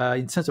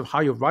 In terms of how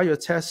you write your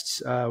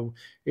tests,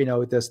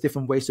 there's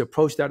different ways to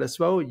approach that as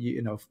well.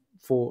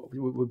 For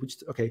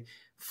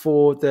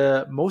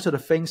the most of the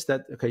things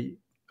that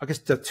I guess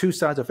the two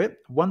sides of it.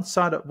 One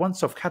sort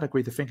of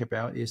category to think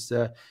about is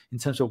in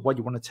terms of what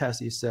you want to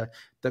test is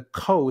the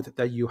code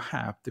that you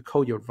have, the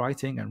code you're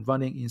writing and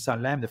running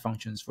inside Lambda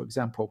functions, for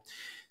example.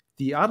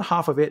 The other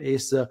half of it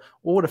is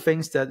all the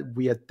things that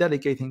we are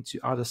delegating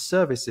to other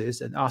services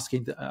and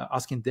asking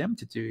them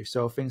to do.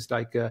 So things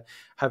like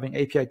having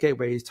API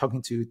gateways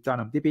talking to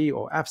DynamoDB,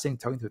 or AppSync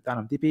talking to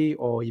DynamoDB,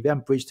 or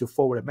event bridge to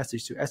forward a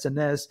message to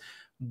SNS,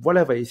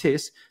 whatever it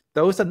is.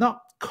 Those are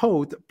not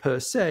code per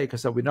se,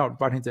 because we're not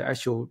writing the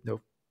actual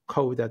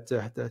code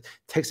that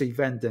takes an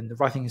event and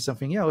writing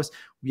something else.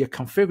 We are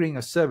configuring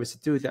a service to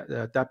do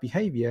that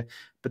behavior,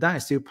 but that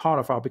is still part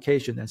of our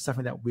application and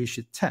something that we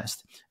should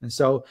test. And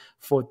so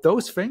for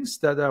those things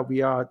that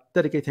we are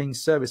dedicating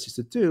services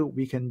to do,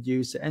 we can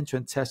use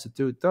end-to-end tests to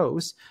do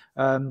those.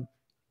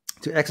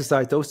 To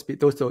exercise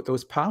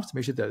those paths,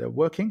 make sure that they're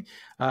working,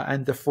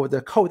 and for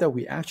the code that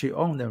we actually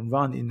own and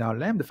run in our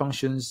Lambda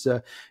functions,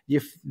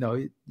 if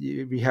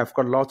we have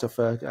got a lot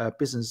of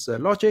business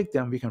logic,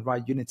 then we can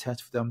write unit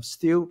tests for them.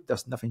 Still,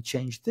 there's nothing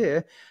changed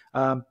there.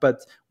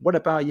 But what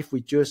about if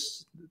we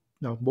just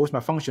most of my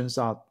functions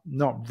are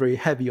not very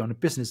heavy on the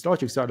business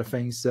logic side of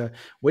things.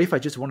 What if I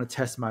just want to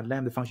test my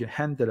Lambda function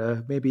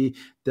handler? Maybe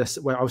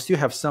I'll still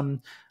have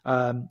some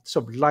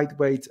sort of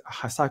lightweight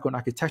high-cycle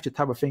architecture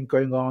type of thing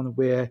going on,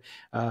 where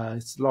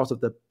it's lots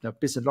of the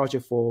business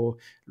logic for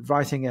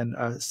writing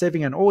and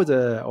saving an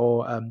order,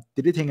 or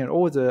deleting an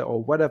order,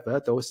 or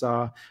whatever. Those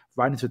are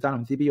writing to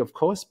DynamoDB, of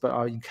course, but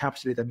I'll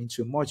encapsulate them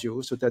into a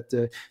module so that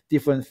the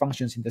different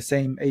functions in the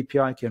same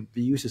API can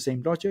reuse the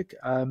same logic.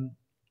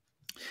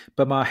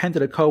 But my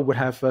handler code would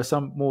have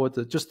some more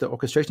just the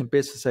orchestration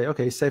bits to say,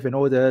 okay, save an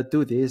order,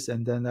 do this,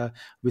 and then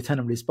return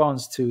a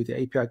response to the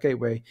API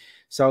gateway.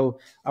 So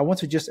I want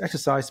to just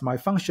exercise my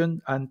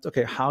function, and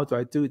okay, how do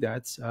I do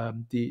that?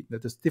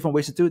 There's different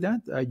ways to do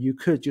that. You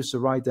could just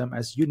write them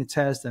as unit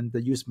tests and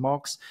use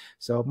mocks.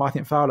 So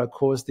Martin Fowler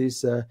calls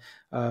this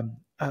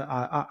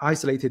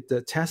isolated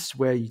tests,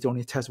 where you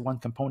only test one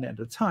component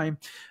at a time.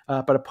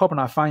 But the problem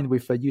I find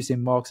with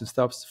using mocks and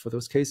stuff for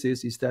those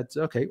cases is that,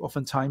 okay,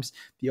 oftentimes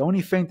the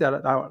only thing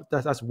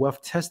that's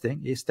worth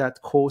testing is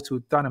that call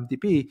to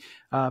DynamoDB,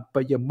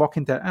 but you're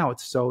mocking that out.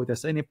 So if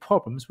there's any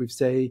problems with,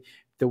 say,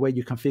 the way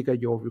you configure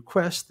your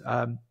request,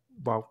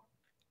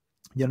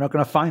 you're not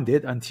going to find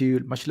it until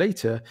much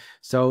later.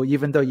 So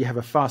even though you have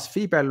a fast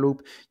feedback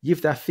loop,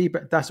 if that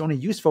feedback, that's only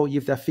useful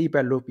if that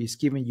feedback loop is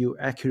giving you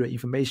accurate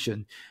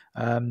information.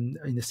 In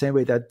the same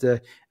way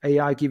that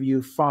AI give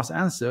you fast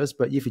answers,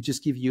 but if it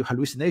just give you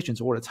hallucinations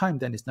all the time,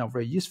 then it's not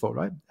very useful,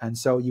 right? And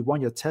so you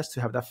want your test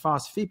to have that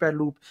fast feedback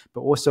loop,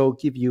 but also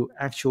give you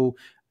actual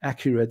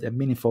accurate and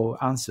meaningful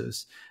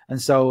answers. And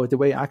so the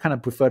way I kind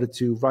of prefer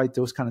to write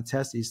those kind of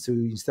tests is to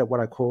instead what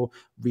I call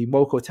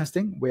remote code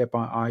testing,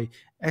 whereby I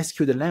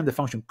execute the Lambda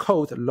function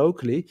code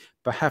locally,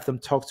 but have them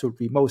talk to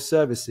remote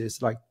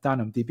services like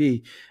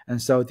DynamoDB. And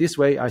so this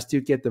way I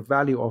still get the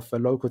value of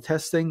local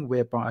testing,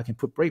 whereby I can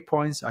put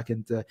breakpoints, I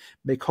can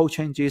make code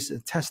changes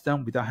and test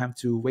them without having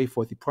to wait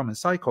for a deployment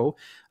cycle.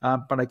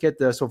 But I get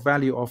the sort of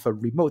value of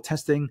remote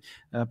testing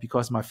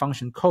because my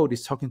function code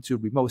is talking to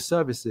remote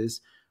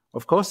services.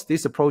 Of course,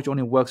 this approach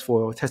only works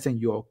for testing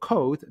your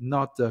code,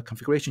 not the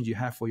configuration you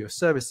have for your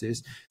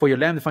services. For your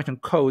Lambda function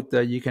code,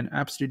 you can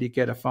absolutely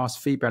get a fast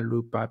feedback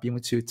loop by being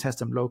able to test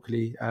them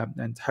locally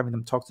and having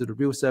them talk to the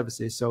real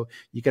services. So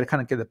you can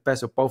kind of get the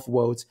best of both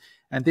worlds.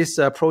 And this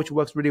approach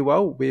works really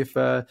well with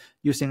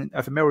using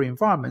ephemeral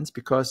environments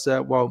because,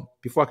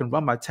 before I can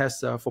run my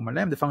tests for my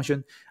Lambda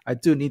function, I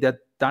do need that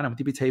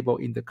DynamoDB table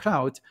in the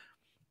cloud.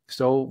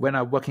 So when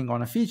I'm working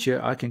on a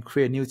feature, I can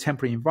create a new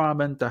temporary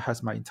environment that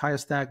has my entire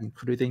stack,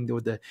 including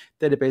the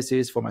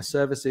databases for my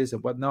services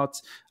and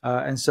whatnot.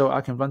 And so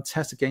I can run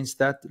tests against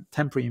that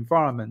temporary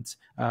environment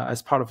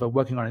as part of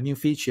working on a new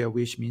feature,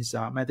 which means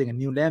I'm adding a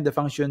new Lambda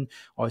function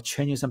or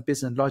changing some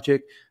business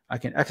logic. I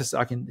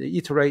can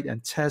iterate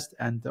and test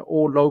and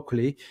all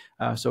locally.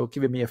 So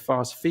giving me a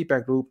fast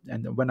feedback loop.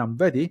 And when I'm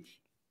ready,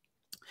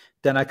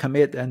 Then I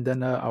commit, and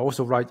then I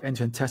also write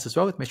end-to-end tests as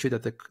well to make sure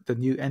that the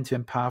new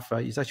end-to-end path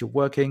is actually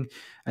working.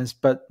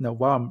 But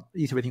while I'm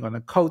iterating on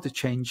the code to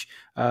change,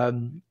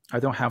 I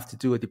don't have to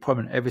do a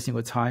deployment every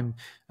single time.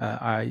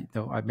 I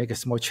make a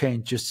small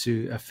change just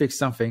to fix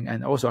something,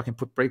 and also I can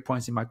put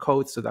breakpoints in my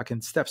code so that I can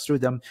step through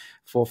them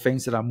for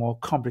things that are more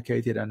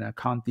complicated and I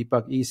can't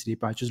debug easily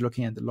by just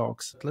looking at the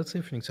logs. Let's say,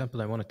 for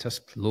example, I want to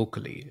test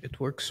locally. It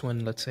works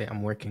when, let's say,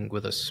 I'm working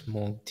with a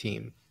small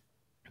team.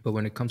 But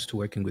when it comes to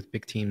working with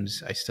big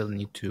teams, I still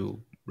need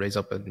to raise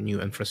up a new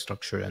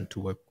infrastructure and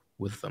to work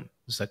with them.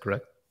 Is that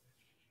correct?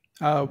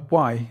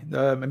 Why?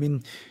 I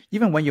mean,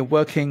 even when you're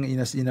working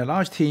in a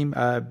large team,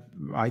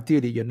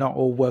 ideally you're not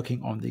all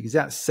working on the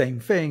exact same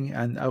thing.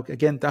 And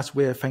again, that's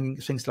where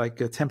things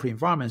like a temporary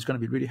environment is going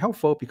to be really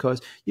helpful,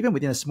 because even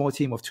within a small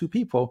team of 2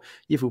 people,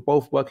 if we're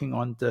both working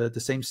on the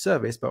same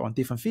service but on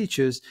different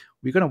features,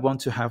 we're going to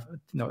want to have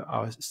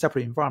our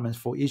separate environments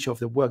for each of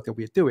the work that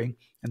we're doing.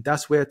 And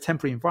that's where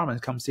temporary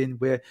environment comes in,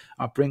 where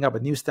I bring up a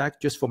new stack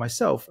just for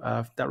myself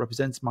that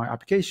represents my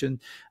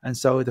application. And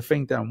so the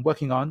thing that I'm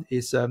working on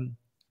is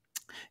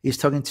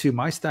talking to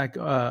my stack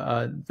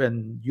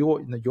when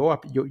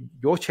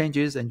your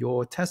changes and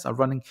your tests are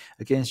running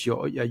against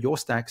your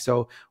stack.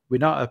 So we're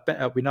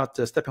not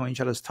stepping on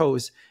each other's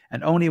toes.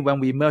 And only when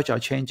we merge our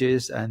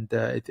changes and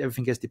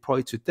everything gets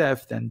deployed to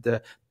dev, then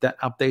that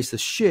updates the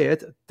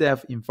shared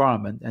dev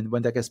environment. And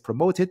when that gets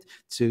promoted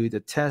to the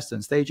test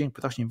and staging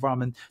production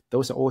environment,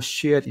 those are all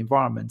shared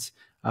environments.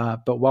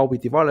 But while we're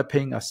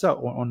developing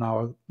on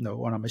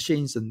our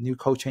machines and new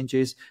code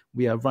changes,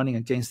 we are running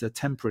against the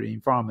temporary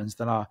environments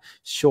that are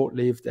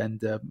short-lived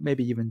and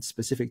maybe even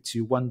specific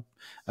to one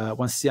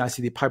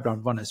CI/CD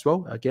pipeline run as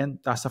well. Again,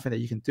 that's something that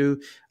you can do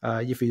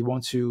if you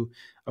want to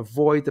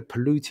avoid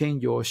polluting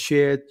your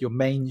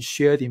main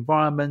shared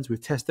environment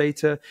with test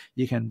data.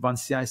 You can run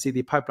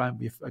CI/CD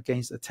pipeline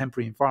against a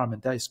temporary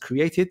environment that is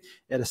created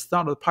at the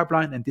start of the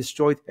pipeline and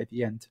destroyed at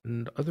the end.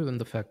 And other than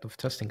the fact of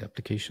testing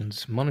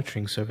applications,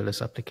 monitoring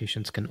serverless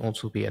applications can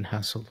also be a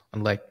hassle.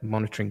 Unlike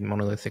monitoring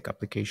monolithic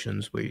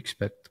applications, where you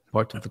expect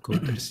part of the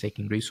code that is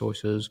taking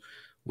resources,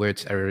 where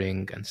it's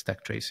erroring and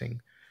stack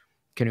tracing.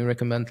 Can you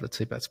recommend, let's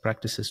say, best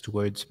practices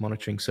towards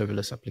monitoring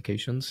serverless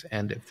applications,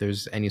 and if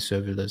there's any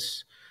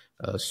serverless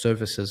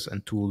services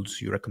and tools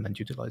you recommend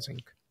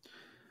utilizing?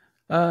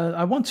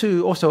 I want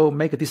to also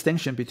make a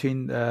distinction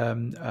between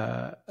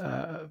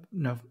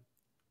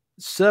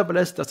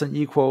serverless doesn't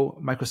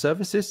equal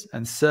microservices,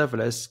 and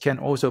serverless can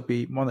also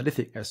be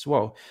monolithic as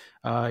well.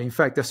 In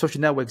fact, the social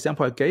network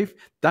example I gave,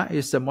 that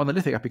is a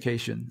monolithic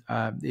application.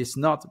 It's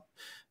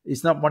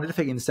not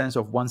monolithic in the sense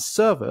of one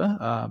server,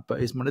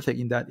 but it's monolithic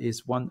in that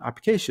it's one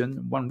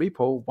application, one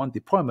repo, one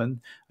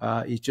deployment.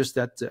 It's just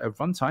that at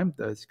runtime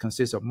that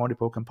consists of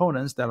multiple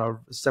components that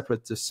are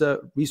separate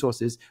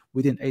resources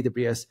within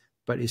AWS,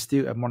 but it's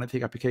still a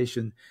monolithic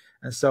application.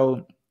 And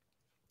so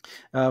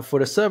for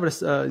the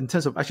serverless, in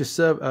terms of actually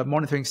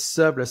monitoring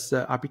serverless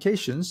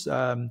applications,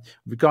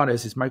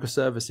 regardless it's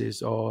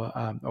microservices or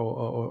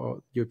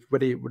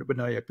whether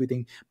you're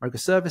building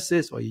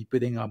microservices or you're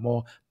building a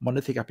more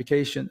monolithic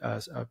application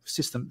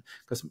system,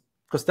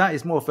 because that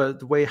is more of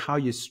the way how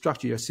you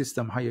structure your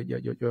system, how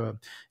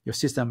your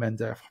system and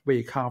where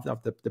you carve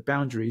out the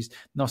boundaries,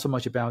 not so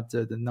much about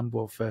the number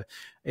of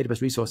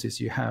AWS resources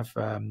you have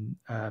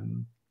in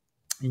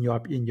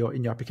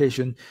your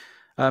application.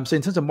 So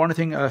in terms of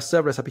monitoring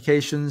serverless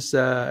applications,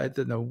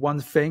 one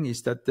thing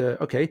is that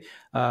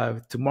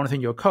to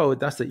monitoring your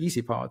code, that's the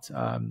easy part.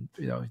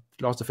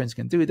 Lots of things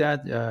can do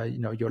that.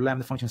 Your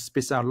Lambda function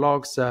spits out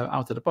logs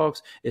out of the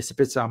box. It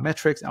spits out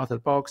metrics out of the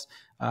box.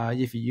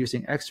 If you're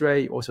using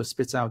X-Ray, it also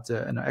spits out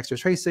X-Ray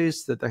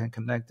traces that can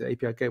connect the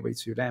API gateway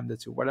to Lambda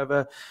to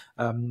whatever.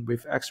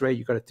 With X-Ray,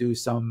 you got to do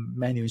some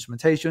manual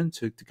instrumentation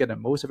to get the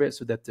most of it,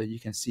 so that you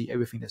can see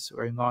everything that's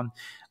going on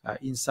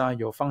inside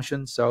your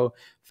function. So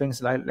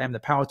things like Lambda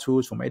Power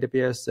Tools from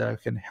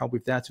AWS can help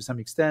with that to some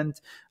extent,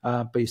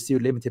 but you're still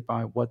limited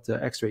by what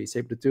X-Ray is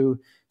able to do.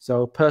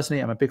 So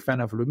personally, I'm a big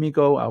fan of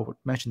Lumigo. I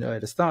mentioned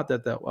at the start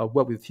that I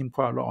work with the team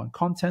quite a lot on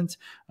content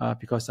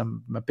because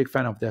I'm a big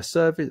fan of their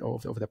service or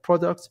of their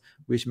products,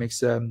 which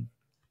makes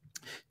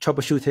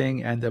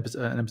troubleshooting and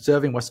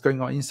observing what's going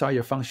on inside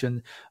your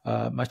function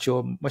much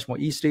more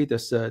easily.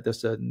 There's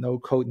a no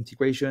code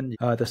integration.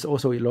 There's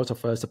also a lot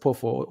of support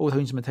for auto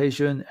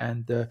implementation,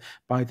 and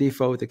by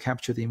default they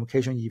capture the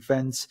invocation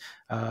events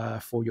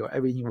for your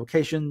every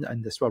invocation,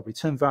 and as well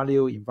return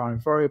value,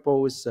 environment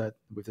variables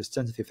with the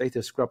sensitive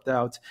data scrubbed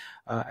out,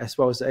 as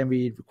well as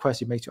every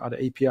request you make to other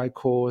API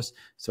calls,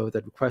 so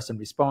that request and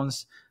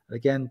response.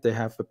 Again, they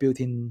have a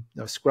built-in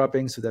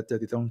scrubbing so that they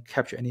don't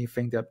capture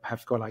anything that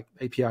have got like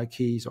API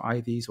keys or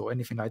IDs or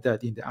anything like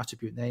that in the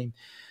attribute name.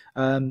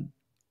 And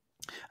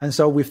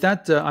so with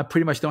that, I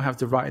pretty much don't have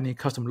to write any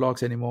custom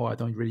logs anymore. I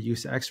don't really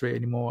use X-Ray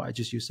anymore. I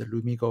just use the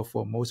Lumigo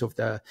for most of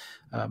my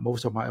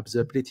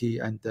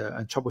observability and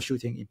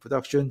troubleshooting in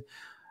production.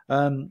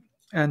 And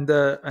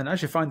I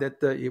actually find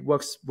that it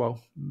works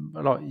well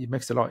a lot. It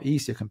makes it a lot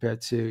easier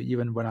compared to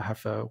even when I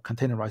have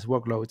containerized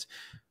workloads.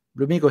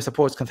 Lumigo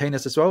supports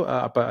containers as well,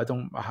 but I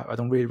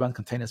don't really run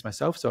containers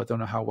myself, so I don't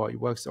know how well it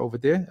works over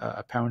there.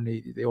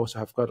 Apparently, they also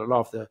have got a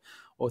lot of the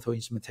auto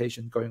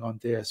instrumentation going on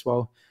there as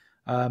well.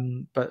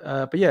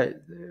 But yeah,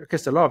 I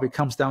guess a lot of it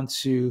comes down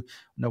to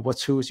what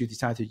tools you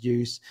decide to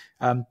use.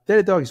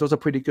 Datadog is also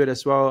pretty good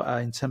as well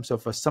in terms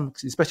of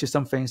especially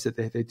some things that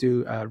they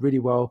do really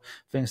well.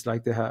 Things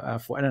like they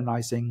have for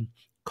analyzing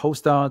cold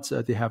starts,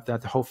 they have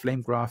that whole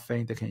flame graph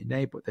thing they can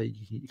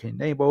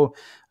enable.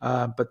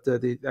 But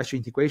the actual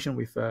integration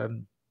with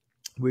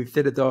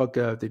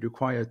Datadog, they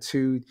require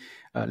 2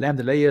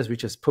 Lambda layers,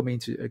 which has got me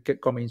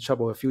in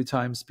trouble a few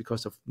times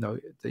because of the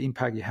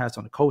impact it has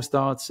on the cold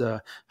starts,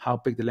 how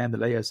big the Lambda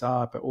layers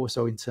are, but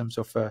also in terms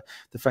of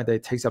the fact that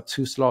it takes up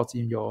 2 slots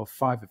in your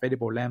 5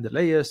 available Lambda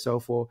layers. So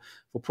for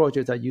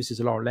projects that uses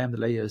a lot of Lambda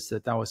layers,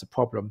 that was a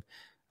problem.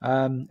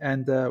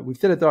 And with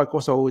Datadog,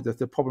 also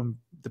the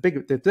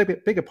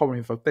bigger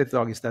problem for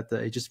Datadog is that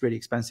it's just really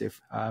expensive.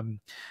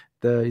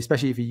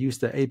 Especially if you use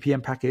the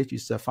APM package,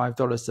 it's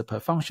 $5 per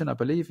function, I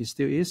believe it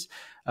still is.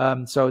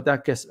 So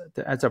that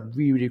adds up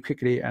really, really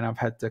quickly. And I've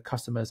had the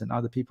customers and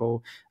other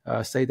people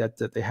say that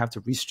they have to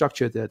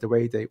restructure the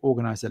way they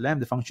organize the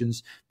Lambda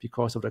functions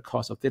because of the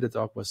cost of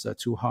Datadog was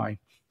too high.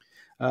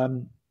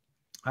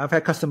 I've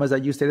had customers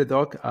that use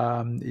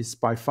Datadog. It's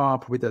by far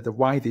probably the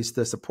widest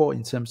support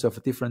in terms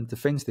of different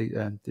things they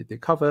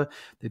cover.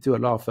 They do a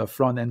lot of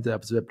front-end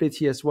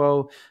observability as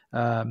well.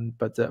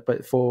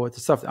 But for the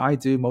stuff that I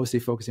do,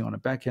 mostly focusing on the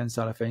back-end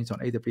side of things on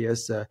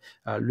AWS,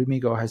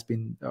 Lumigo has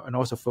been, and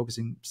also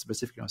focusing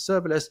specifically on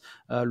serverless,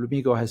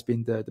 Lumigo has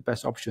been the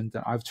best option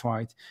that I've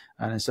tried.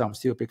 And so I'm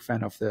still a big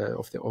fan of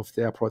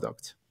their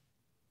product.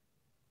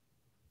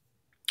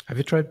 Have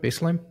you tried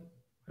Baseline?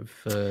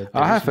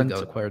 I haven't.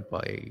 Got acquired by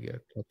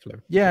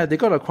Cloudflare. Yeah, they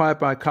got acquired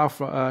by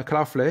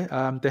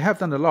Cloudflare. They have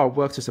done a lot of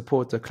work to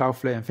support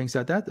Cloudflare and things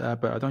like that,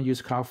 but I don't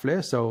use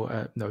Cloudflare,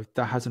 so no,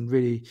 that hasn't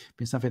really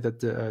been something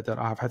that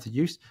I have had to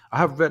use. I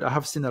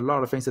have seen a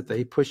lot of things that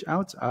they push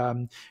out.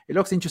 It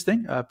looks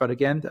interesting, but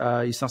again,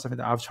 it's not something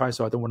that I've tried,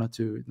 so I don't want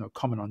to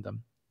comment on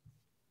them.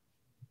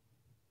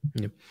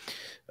 Yep.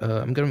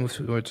 I'm going to move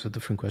towards a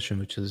different question,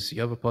 which is,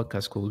 you have a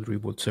podcast called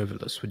Reboot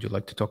Serverless. Would you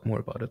like to talk more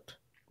about it?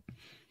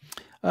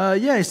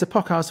 Yeah, it's a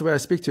podcast where I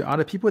speak to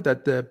other people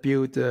that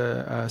build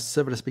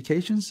serverless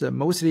applications.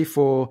 Mostly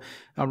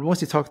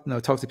talk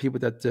to people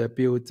that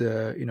build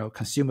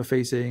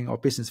consumer-facing or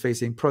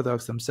business-facing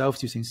products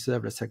themselves using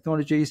serverless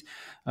technologies.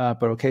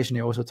 But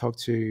occasionally also talk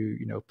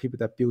to people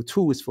that build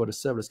tools for the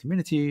serverless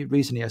community.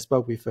 Recently, I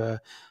spoke with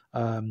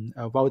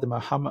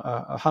Waldemar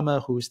Hammer,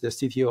 who's the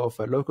CTO of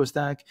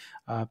LocalStack,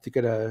 to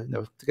get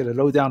a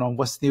lowdown on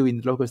what's new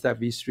in LocalStack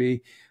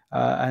v3.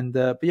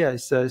 But yeah,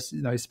 it's a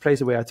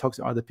place where I talk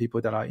to other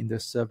people that are in the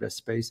serverless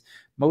space,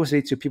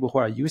 mostly to people who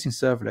are using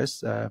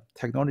serverless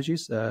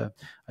technologies,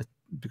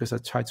 because I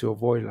try to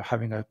avoid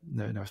having a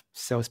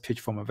sales pitch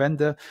from a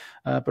vendor.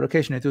 But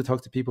occasionally I do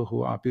talk to people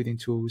who are building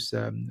tools,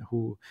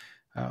 who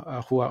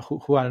I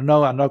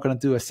know are not going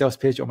to do a sales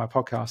pitch on my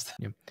podcast.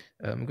 Yeah.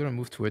 I'm going to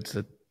move towards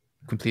a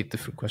complete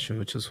different question,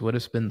 which is, what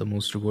has been the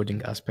most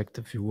rewarding aspect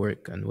of your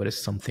work, and what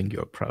is something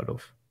you're proud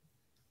of?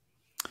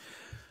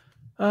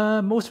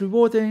 Most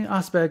rewarding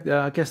aspect,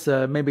 I guess,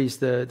 maybe is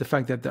the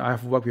fact that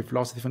I've worked with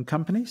lots of different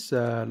companies,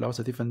 lots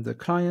of different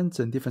clients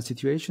and different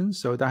situations.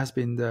 So that has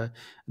been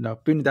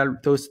building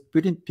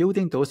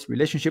those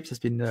relationships has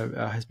been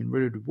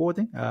really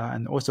rewarding,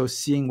 and also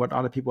seeing what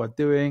other people are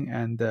doing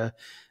and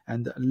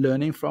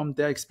learning from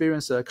their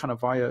experience, kind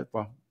of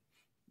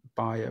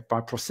by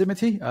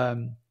proximity.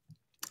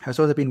 Has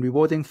also been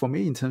rewarding for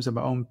me in terms of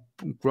my own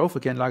growth.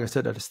 Again, like I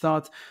said at the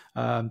start,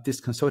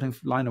 this consulting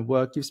line of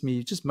work gives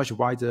me just much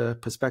wider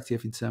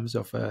perspective in terms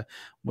of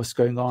what's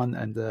going on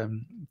and the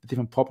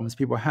different problems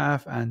people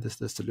have, and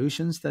the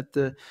solutions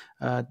that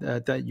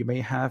you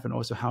may have, and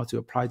also how to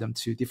apply them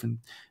to different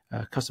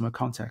customer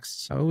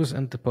contexts. I always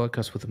end the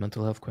podcast with a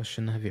mental health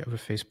question. Have you ever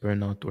faced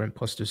burnout or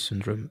imposter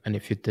syndrome? And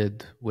if you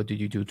did, what did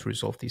you do to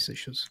resolve these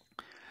issues?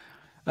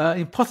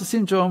 Imposter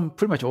syndrome,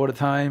 pretty much all the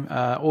time.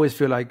 Always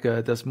feel like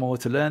there's more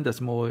to learn.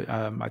 There's more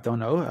I don't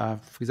know.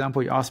 For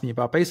example, you asked me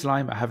about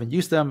Baseline. I haven't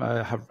used them.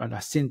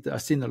 I've seen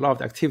a lot of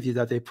the activity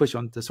that they push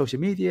on the social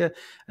media,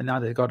 and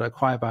now they got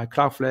acquired by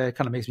Cloudflare. It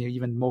kind of makes me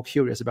even more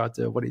curious about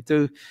what they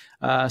do.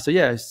 So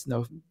yeah,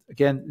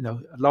 again,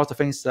 lots of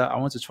things I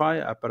want to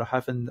try, but I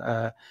haven't.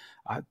 I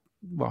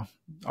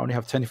only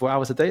have 24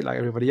 hours a day like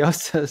everybody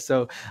else,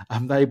 so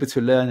I'm not able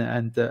to learn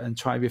and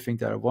try everything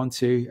that I want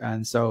to.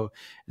 And so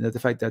the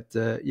fact that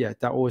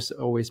that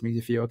always makes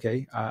you feel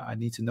okay. I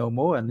need to know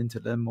more and need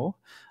to learn more.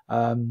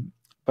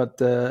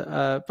 But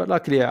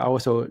luckily I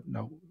also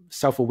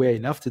self-aware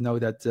enough to know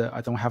that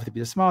I don't have to be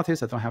the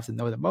smartest. I don't have to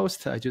know the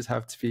most. I just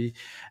have to be,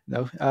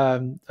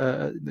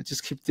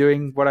 just keep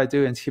doing what I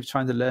do and keep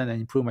trying to learn and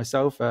improve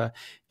myself,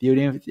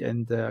 building.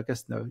 And I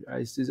guess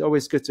it's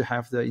always good to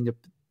have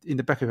in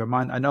the back of your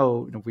mind. I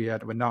know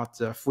we're not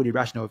fully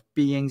rational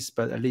beings,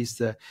 but at least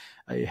it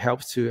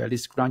helps to at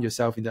least ground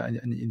yourself in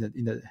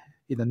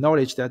the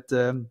knowledge that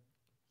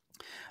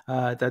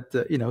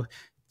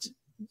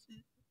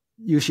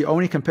you should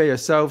only compare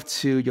yourself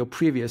to your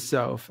previous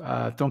self.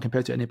 Don't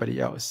compare to anybody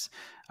else,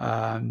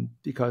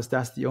 because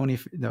that's the only,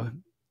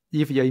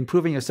 if you're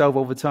improving yourself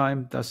over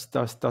time,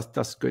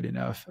 that's good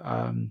enough.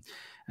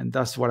 And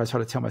that's what I try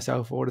to tell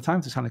myself all the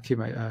time, to kind of keep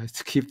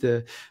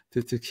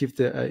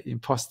the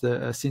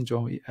imposter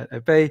syndrome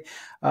at bay.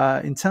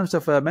 In terms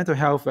of mental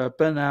health,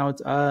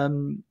 burnout.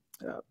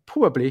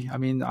 Probably. I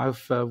mean,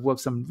 I've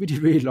worked some really,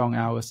 really long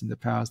hours in the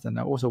past, and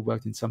I also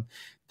worked in some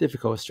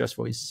difficult,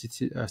 stressful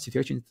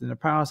situations in the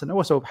past, and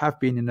also have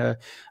been in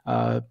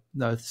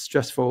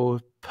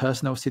stressful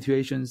personal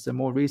situations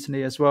more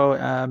recently as well.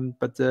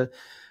 But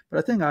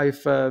I think I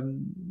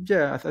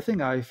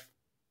think I've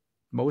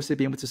mostly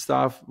been able to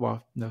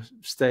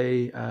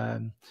stay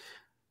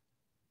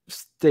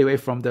away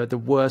from the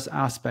worst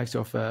aspects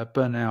of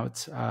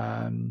burnout,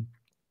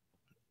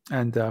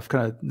 and I've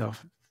kind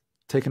of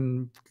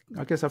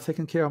I've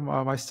taken care of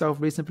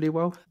myself reasonably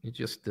well. It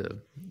just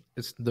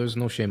there's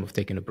no shame of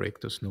taking a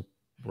break. There's no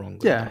wrong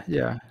with that.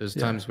 There's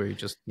times where you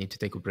just need to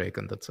take a break,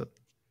 and that's it.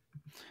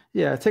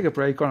 Yeah, take a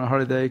break, go on a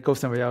holiday, go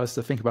somewhere else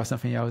to think about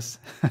something else.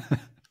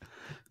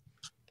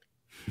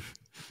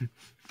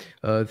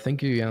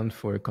 Thank you, Yan,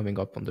 for coming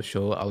up on the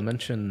show. I'll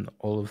mention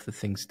all of the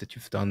things that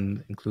you've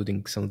done,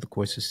 including some of the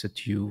courses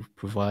that you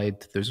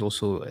provide. There's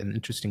also an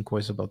interesting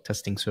course about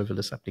testing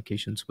serverless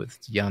applications with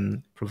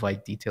Yan.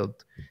 Provide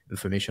detailed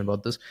information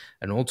about this.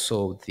 And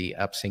also the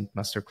AppSync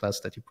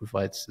masterclass that you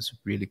provide is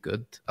really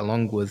good,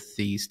 along with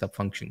the step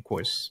function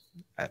course.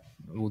 I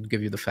would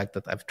give you the fact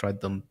that I've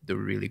tried them. They're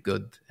really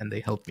good, and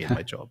they help me in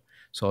my job.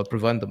 So I'll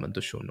provide them in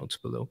the show notes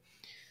below.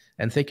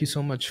 And thank you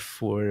so much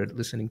for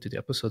listening to the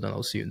episode, and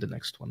I'll see you in the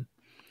next one.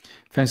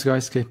 Thanks,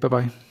 guys. Okay,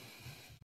 bye-bye.